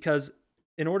because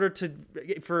in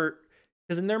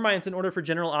their minds, in order for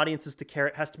general audiences to care,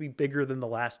 it has to be bigger than the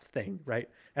last thing, right? It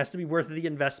has to be worth the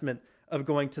investment of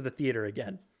going to the theater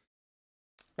again.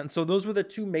 And so those were the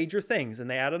 2 major things, and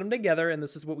they added them together, and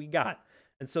this is what we got.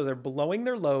 And so they're blowing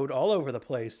their load all over the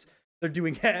place. They're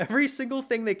doing every single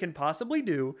thing they can possibly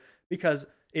do because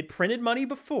it printed money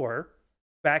before,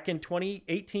 back in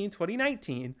 2018,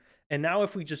 2019, and now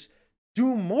if we just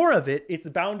do more of it, it's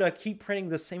bound to keep printing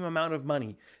the same amount of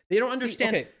money. They don't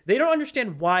understand. They don't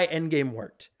understand why Endgame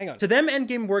worked. Hang on. To them,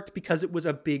 Endgame worked because it was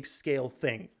a big scale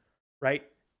thing, right?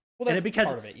 Well, that's because,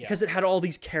 part of it, yeah. because it had all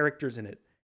these characters in it.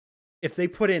 If they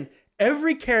put in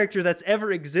every character that's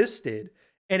ever existed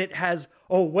and it has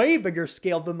a way bigger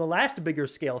scale than the last bigger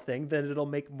scale thing, then it'll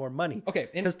make more money. Okay.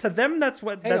 Because to them, that's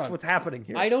what's happening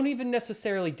here. I don't even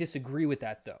necessarily disagree with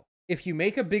that, though. If you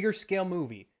make a bigger scale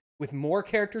movie with more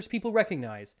characters people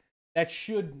recognize, that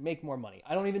should make more money.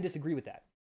 I don't even disagree with that.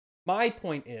 My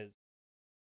point is,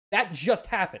 that just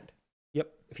happened.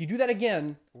 Yep. If you do that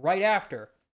again right after,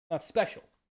 it's not special.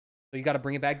 So you got to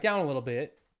bring it back down a little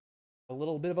bit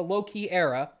of a low-key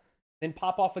era, then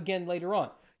pop off again later on.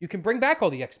 You can bring back all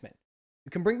the X-Men.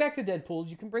 You can bring back the Deadpools.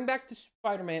 You can bring back the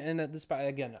Spider-Man and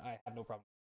again, I have no problem.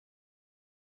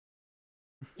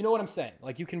 You know what I'm saying?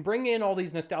 Like, you can bring in all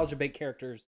these nostalgia bait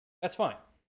characters. That's fine.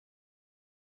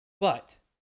 But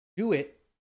do it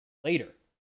later.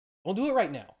 Don't do it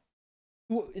right now.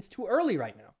 It's too early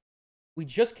right now. We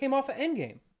just came off of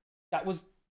Endgame. That was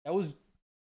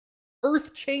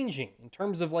earth-changing in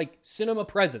terms of, like, cinema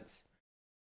presence.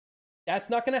 That's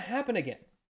not going to happen again.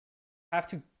 You have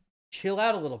to chill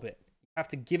out a little bit. You have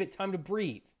to give it time to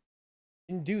breathe.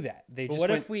 Didn't do that.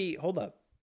 Hold up.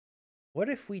 What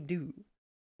if we do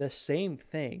the same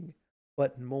thing,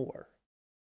 but more?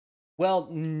 Well,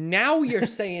 now you're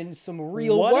saying some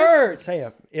real words.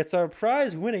 It's our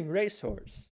prize-winning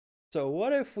racehorse. So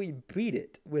what if we beat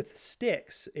it with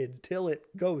sticks until it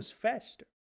goes faster?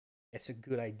 It's a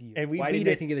good idea. And we Why beat didn't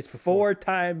I it think of this before? 4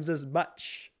 times as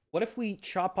much. What if we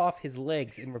chop off his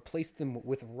legs and replace them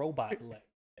with robot legs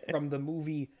from the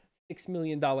movie $6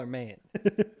 Million Man?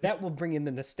 That will bring in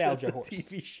the nostalgia That's a horse.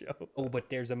 TV show. Oh, but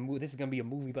this is going to be a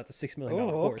movie about the $6 million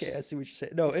horse. Okay, I see what you're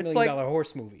saying. No, $6 it's million like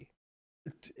horse movie.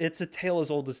 It's a tale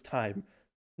as old as time.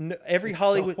 No, every It's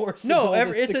Hollywood a horse as old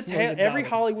as it's a $6 tale. million. Every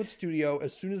Hollywood studio,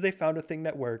 as soon as they found a thing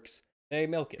that works, They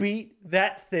milk it. beat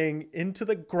that thing into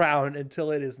the ground until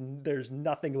there's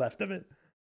nothing left of it.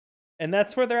 And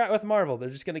that's where they're at with Marvel.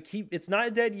 They're just gonna keep. It's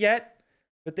not dead yet,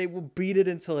 but they will beat it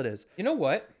until it is. You know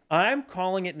what? I'm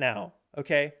calling it now.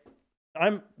 Okay,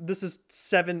 This is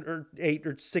 7 or 8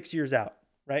 or 6 years out,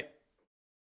 right?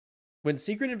 When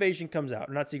Secret Invasion comes out,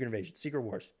 or not Secret Invasion, Secret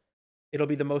Wars, it'll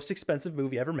be the most expensive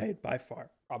movie ever made by far.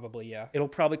 Probably, yeah. It'll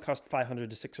probably cost $500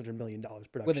 to $600 million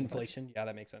production. With inflation, yeah,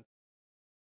 that makes sense.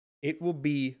 It will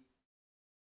be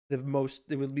it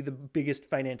will be the biggest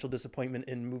financial disappointment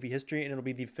in movie history, and it'll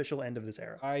be the official end of this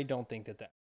era. I don't think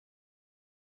that.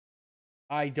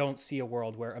 I don't see a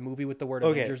world where a movie with the word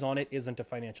Avengers on it isn't a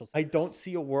financial success. I don't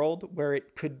see a world where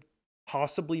it could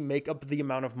possibly make up the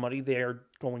amount of money they are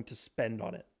going to spend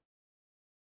on it.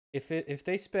 If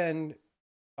they spend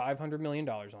 $500 million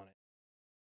on it,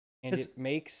 and it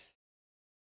makes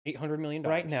 $800 million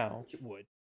right now, which it would,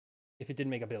 if it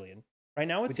didn't make $1 billion. Right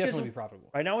now, it's would definitely be profitable.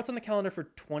 Right now, it's on the calendar for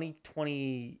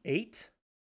 2028,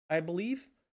 I believe.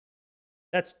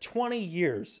 That's 20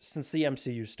 years since the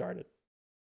MCU started.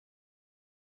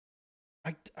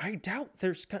 I doubt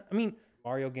there's. I mean,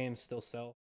 Mario games still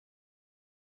sell.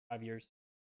 5 years.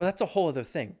 But that's a whole other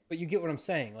thing. But you get what I'm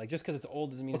saying. Like, just because it's old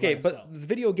doesn't mean okay. It's not gonna But sell.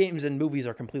 video games and movies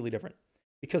are completely different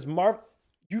because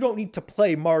you don't need to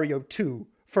play Mario 2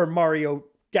 for Mario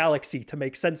Galaxy to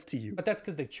make sense to you. But that's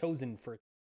because they've chosen for.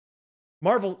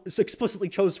 Marvel explicitly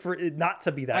chose for it not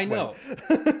to be that way. I know.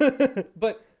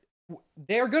 But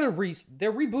they're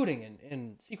they're rebooting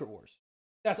in Secret Wars.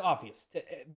 That's obvious to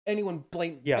anyone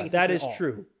blatant. Yeah, that is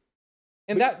true.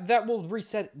 And that will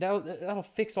reset. That'll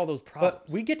fix all those problems.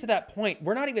 But we get to that point.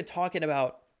 We're not even talking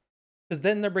about, because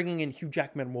then they're bringing in Hugh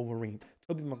Jackman Wolverine,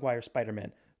 Tobey Maguire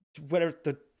Spider-Man, whatever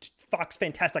the Fox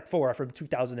Fantastic Four from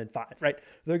 2005, right?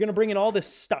 They're gonna bring in all this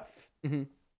stuff. Mm-hmm.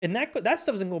 And that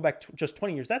stuff doesn't go back just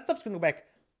 20 years. That stuff's going to go back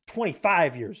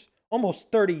 25 years,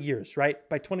 almost 30 years, right?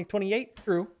 By 2028.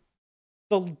 True.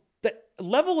 The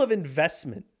level of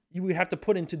investment you would have to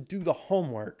put in to do the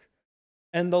homework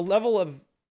and the level of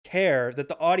care that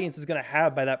the audience is going to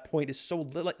have by that point is so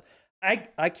little. Like,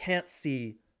 I can't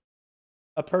see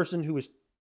a person who is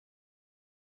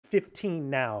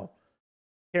 15 now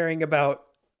caring about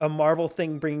a Marvel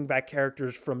thing bringing back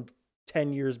characters from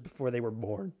 10 years before they were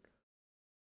born.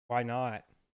 Why not?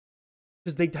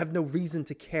 Because they have no reason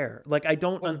to care. Like, I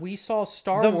don't. Well, we saw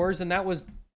Star Wars, and that was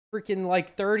freaking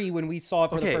like 30 when we saw it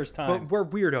for the first time. But we're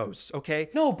weirdos, okay?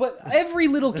 No, but every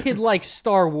little kid likes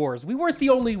Star Wars. We weren't the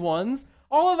only ones.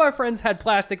 All of our friends had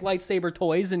plastic lightsaber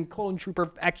toys and clone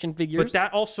trooper action figures. But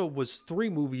that also was 3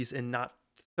 movies and not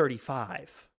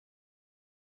 35.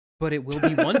 But it will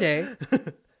be one day.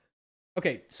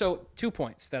 Okay, so 2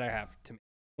 points that I have to make.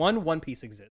 One Piece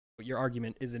exists, but your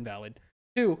argument is invalid.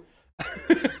 2.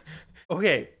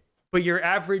 Okay, but your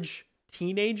average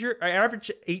teenager, or average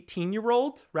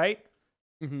 18-year-old, right?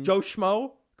 Mm-hmm. Joe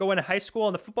Schmo going to high school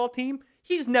on the football team.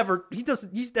 He has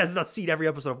not seen every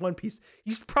episode of One Piece.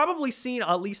 He's probably seen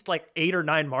at least like 8 or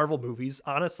 9 Marvel movies,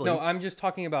 honestly. No, I'm just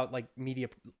talking about like media.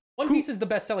 One Piece is the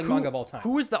best-selling manga of all time.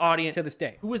 Who is the audience to this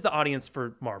day? Who is the audience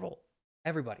for Marvel?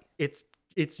 Everybody. It's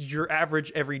your average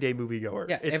everyday moviegoer.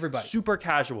 Yeah, it's everybody. Super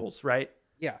casuals, right?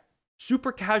 Yeah.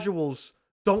 Super casuals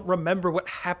don't remember what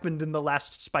happened in the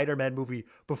last Spider-Man movie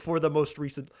before the most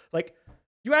recent. Like,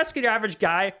 you ask an average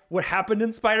guy what happened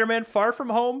in Spider-Man Far From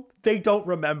Home, they don't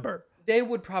remember. They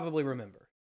would probably remember.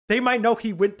 They might know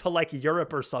he went to like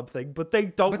Europe or something, but they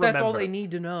don't remember. But that's all they need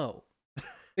to know.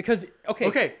 Because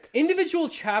okay, individual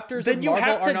chapters then of you Marvel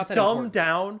have are to not that dumb important.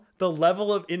 down the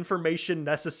level of information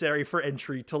necessary for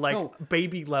entry to like No,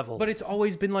 baby level. But it's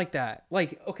always been like that.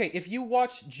 Like, okay, if you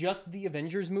watch just the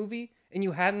Avengers movie and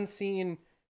you hadn't seen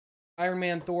Iron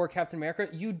Man, Thor, Captain America,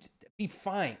 you'd be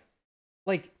fine.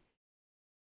 Like,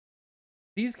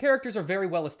 these characters are very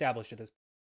well established at this point.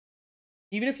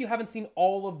 Even if you haven't seen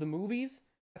all of the movies,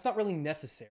 that's not really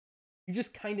necessary. You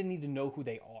just kind of need to know who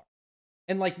they are.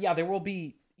 And like, yeah, there will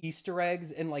be Easter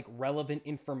eggs and like relevant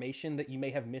information that you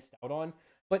may have missed out on,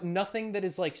 but nothing that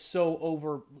is like so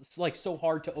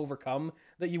hard to overcome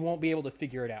that you won't be able to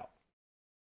figure it out.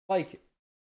 Like,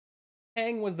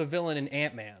 Kang was the villain in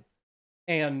Ant-Man,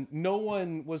 and no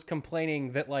one was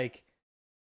complaining that like,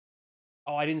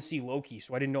 oh, I didn't see Loki,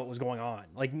 so I didn't know what was going on.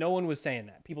 Like, no one was saying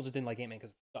that. People just didn't like Ant-Man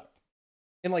because it sucked.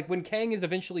 And like, when Kang is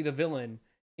eventually the villain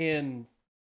in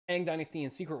Kang Dynasty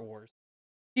and Secret Wars,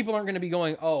 people aren't going to be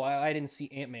going, oh, I didn't see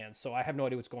Ant-Man, so I have no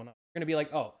idea what's going on. They're going to be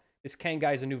like, oh, this Kang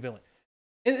guy's a new villain.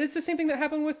 And it's the same thing that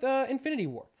happened with Infinity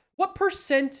War. What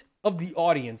percent of the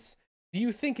audience do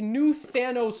you think knew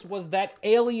Thanos was that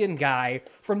alien guy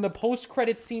from the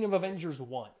post-credit scene of Avengers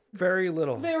 1? Very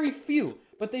little. Very few.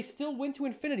 But they still went to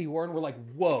Infinity War and were like,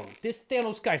 whoa, this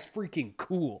Thanos guy's freaking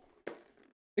cool.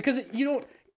 Because you don't...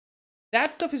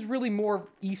 That stuff is really more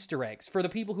Easter eggs for the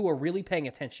people who are really paying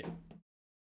attention.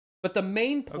 But the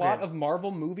main plot of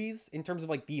Marvel movies, in terms of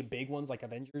like the big ones like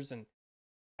Avengers and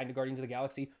kind of Guardians of the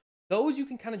Galaxy, those you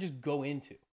can kind of just go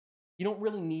into. You don't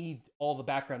really need all the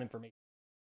background information.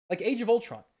 Like Age of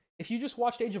Ultron. If you just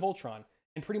watched Age of Ultron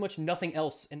and pretty much nothing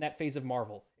else in that phase of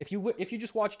Marvel, if you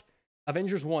just watched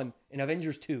Avengers 1 and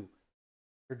Avengers 2,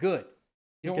 you're good.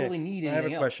 You don't really need anything else. I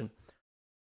have a question.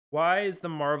 Why is the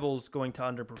Marvels going to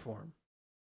underperform?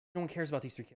 No one cares about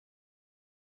these three characters.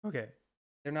 Okay.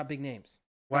 They're not big names.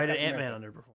 Why did Ant-Man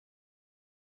underperform?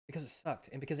 Because it sucked,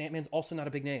 and because Ant-Man's also not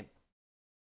a big name.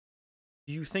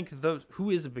 Do you think who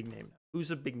is a big name now?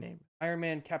 Who's a big name? Iron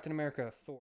Man, Captain America,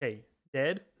 Thor. Okay,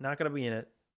 dead, not gonna be in it.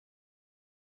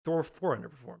 Thor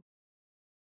underperformed.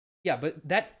 Yeah, but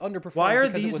that underperformed. Why are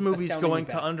these movies going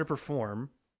to underperform?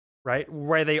 Right?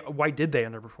 Why did they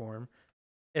underperform?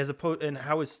 As opposed, and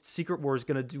how is Secret Wars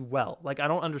gonna do well? Like, I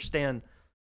don't understand.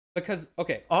 Because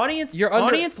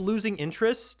audience losing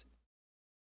interest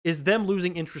is them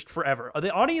losing interest forever.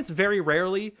 The audience very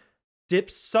rarely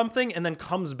dips something and then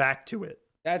comes back to it.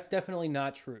 That's definitely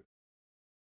not true.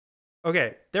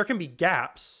 Okay, there can be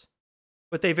gaps,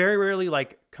 but they very rarely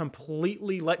like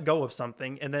completely let go of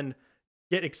something and then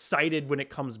get excited when it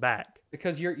comes back.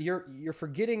 Because you're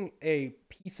forgetting a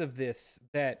piece of this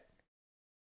that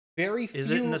very few... Is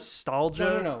it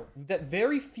nostalgia? No. That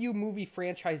very few movie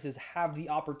franchises have the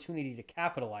opportunity to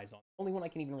capitalize on. The only one I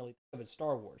can even really think of is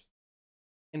Star Wars.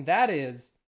 And that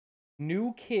is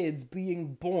new kids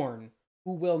being born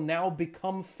who will now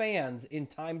become fans in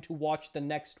time to watch the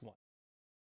next one.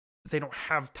 They don't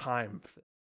have time.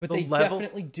 But they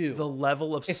definitely do. The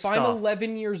level of If I'm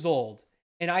 11 years old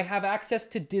and I have access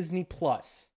to Disney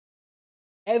Plus,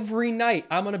 every night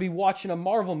I'm going to be watching a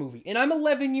Marvel movie. And I'm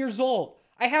 11 years old.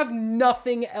 I have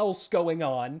nothing else going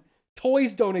on.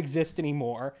 Toys don't exist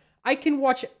anymore. I can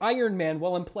watch Iron Man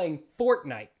while I'm playing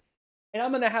Fortnite. And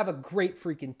I'm going to have a great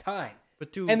freaking time.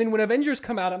 And then when Avengers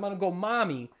come out, I'm going to go,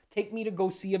 Mommy, take me to go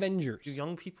see Avengers. Do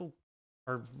young people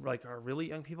are really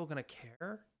young people going to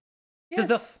care?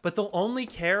 Yes. But they'll only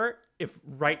care if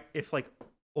like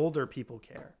older people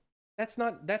care. That's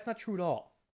not true at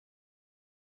all.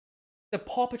 The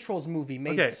Paw Patrol's movie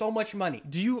made so much money.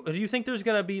 Do you think there's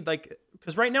gonna be like,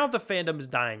 because right now the fandom is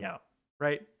dying out,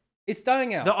 right? It's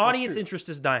dying out. The audience interest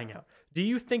is dying out. Do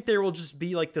you think there will just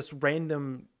be like this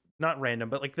not random,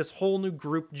 but like this whole new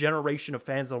group generation of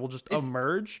fans that will just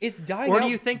emerge? It's dying out. Or do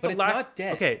you think but it's not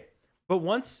dead? Okay, but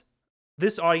once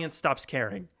this audience stops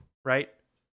caring, right?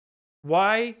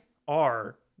 Why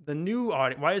is the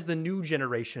new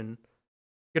generation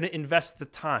going to invest the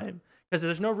time? Because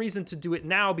there's no reason to do it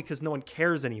now because no one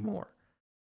cares anymore.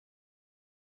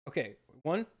 Okay,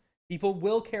 one, people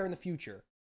will care in the future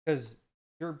because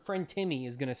your friend Timmy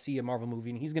is going to see a Marvel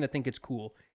movie and he's going to think it's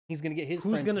cool. He's going to get his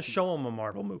Who's going to show him a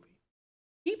Marvel movie?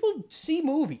 People see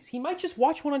movies. He might just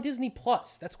watch one on Disney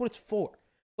Plus. That's what it's for.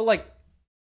 But like,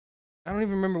 I don't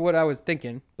even remember what I was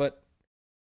thinking, but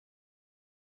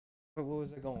what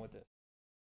was I going with this?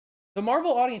 The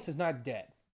Marvel audience is not dead.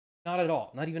 Not at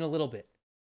all. Not even a little bit.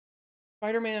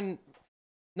 Spider-Man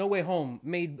No Way Home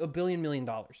made $1 billion.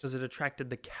 Because it attracted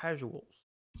the casuals.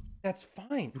 That's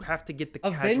fine. You have to get the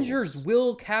Avengers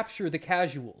will capture the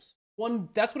casuals.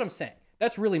 That's what I'm saying.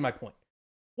 That's really my point.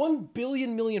 1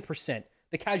 billion million %,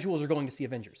 the casuals are going to see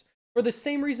Avengers. For the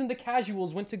same reason the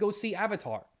casuals went to go see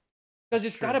Avatar. Because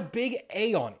it's got a big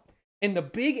A on it. And the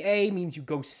big A means you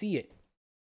go see it.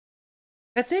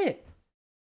 That's it.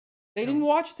 They didn't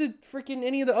watch the freaking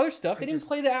any of the other stuff. They didn't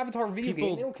play the Avatar video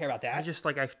game. They don't care about that. I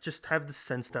just have the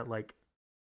sense that like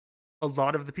a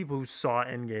lot of the people who saw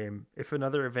Endgame, if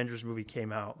another Avengers movie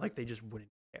came out, like they just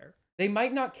wouldn't care. They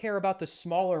might not care about the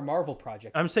smaller Marvel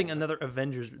projects. I'm saying another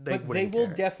Avengers, but they will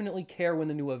definitely care when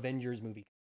the new Avengers movie comes.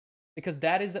 Because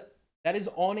that is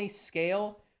on a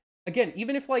scale. Again,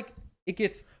 even if like it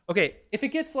gets if it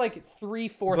gets like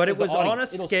 3/4, but it was on a it'll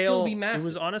scale. Still be massive. It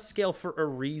was on a scale for a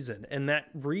reason, and that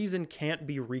reason can't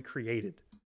be recreated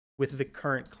with the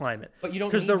current climate. But you don't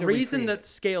because need the to reason recreate that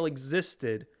scale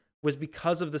existed was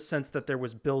because of the sense that there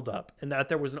was buildup and that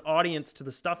there was an audience to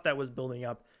the stuff that was building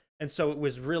up, and so it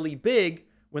was really big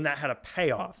when that had a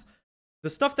payoff. The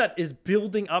stuff that is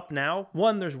building up now,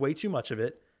 one, there's way too much of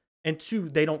it, and two,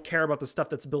 they don't care about the stuff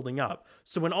that's building up.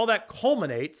 So when all that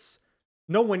culminates,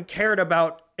 no one cared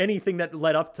about anything that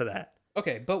led up to that.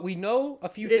 Okay, but we know a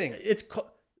few things.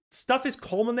 Stuff is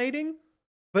culminating,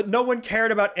 but no one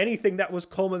cared about anything that was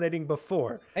culminating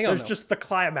before. There's just the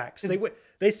climax.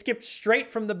 They skipped straight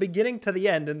from the beginning to the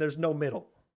end, and there's no middle.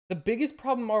 The biggest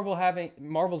problem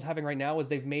Marvel's having right now is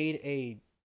they've made a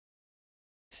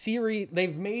series.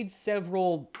 They've made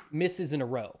several misses in a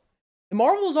row.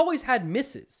 Marvel's always had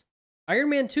misses. Iron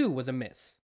Man 2 was a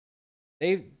miss.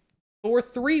 Thor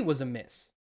 3 was a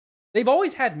miss. They've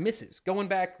always had misses going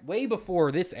back way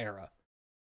before this era.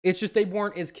 It's just they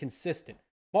weren't as consistent.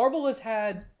 Marvel has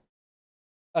had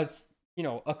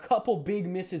a couple big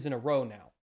misses in a row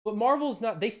now. But Marvel's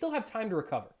not, they still have time to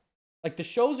recover. Like the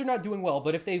shows are not doing well,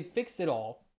 but if they fix it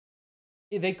all,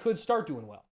 they could start doing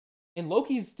well. And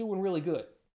Loki's doing really good.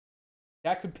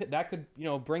 That could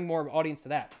bring more audience to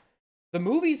that. The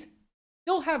movies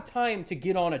still have time to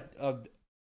get on a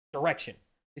direction.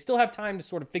 They still have time to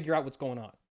sort of figure out what's going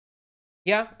on.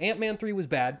 Yeah, Ant-Man 3 was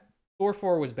bad. Thor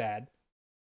 4 was bad.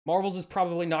 Marvel's is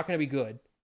probably not going to be good.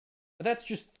 But that's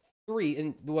just 3,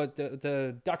 and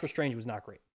the Doctor Strange was not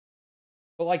great.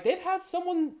 But like they've had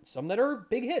some that are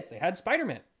big hits. They had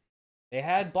Spider-Man. They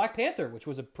had Black Panther, which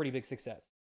was a pretty big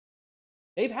success.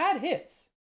 They've had hits.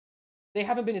 They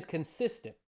haven't been as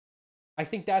consistent. I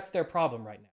think that's their problem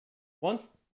right now.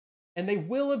 And they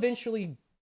will eventually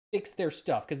fix their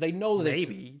stuff because they know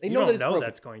that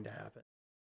that's going to happen.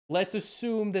 Let's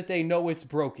assume that they know it's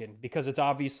broken because it's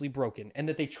obviously broken, and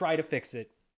that they try to fix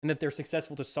it, and that they're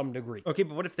successful to some degree. Okay,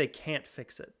 but what if they can't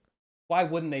fix it? Why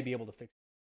wouldn't they be able to fix it?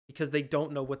 Because they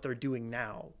don't know what they're doing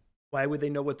now. Why would they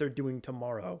know what they're doing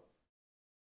tomorrow?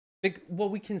 Well,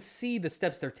 we can see the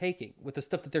steps they're taking with the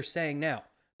stuff that they're saying now.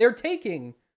 They're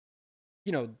taking,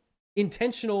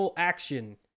 intentional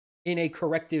action in a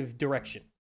corrective direction.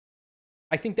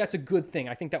 I think that's a good thing.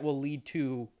 I think that will lead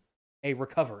to a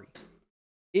recovery.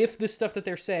 If the stuff that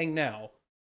they're saying now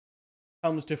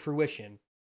comes to fruition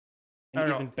and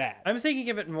isn't bad. I'm thinking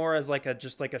of it more as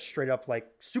just a straight up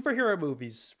superhero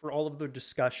movies, for all of the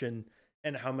discussion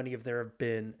and how many of there have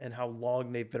been and how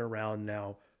long they've been around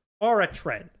now, are a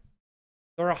trend.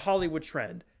 They're a Hollywood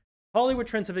trend. Hollywood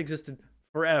trends have existed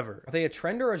forever. Are they a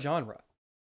trend or a genre?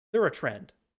 They're a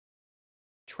trend.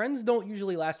 Trends don't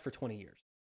usually last for 20 years.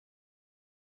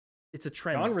 It's a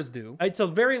trend. Genres do. It's a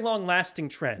very long-lasting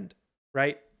trend,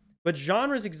 right? But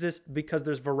genres exist because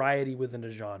there's variety within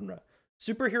a genre.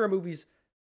 Superhero movies,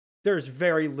 there's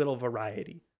very little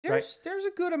variety. There's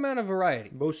a good amount of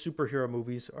variety. Most superhero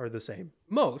movies are the same.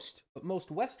 But most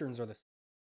Westerns are the same.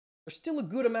 There's still a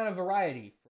good amount of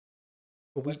variety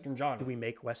for Western genre. Do we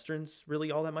make Westerns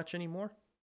really all that much anymore?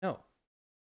 No.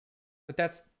 But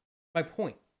that's my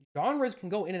point. Genres can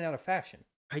go in and out of fashion.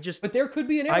 But there could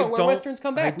be an era where Westerns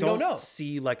come back. We don't know. I don't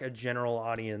see a general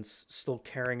audience still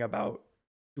caring about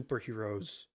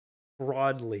superheroes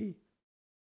broadly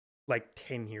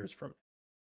 10 years from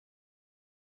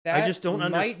now. I just don't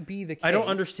might be the case. I don't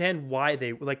understand why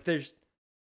they there's.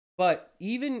 But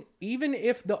even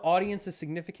if the audience is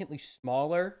significantly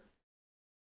smaller,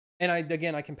 and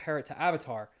I compare it to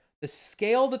Avatar, the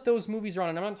scale that those movies are on,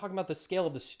 and I'm not talking about the scale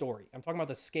of the story. I'm talking about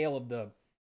the scale of the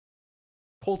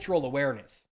cultural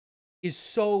awareness, is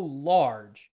so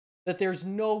large that there's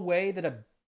no way that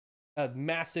a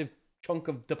massive chunk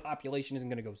of the population isn't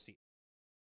going to go see it.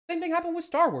 Same thing happened with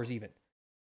Star Wars even.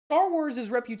 Star Wars'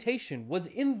 reputation was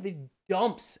in the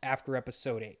dumps after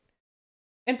Episode 8.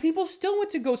 And people still went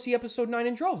to go see Episode 9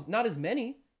 in droves. Not as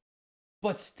many,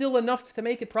 but still enough to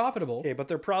make it profitable. Okay, but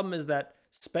their problem is that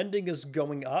spending is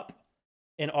going up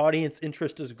and audience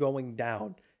interest is going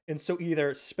down. And so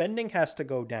either spending has to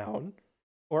go down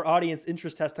or audience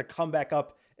interest has to come back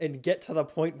up and get to the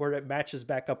point where it matches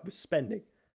back up with spending.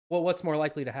 Well, what's more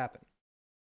likely to happen?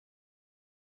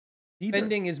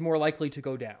 Spending is more likely to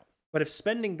go down. But if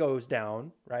spending goes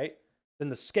down, right, then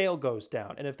the scale goes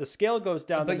down. And if the scale goes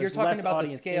down, but then you're there's talking less about the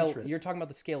audience scale. interest. You're talking about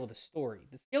the scale of the story.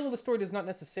 The scale of the story does not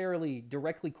necessarily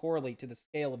directly correlate to the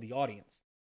scale of the audience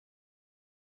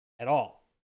at all.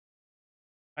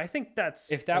 I think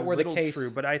that's if that were the case, true,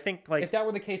 but I think like if that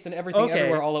were the case, then Everything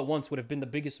Everywhere All at Once would have been the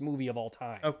biggest movie of all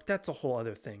time. Oh, that's a whole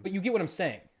other thing. But you get what I'm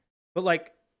saying. But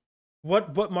like,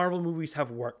 what Marvel movies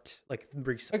have worked? Like,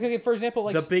 okay, for example,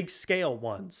 like the big scale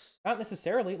ones. Not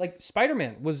necessarily. Like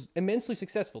Spider-Man was immensely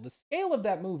successful. The scale of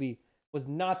that movie was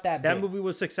not that big. That movie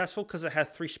was successful because it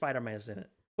had 3 Spider-Mans in it.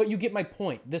 But you get my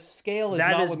point. The scale is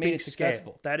not what made it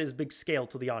successful. That is big scale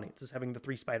to the audience, is having the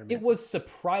 3 Spider-Mans. It was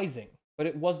surprising, but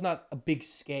it was not a big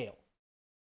scale.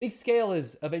 Big scale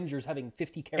is Avengers having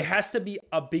 50 characters. It has to be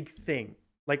a big thing.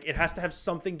 Like, it has to have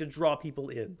something to draw people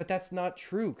in. But that's not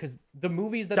true, because the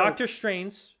movies that Doctor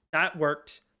Strange, that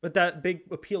worked. But that big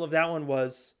appeal of that one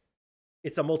was,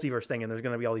 it's a multiverse thing, and there's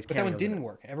going to be all these cameos. But that one didn't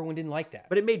work. Everyone didn't like that.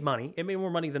 But it made money. It made more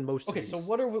money than most of these. So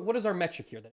what is our metric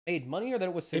here? That it made money or that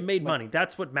it was... It made money.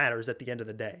 That's what matters at the end of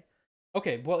the day.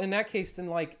 Okay, well, in that case, then,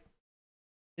 like,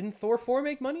 didn't Thor 4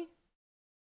 make money?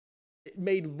 It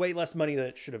made way less money than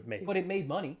it should have made. But it made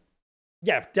money.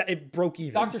 Yeah, it broke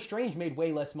even. Doctor Strange made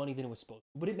way less money than it was supposed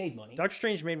to, but it made money. Doctor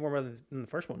Strange made more money than the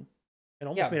first one. It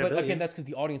almost made $1 but billion. again, that's because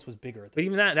the audience was bigger. But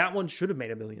even that one should have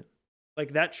made $1 billion.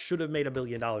 Like, that should have made $1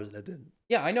 billion, and it didn't.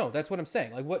 Yeah, I know. That's what I'm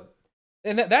saying. Like, what...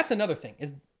 And that's another thing,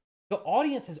 is the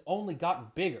audience has only gotten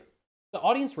bigger. The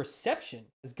audience reception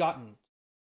has gotten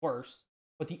worse,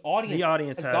 but the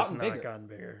audience has gotten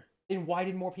bigger. Then why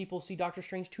did more people see Doctor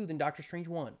Strange 2 than Doctor Strange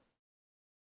 1?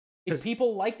 If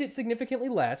people liked it significantly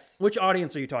less... Which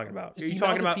audience are you talking about? Are you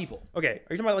talking about people? Okay, are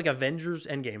you talking about like Avengers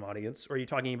Endgame audience, or are you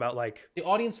talking about like... The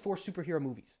audience for superhero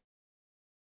movies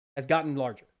has gotten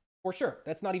larger. For sure.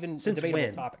 That's not even a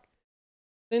debatable topic.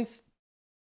 Since,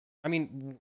 I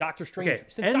mean, Doctor Strange...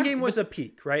 Okay, Endgame was a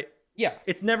peak, right? Yeah.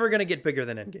 It's never going to get bigger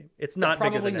than Endgame. It's not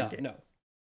bigger than Endgame. No.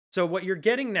 So what you're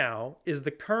getting now is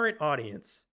the current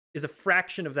audience is a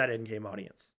fraction of that Endgame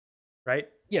audience, right?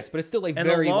 Yes, but it's still a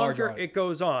very large audience. And the longer it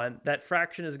goes on, that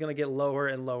fraction is going to get lower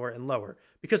and lower and lower.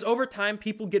 Because over time,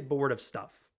 people get bored of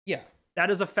stuff. Yeah. That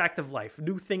is a fact of life.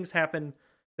 New things happen.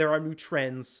 There are new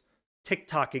trends.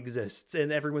 TikTok exists,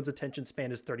 and everyone's attention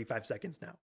span is 35 seconds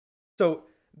now. So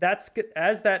that's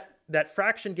as that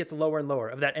fraction gets lower and lower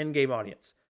of that Endgame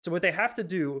audience. So what they have to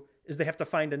do is they have to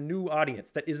find a new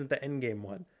audience that isn't the Endgame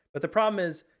one. But the problem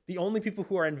is the only people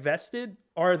who are invested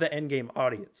are the Endgame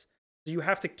audience. So you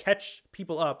have to catch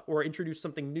people up or introduce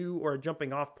something new or a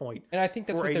jumping off point. And I think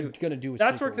that's what they're going to do.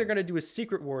 That's what they're going to do with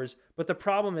Secret Wars. But the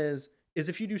problem is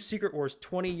if you do Secret Wars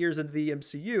 20 years into the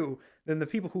MCU, then the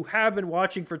people who have been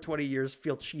watching for 20 years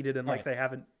feel cheated and like they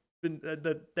haven't been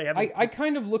they haven't. I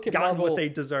kind of look at Marvel what they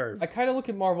deserve. I kind of look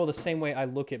at Marvel the same way I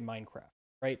look at Minecraft,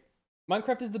 right?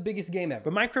 Minecraft is the biggest game ever.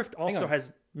 But Minecraft also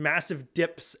has massive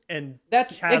dips and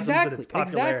chasms in its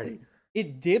popularity. Exactly.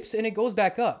 It dips and it goes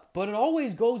back up, but it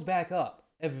always goes back up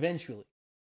eventually.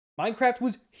 Minecraft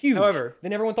was huge. However,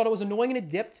 then everyone thought it was annoying and it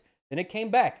dipped. Then it came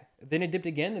back. Then it dipped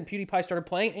again. Then PewDiePie started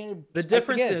playing. And the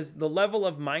difference is the level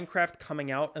of Minecraft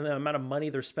coming out and the amount of money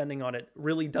they're spending on it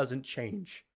really doesn't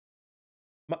change.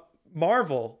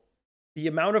 Marvel, the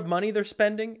amount of money they're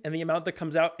spending and the amount that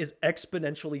comes out is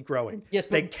exponentially growing. Yes,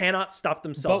 but they cannot stop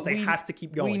themselves. They have to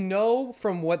keep going. We know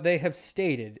from what they have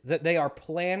stated that they are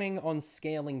planning on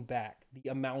scaling back the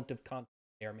amount of content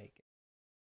they are making.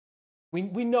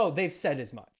 We know they've said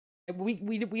as much.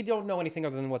 We don't know anything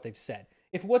other than what they've said.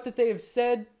 If what that they have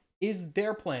said is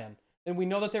their plan, then we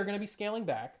know that they're going to be scaling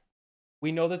back.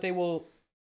 We know that they will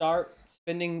start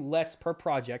spending less per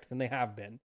project than they have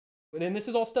been. And this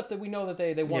is all stuff that we know that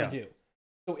they want to do.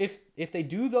 So if they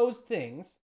do those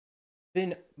things,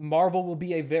 then Marvel will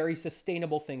be a very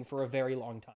sustainable thing for a very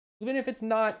long time. Even if it's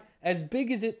not as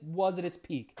big as it was at its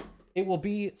peak, it will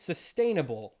be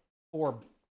sustainable for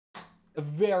a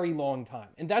very long time.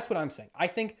 And that's what I'm saying. I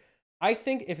think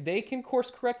if they can course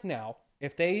correct now,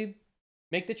 if they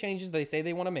make the changes they say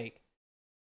they want to make,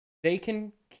 they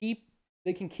can keep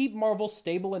Marvel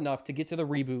stable enough to get to the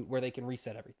reboot where they can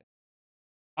reset everything.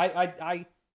 I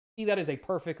see that as a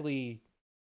perfectly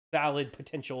valid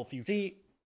potential future. See,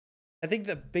 I think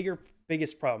the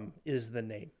biggest problem is the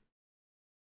name.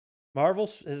 Marvel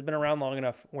has been around long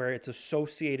enough where it's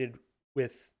associated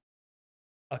with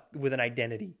an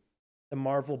identity, the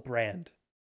Marvel brand.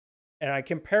 And I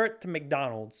compare it to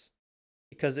McDonald's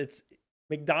because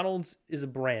McDonald's is a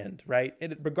brand, right?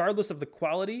 And regardless of the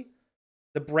quality,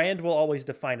 the brand will always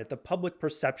define it. The public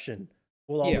perception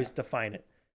will always define it.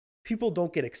 People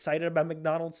don't get excited about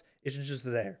McDonald's. It's just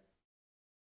there.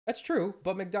 That's true,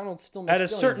 but McDonald's still makes At a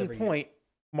billions certain every year. point,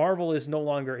 Marvel is no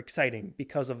longer exciting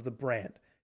because of the brand,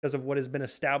 because of what has been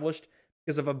established,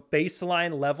 because of a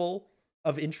baseline level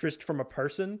of interest from a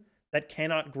person that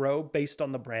cannot grow based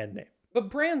on the brand name. But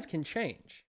brands can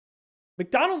change.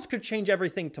 McDonald's could change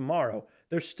everything tomorrow.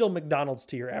 There's still McDonald's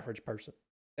to your average person.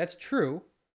 That's true,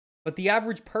 but the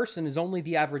average person is only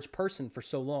the average person for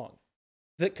so long.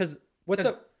 Because what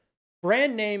the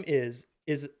brand name is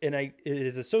it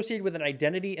is associated with an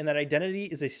identity, and that identity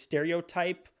is a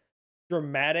stereotype,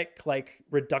 dramatic like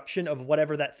reduction of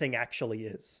whatever that thing actually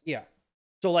is. Yeah.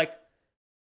 So like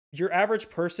your average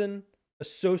person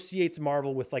associates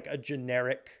Marvel with like a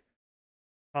generic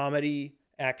comedy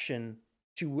action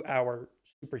 2-hour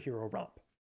superhero romp.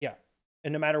 Yeah.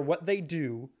 And no matter what they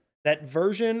do, that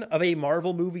version of a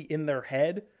Marvel movie in their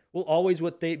head will always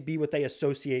what they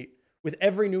associate with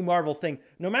every new Marvel thing.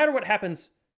 No matter what happens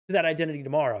to that identity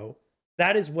tomorrow,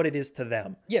 that is what it is to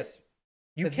them. Yes.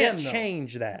 You To can't them, though.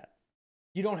 change that.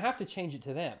 You don't have to change it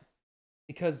to them,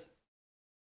 because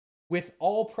with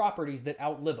all properties that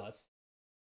outlive us,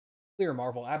 clear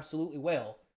Marvel absolutely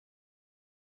will.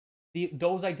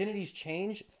 Those identities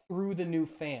change through the new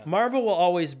fans. Marvel will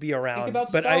always be around,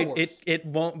 about but Star Wars. it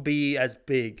won't be as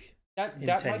big. that in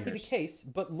that 10 might be the years. case,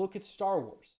 but look at Star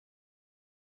Wars.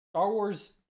 Star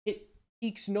Wars hit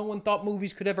peaks no one thought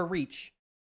movies could ever reach,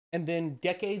 and then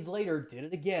decades later did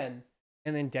it again,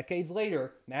 and then decades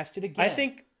later matched it again. I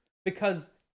think because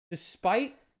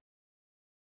despite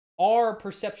our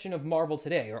perception of Marvel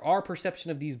today, or our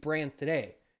perception of these brands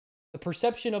today, the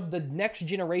perception of the next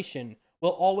generation will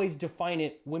always define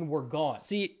it when we're gone.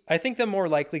 I think the more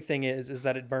likely thing is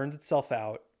that it burns itself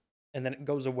out, and then it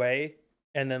goes away,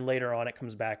 and then later on it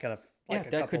comes back and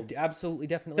That could absolutely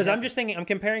definitely Because I'm happen. just thinking, I'm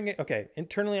comparing it. Okay,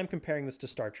 internally, I'm comparing this to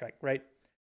Star Trek, right?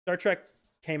 Star Trek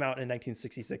came out in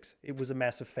 1966. It was a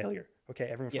massive failure. Okay,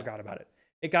 everyone forgot about it.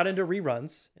 It got into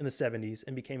reruns in the 70s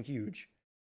and became huge.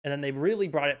 And then they really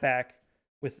brought it back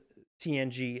with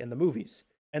TNG and the movies.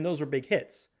 And those were big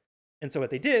hits. And so what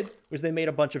they did was they made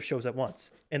a bunch of shows at once.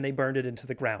 And they burned it into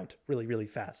the ground really, really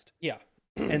fast. Yeah.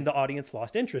 And the audience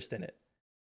lost interest in it.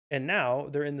 And now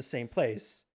they're in the same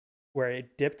place where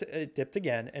it dipped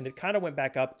again. And it kind of went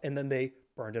back up. And then they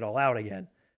burned it all out again.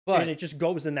 But And it just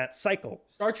goes in that cycle.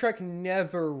 Star Trek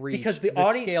never reached Because the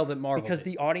scale that Marvel Because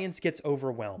did. the audience gets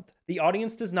overwhelmed. The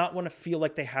audience does not want to feel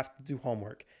like they have to do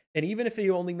homework. And even if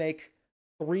you only make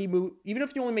even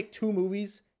if you only make 2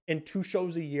 movies and 2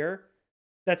 shows a year,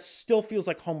 that still feels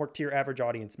like homework to your average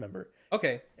audience member.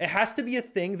 Okay. It has to be a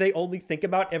thing they only think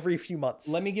about every few months.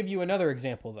 Let me give you another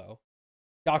example, though.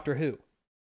 Doctor Who.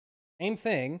 Same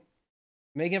thing.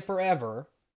 Making it forever.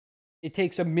 It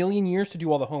takes a million years to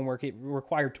do all the homework it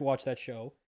required to watch that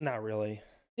show. Not really.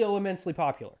 Still immensely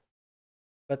popular.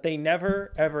 But they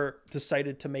never, ever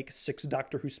decided to make 6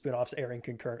 Doctor Who spin-offs airing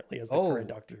concurrently as the current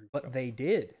Doctor Who show. But they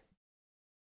did.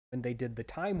 When they did the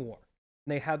Time War.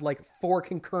 And they had like 4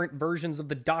 concurrent versions of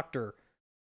the Doctor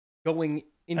going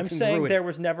in I'm saying there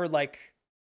was never like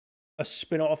a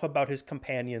spin-off about his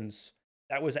companions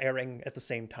that was airing at the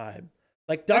same time.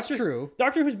 Like That's true.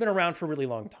 Doctor Who's been around for a really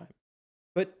long time.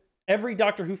 But every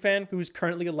Doctor Who fan who's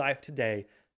currently alive today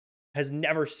has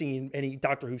never seen any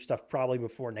Doctor Who stuff probably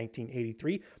before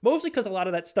 1983. Mostly because a lot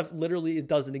of that stuff literally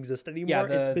doesn't exist anymore.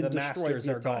 Yeah, It's been the destroyed masters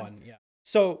via are time. gone. Yeah.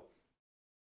 So,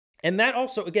 and that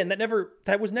also, again,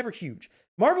 that was never huge.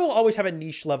 Marvel will always have a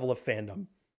niche level of fandom,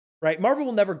 right? Marvel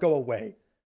will never go away.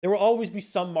 There will always be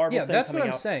some Marvel thing that's coming what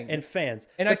I'm out saying. and fans.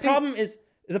 And the problem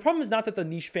is not that the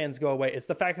niche fans go away. It's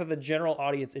the fact that the general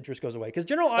audience interest goes away. Because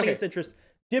general audience interest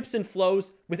dips and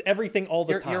flows with everything all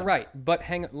the time. You're right. But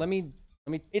hang on, let me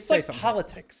It's say like something.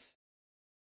 politics.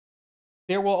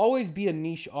 There will always be a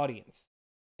niche audience.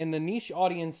 And the niche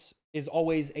audience is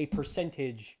always a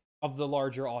percentage of the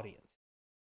larger audience.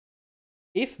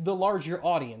 If the larger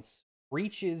audience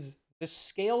reaches the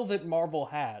scale that Marvel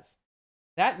has,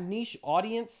 that niche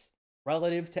audience,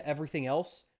 relative to everything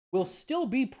else, will still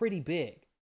be pretty big.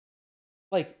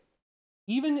 Like,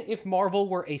 even if Marvel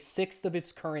were a sixth of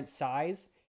its current size,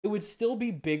 it would still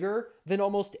be bigger than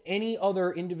almost any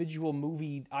other individual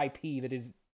movie IP that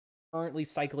is currently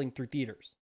cycling through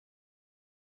theaters.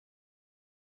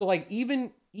 So, like,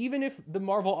 even if the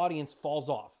Marvel audience falls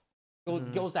off,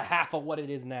 goes to half of what it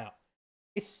is now,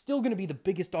 it's still going to be the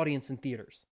biggest audience in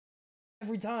theaters.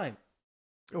 Every time.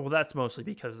 Well, that's mostly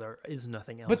because there is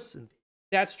nothing else. But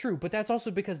that's true, but that's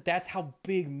also because that's how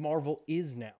big Marvel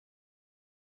is now.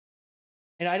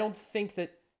 And I don't think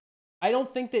that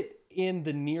in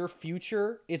the near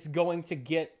future it's going to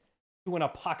get to an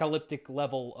apocalyptic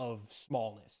level of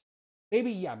smallness.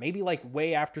 Maybe, yeah, maybe like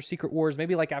way after Secret Wars,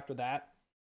 maybe like after that.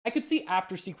 I could see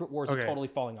after Secret Wars it totally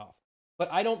falling off.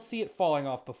 But I don't see it falling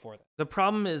off before that. The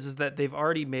problem is that they've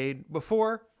already made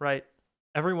before, right?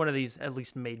 Every one of these at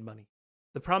least made money.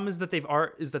 The problem is that they've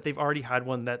already had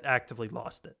one that actively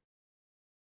lost it.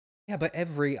 Yeah, but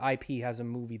every IP has a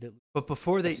movie that. But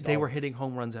before they were hitting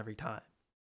home runs every time.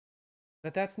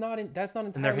 But that's not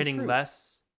entirely And they're hitting true.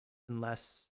 less and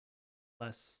less.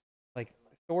 Like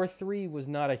Thor 3 was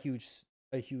not a huge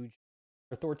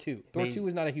or Thor 2. Thor 2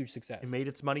 was not a huge success. It made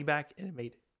its money back, and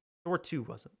Thor 2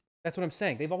 wasn't. That's what I'm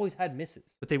saying. They've always had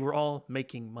misses. But they were all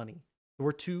making money.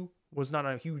 Thor 2 was not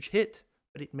a huge hit,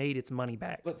 but it made its money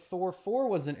back. But Thor 4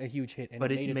 wasn't a huge hit, and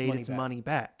but it made its money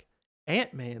back.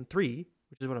 Ant-Man 3,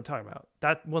 which is what I'm talking about,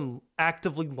 that one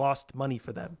actively lost money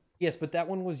for them. Yes, but that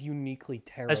one was uniquely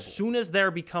terrible. As soon as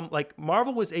there become, like,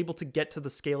 Marvel was able to get to the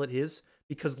scale it is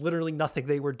because literally nothing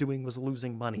they were doing was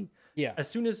losing money. Yeah. As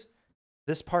soon as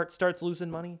this part starts losing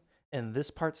money, and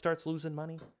this part starts losing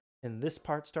money, and this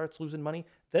part starts losing money,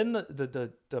 then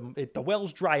the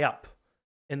wells dry up,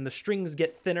 and the strings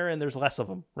get thinner, and there's less of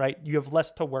them, right? You have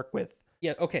less to work with.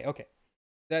 Yeah, okay.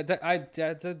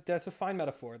 That's a fine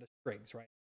metaphor, the strings, right?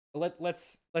 But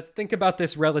let's think about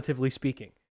this relatively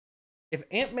speaking. If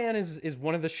Ant-Man is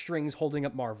one of the strings holding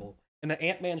up Marvel, and the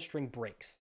Ant-Man string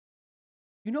breaks,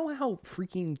 you know how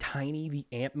freaking tiny the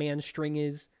Ant-Man string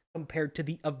is compared to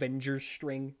the Avengers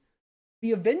string?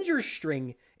 The Avengers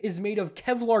string is made of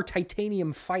Kevlar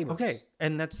titanium fibers. Okay,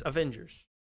 and that's Avengers.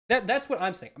 That's what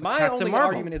I'm saying. My Captain only Marvel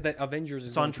argument is that Avengers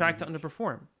is on track to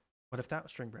underperform. What if that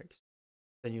string breaks?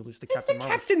 Then you lose the Captain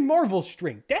Marvel. Captain Marvel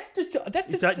string. That's the that's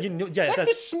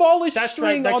the smallest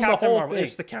string on the whole thing.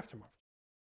 It's the Captain Marvel.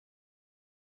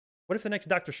 What if the next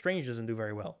Doctor Strange doesn't do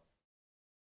very well?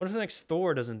 What if the next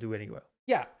Thor doesn't do any well?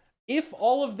 Yeah. If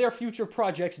all of their future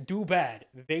projects do bad,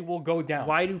 they will go down.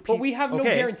 Why do people? But we have no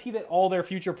guarantee that all their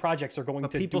future projects are going to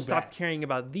do bad. People stop caring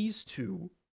about these two.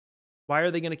 Why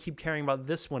are they going to keep caring about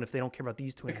this one if they don't care about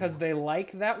these two anymore? Because they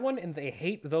like that one and they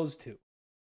hate those two.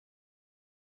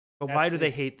 But why do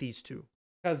they hate these two?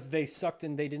 Because they sucked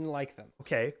and they didn't like them.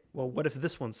 Okay, well, what if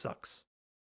this one sucks?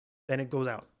 Then it goes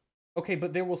out. Okay,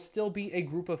 but there will still be a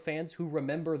group of fans who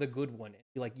remember the good one and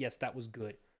be like, yes, that was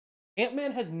good.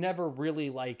 Ant-Man has never really,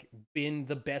 like, been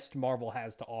the best Marvel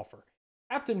has to offer.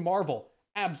 Captain Marvel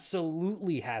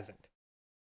absolutely hasn't.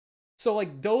 So,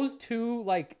 like, those two,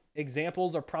 like,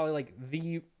 examples are probably, like,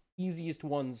 the easiest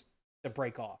ones to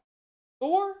break off.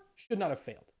 Thor should not have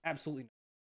failed. Absolutely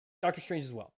not. Doctor Strange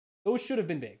as well. Those should have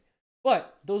been big.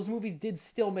 But those movies did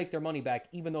still make their money back,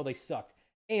 even though they sucked.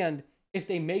 And if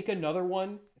they make another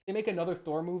one, if they make another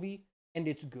Thor movie, and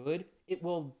it's good, it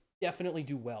will definitely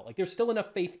do well. Like, there's still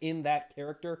enough faith in that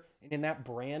character and in that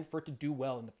brand for it to do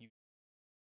well in the future.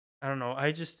 I don't know.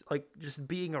 I just, like, just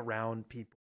being around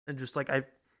people. And just, like, I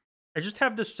just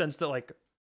have this sense that, like,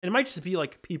 and it might just be,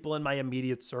 like, people in my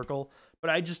immediate circle, but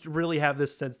I just really have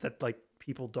this sense that, like,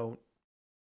 people don't,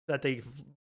 that they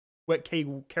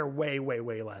care way, way,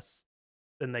 way less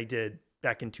than they did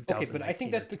back in 2000. Okay, but I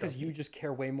think that's because you just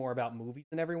care way more about movies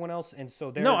than everyone else, and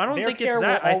so no, I don't think it's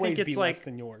that. I think it's like less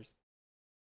than yours.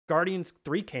 Guardians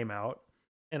 3 came out,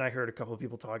 and I heard a couple of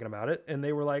people talking about it, and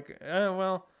they were like,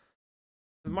 well,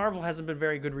 Marvel hasn't been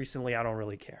very good recently. I don't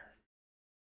really care.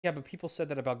 Yeah, but people said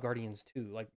that about Guardians 2.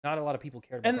 Like, not a lot of people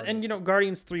cared about Guardians and you know, 2.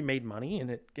 Guardians 3 made money,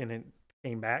 and it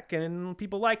came back, and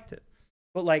people liked it.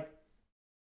 But, like,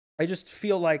 I just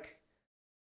feel like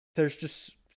there's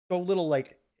just so little,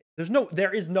 like,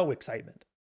 there is no excitement.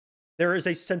 There is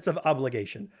a sense of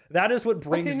obligation. That is what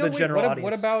brings the general audience.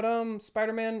 What about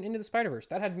Spider-Man Into the Spider-Verse?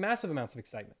 That had massive amounts of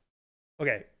excitement.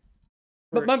 Okay.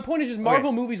 But my point is just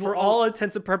Marvel movies will for all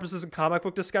intents and purposes in comic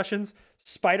book discussions,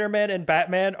 Spider-Man and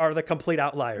Batman are the complete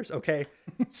outliers, okay?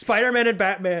 Spider-Man and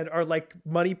Batman are like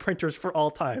money printers for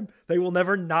all time. They will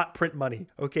never not print money,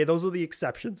 okay? Those are the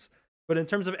exceptions. But in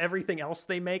terms of everything else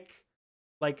they make,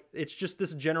 like, it's just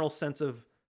this general sense of,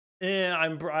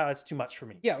 it's too much for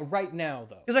me. Yeah, right now,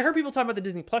 though. Because I heard people talk about the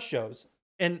Disney Plus shows,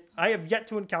 and I have yet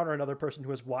to encounter another person who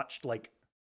has watched, like,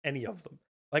 any of them.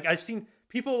 Like, I've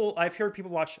heard people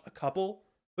watch a couple,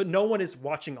 but no one is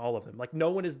watching all of them. Like,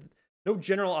 no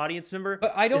general audience member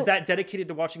is that dedicated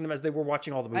to watching them as they were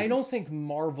watching all the movies. I don't think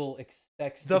Marvel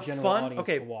expects the general audience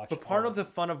to watch. But part of the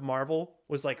fun of Marvel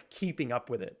was, like, keeping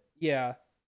up with it. Yeah.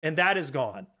 And that is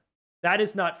gone. That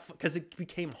is not, because it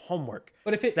became homework.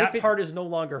 But that part is no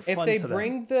longer fun to them. If they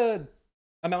bring the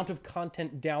amount of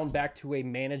content down back to a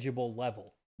manageable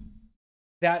level,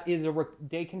 that is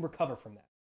they can recover from that.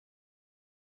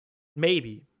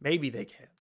 Maybe they can.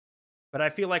 But I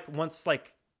feel like once,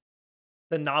 like,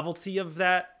 the novelty of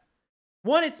that.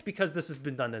 One, it's because this has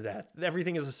been done to death.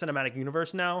 Everything is a cinematic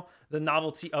universe now. The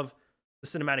novelty of the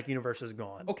cinematic universe is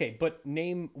gone. Okay, but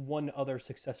name one other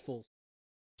successful.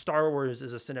 Star Wars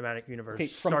is a cinematic universe. Okay,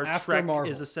 from Star after Trek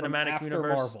Marvel, is a from cinematic after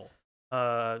universe.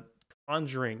 Marvel.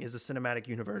 Conjuring is a cinematic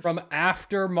universe. From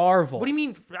after Marvel. What do you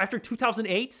mean after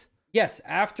 2008? Yes,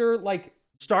 after like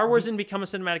Star Wars didn't become a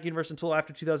cinematic universe until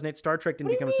after 2008. Star Trek didn't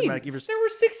what do become you a mean? cinematic universe There were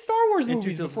 6 Star Wars In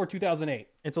movies 2000 before 2008.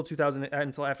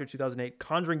 until after 2008.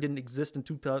 Conjuring didn't exist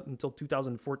until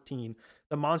 2014.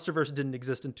 The MonsterVerse didn't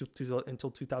exist until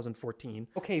 2014.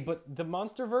 Okay, but the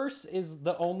MonsterVerse is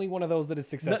the only one of those that is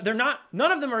successful. They're not.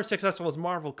 None of them are as successful as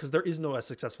Marvel because there is no as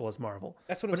successful as Marvel.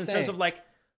 That's what But I'm in saying. terms of like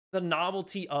the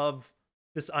novelty of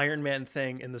this Iron Man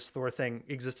thing and this Thor thing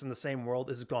exists in the same world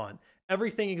is gone.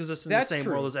 Everything exists in That's the same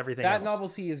true. world as everything that else.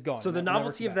 novelty is gone. So the That never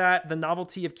novelty come of back. that, the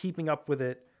novelty of keeping up with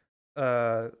it,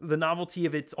 the novelty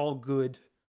of it's all good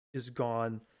is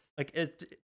gone. Like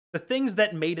the things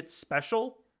that made it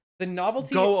special The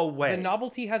novelty go away. The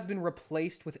novelty has been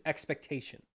replaced with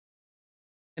expectation.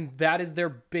 And that is their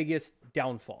biggest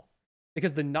downfall.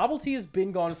 Because the novelty has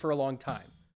been gone for a long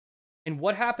time. And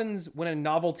what happens when a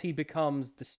novelty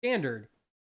becomes the standard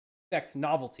affects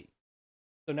novelty.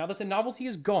 So now that the novelty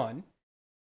is gone,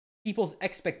 people's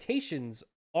expectations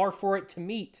are for it to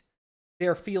meet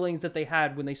their feelings that they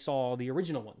had when they saw the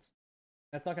original ones.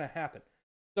 That's not going to happen.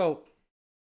 So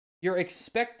you're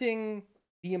expecting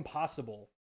the impossible,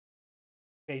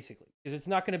 basically, because it's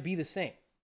not going to be the same,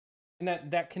 and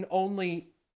that can only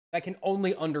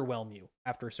underwhelm you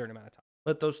after a certain amount of time.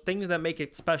 But those things that make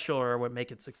it special are what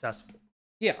make it successful.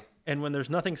 Yeah, And when there's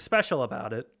nothing special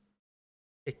about it,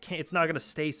 it's not going to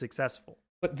stay successful.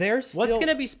 but there's What's going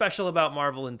to be special about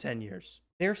Marvel in 10 years?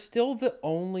 they're still the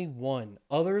only one,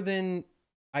 other than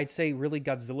I'd say really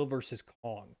Godzilla versus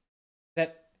Kong,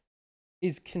 that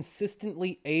is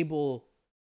consistently able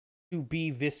to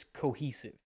be this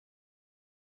cohesive.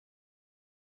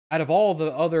 Out of all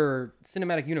the other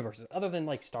cinematic universes, other than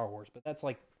like Star Wars, but that's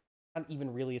like not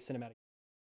even really a cinematic.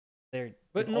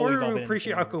 But in order to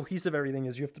appreciate how cohesive everything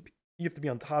is, you have to be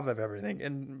on top of everything,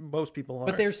 and most people aren't.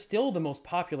 But they're still the most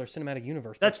popular cinematic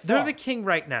universe. They're the king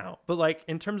right now. But like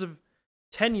in terms of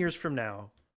 10 years from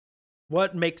now,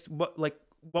 what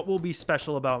will be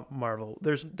special about Marvel?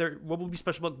 What will be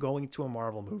special about going to a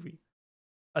Marvel movie?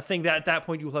 A thing that at that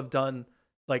point you will have done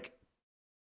like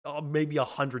maybe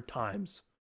 100 times.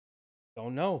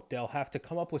 Don't know. They'll have to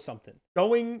come up with something.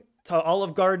 Going to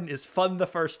Olive Garden is fun the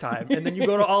first time, and then you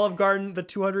go to Olive Garden the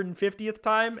 250th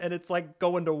time, and it's like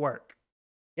going to work.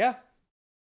 Yeah.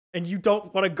 And you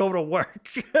don't want to go to work.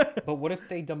 But what if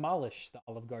they demolish the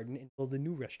Olive Garden and build a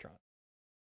new restaurant?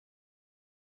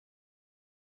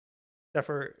 Except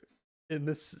for in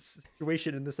this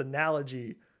situation, in this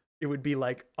analogy, it would be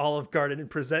like Olive Garden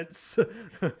presents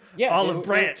Olive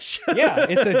Branch. Yeah,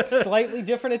 it's a slightly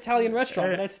different Italian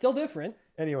restaurant, but it's still different.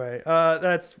 Anyway, it's gone All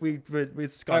right,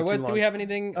 too what, long. do we have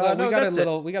anything? No, we got that's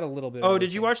it. We got a little bit. Oh, of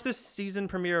did you things. watch this season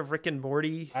premiere of Rick and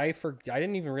Morty? I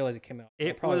didn't even realize it came out. I'll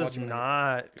It probably was watch it when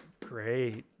I get- not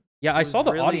great. Yeah, I was saw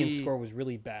the really- audience score was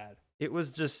really bad. It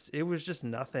was just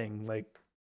nothing. Like,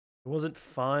 it wasn't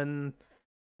fun.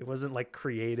 It wasn't like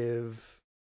creative.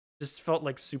 Just felt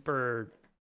like super.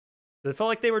 It felt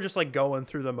like they were just like going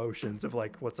through the motions of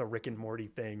like, what's a Rick and Morty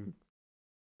thing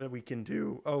that we can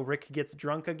do? Oh, Rick gets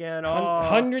drunk again. Oh,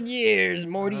 100 years,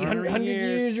 Morty. 100 100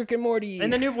 years, Rick and Morty.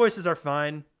 and the new voices are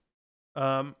fine.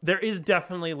 There is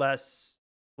definitely less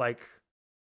like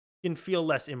you can feel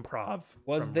less improv.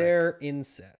 was from there Rick.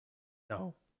 incest?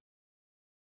 No.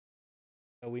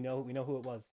 So we know who it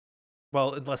was.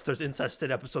 Well, unless there's incest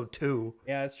in episode 2.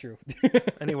 Yeah, that's true.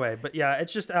 Anyway, but yeah,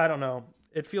 it's just I don't know.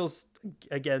 It feels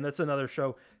again. That's another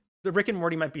show. The Rick and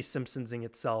Morty might be Simpsonsing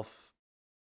itself,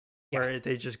 where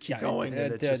they just keep going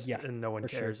and no one for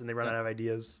sure. cares and they run Yeah. out of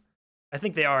ideas. I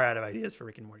think they are out of ideas for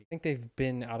Rick and Morty. I think they've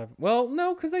been out of. Well,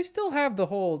 no, because they still have the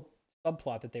whole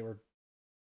subplot that they were.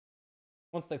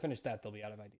 Once they finish that, they'll be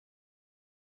out of ideas.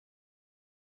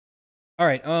 All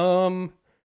right.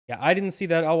 Yeah, I didn't see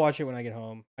that. I'll watch it when I get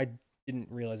home. I didn't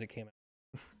realize it came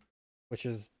out, which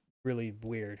is really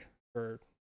weird.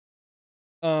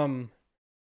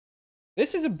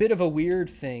 This is a bit of a weird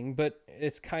thing, but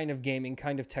it's kind of gaming,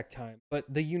 kind of tech time.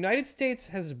 But the United States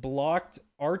has blocked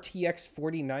RTX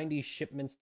 4090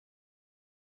 shipments.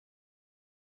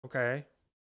 Okay.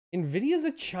 NVIDIA's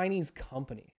a Chinese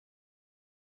company.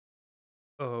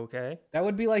 Okay. That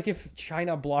would be like if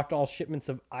China blocked all shipments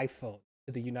of iPhone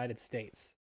to the United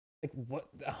States. Like what?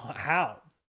 How?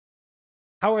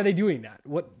 How are they doing that?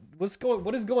 What is going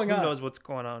Who on? knows what's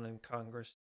going on in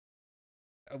Congress?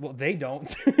 Well, they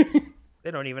don't.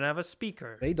 They don't even have a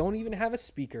speaker. They don't even have a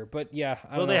speaker. But yeah,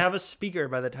 I Will don't they know. have a speaker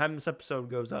by the time this episode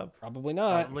goes up? Probably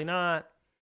not. Probably not.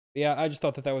 Yeah, I just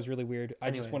thought that was really weird. I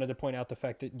just Anyway. wanted to point out the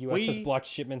fact that U.S. has blocked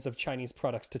shipments of Chinese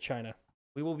products to China.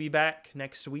 We will be back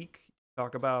next week to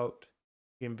talk about.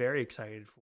 I'm very excited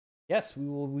for Yes, we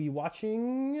will be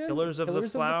watching Killers of the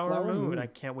Flower Moon. I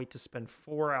can't wait to spend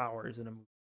 4 hours in a movie.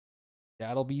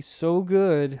 That'll be so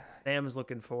good. Sam's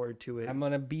looking forward to it. I'm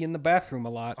gonna be in the bathroom a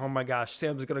lot. Oh my gosh,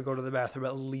 Sam's gonna go to the bathroom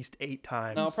at least 8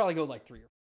 times. No, I'll probably go like 3 or 4.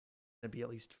 It'd be at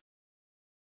least.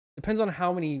 Depends on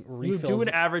how many refills. You do an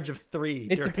average of 3.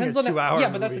 It during depends a on 2-hour yeah,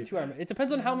 but that's a movie. 2-hour. It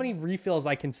depends on how many refills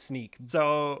I can sneak.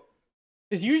 So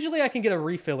Because usually I can get a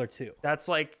refill or 2. that's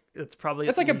probably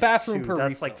That's at like a least bathroom 2. per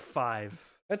That's refill. like 5.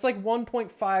 That's like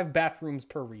 1.5 bathrooms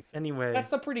per refill. Anyway,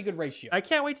 That's a pretty good ratio. I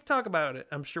can't wait to talk about it.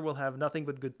 I'm sure we'll have nothing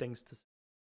but good things to say.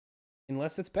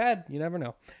 Unless it's bad, you never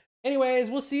know. Anyways,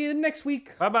 we'll see you next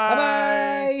week. Bye-bye.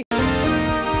 Bye-bye.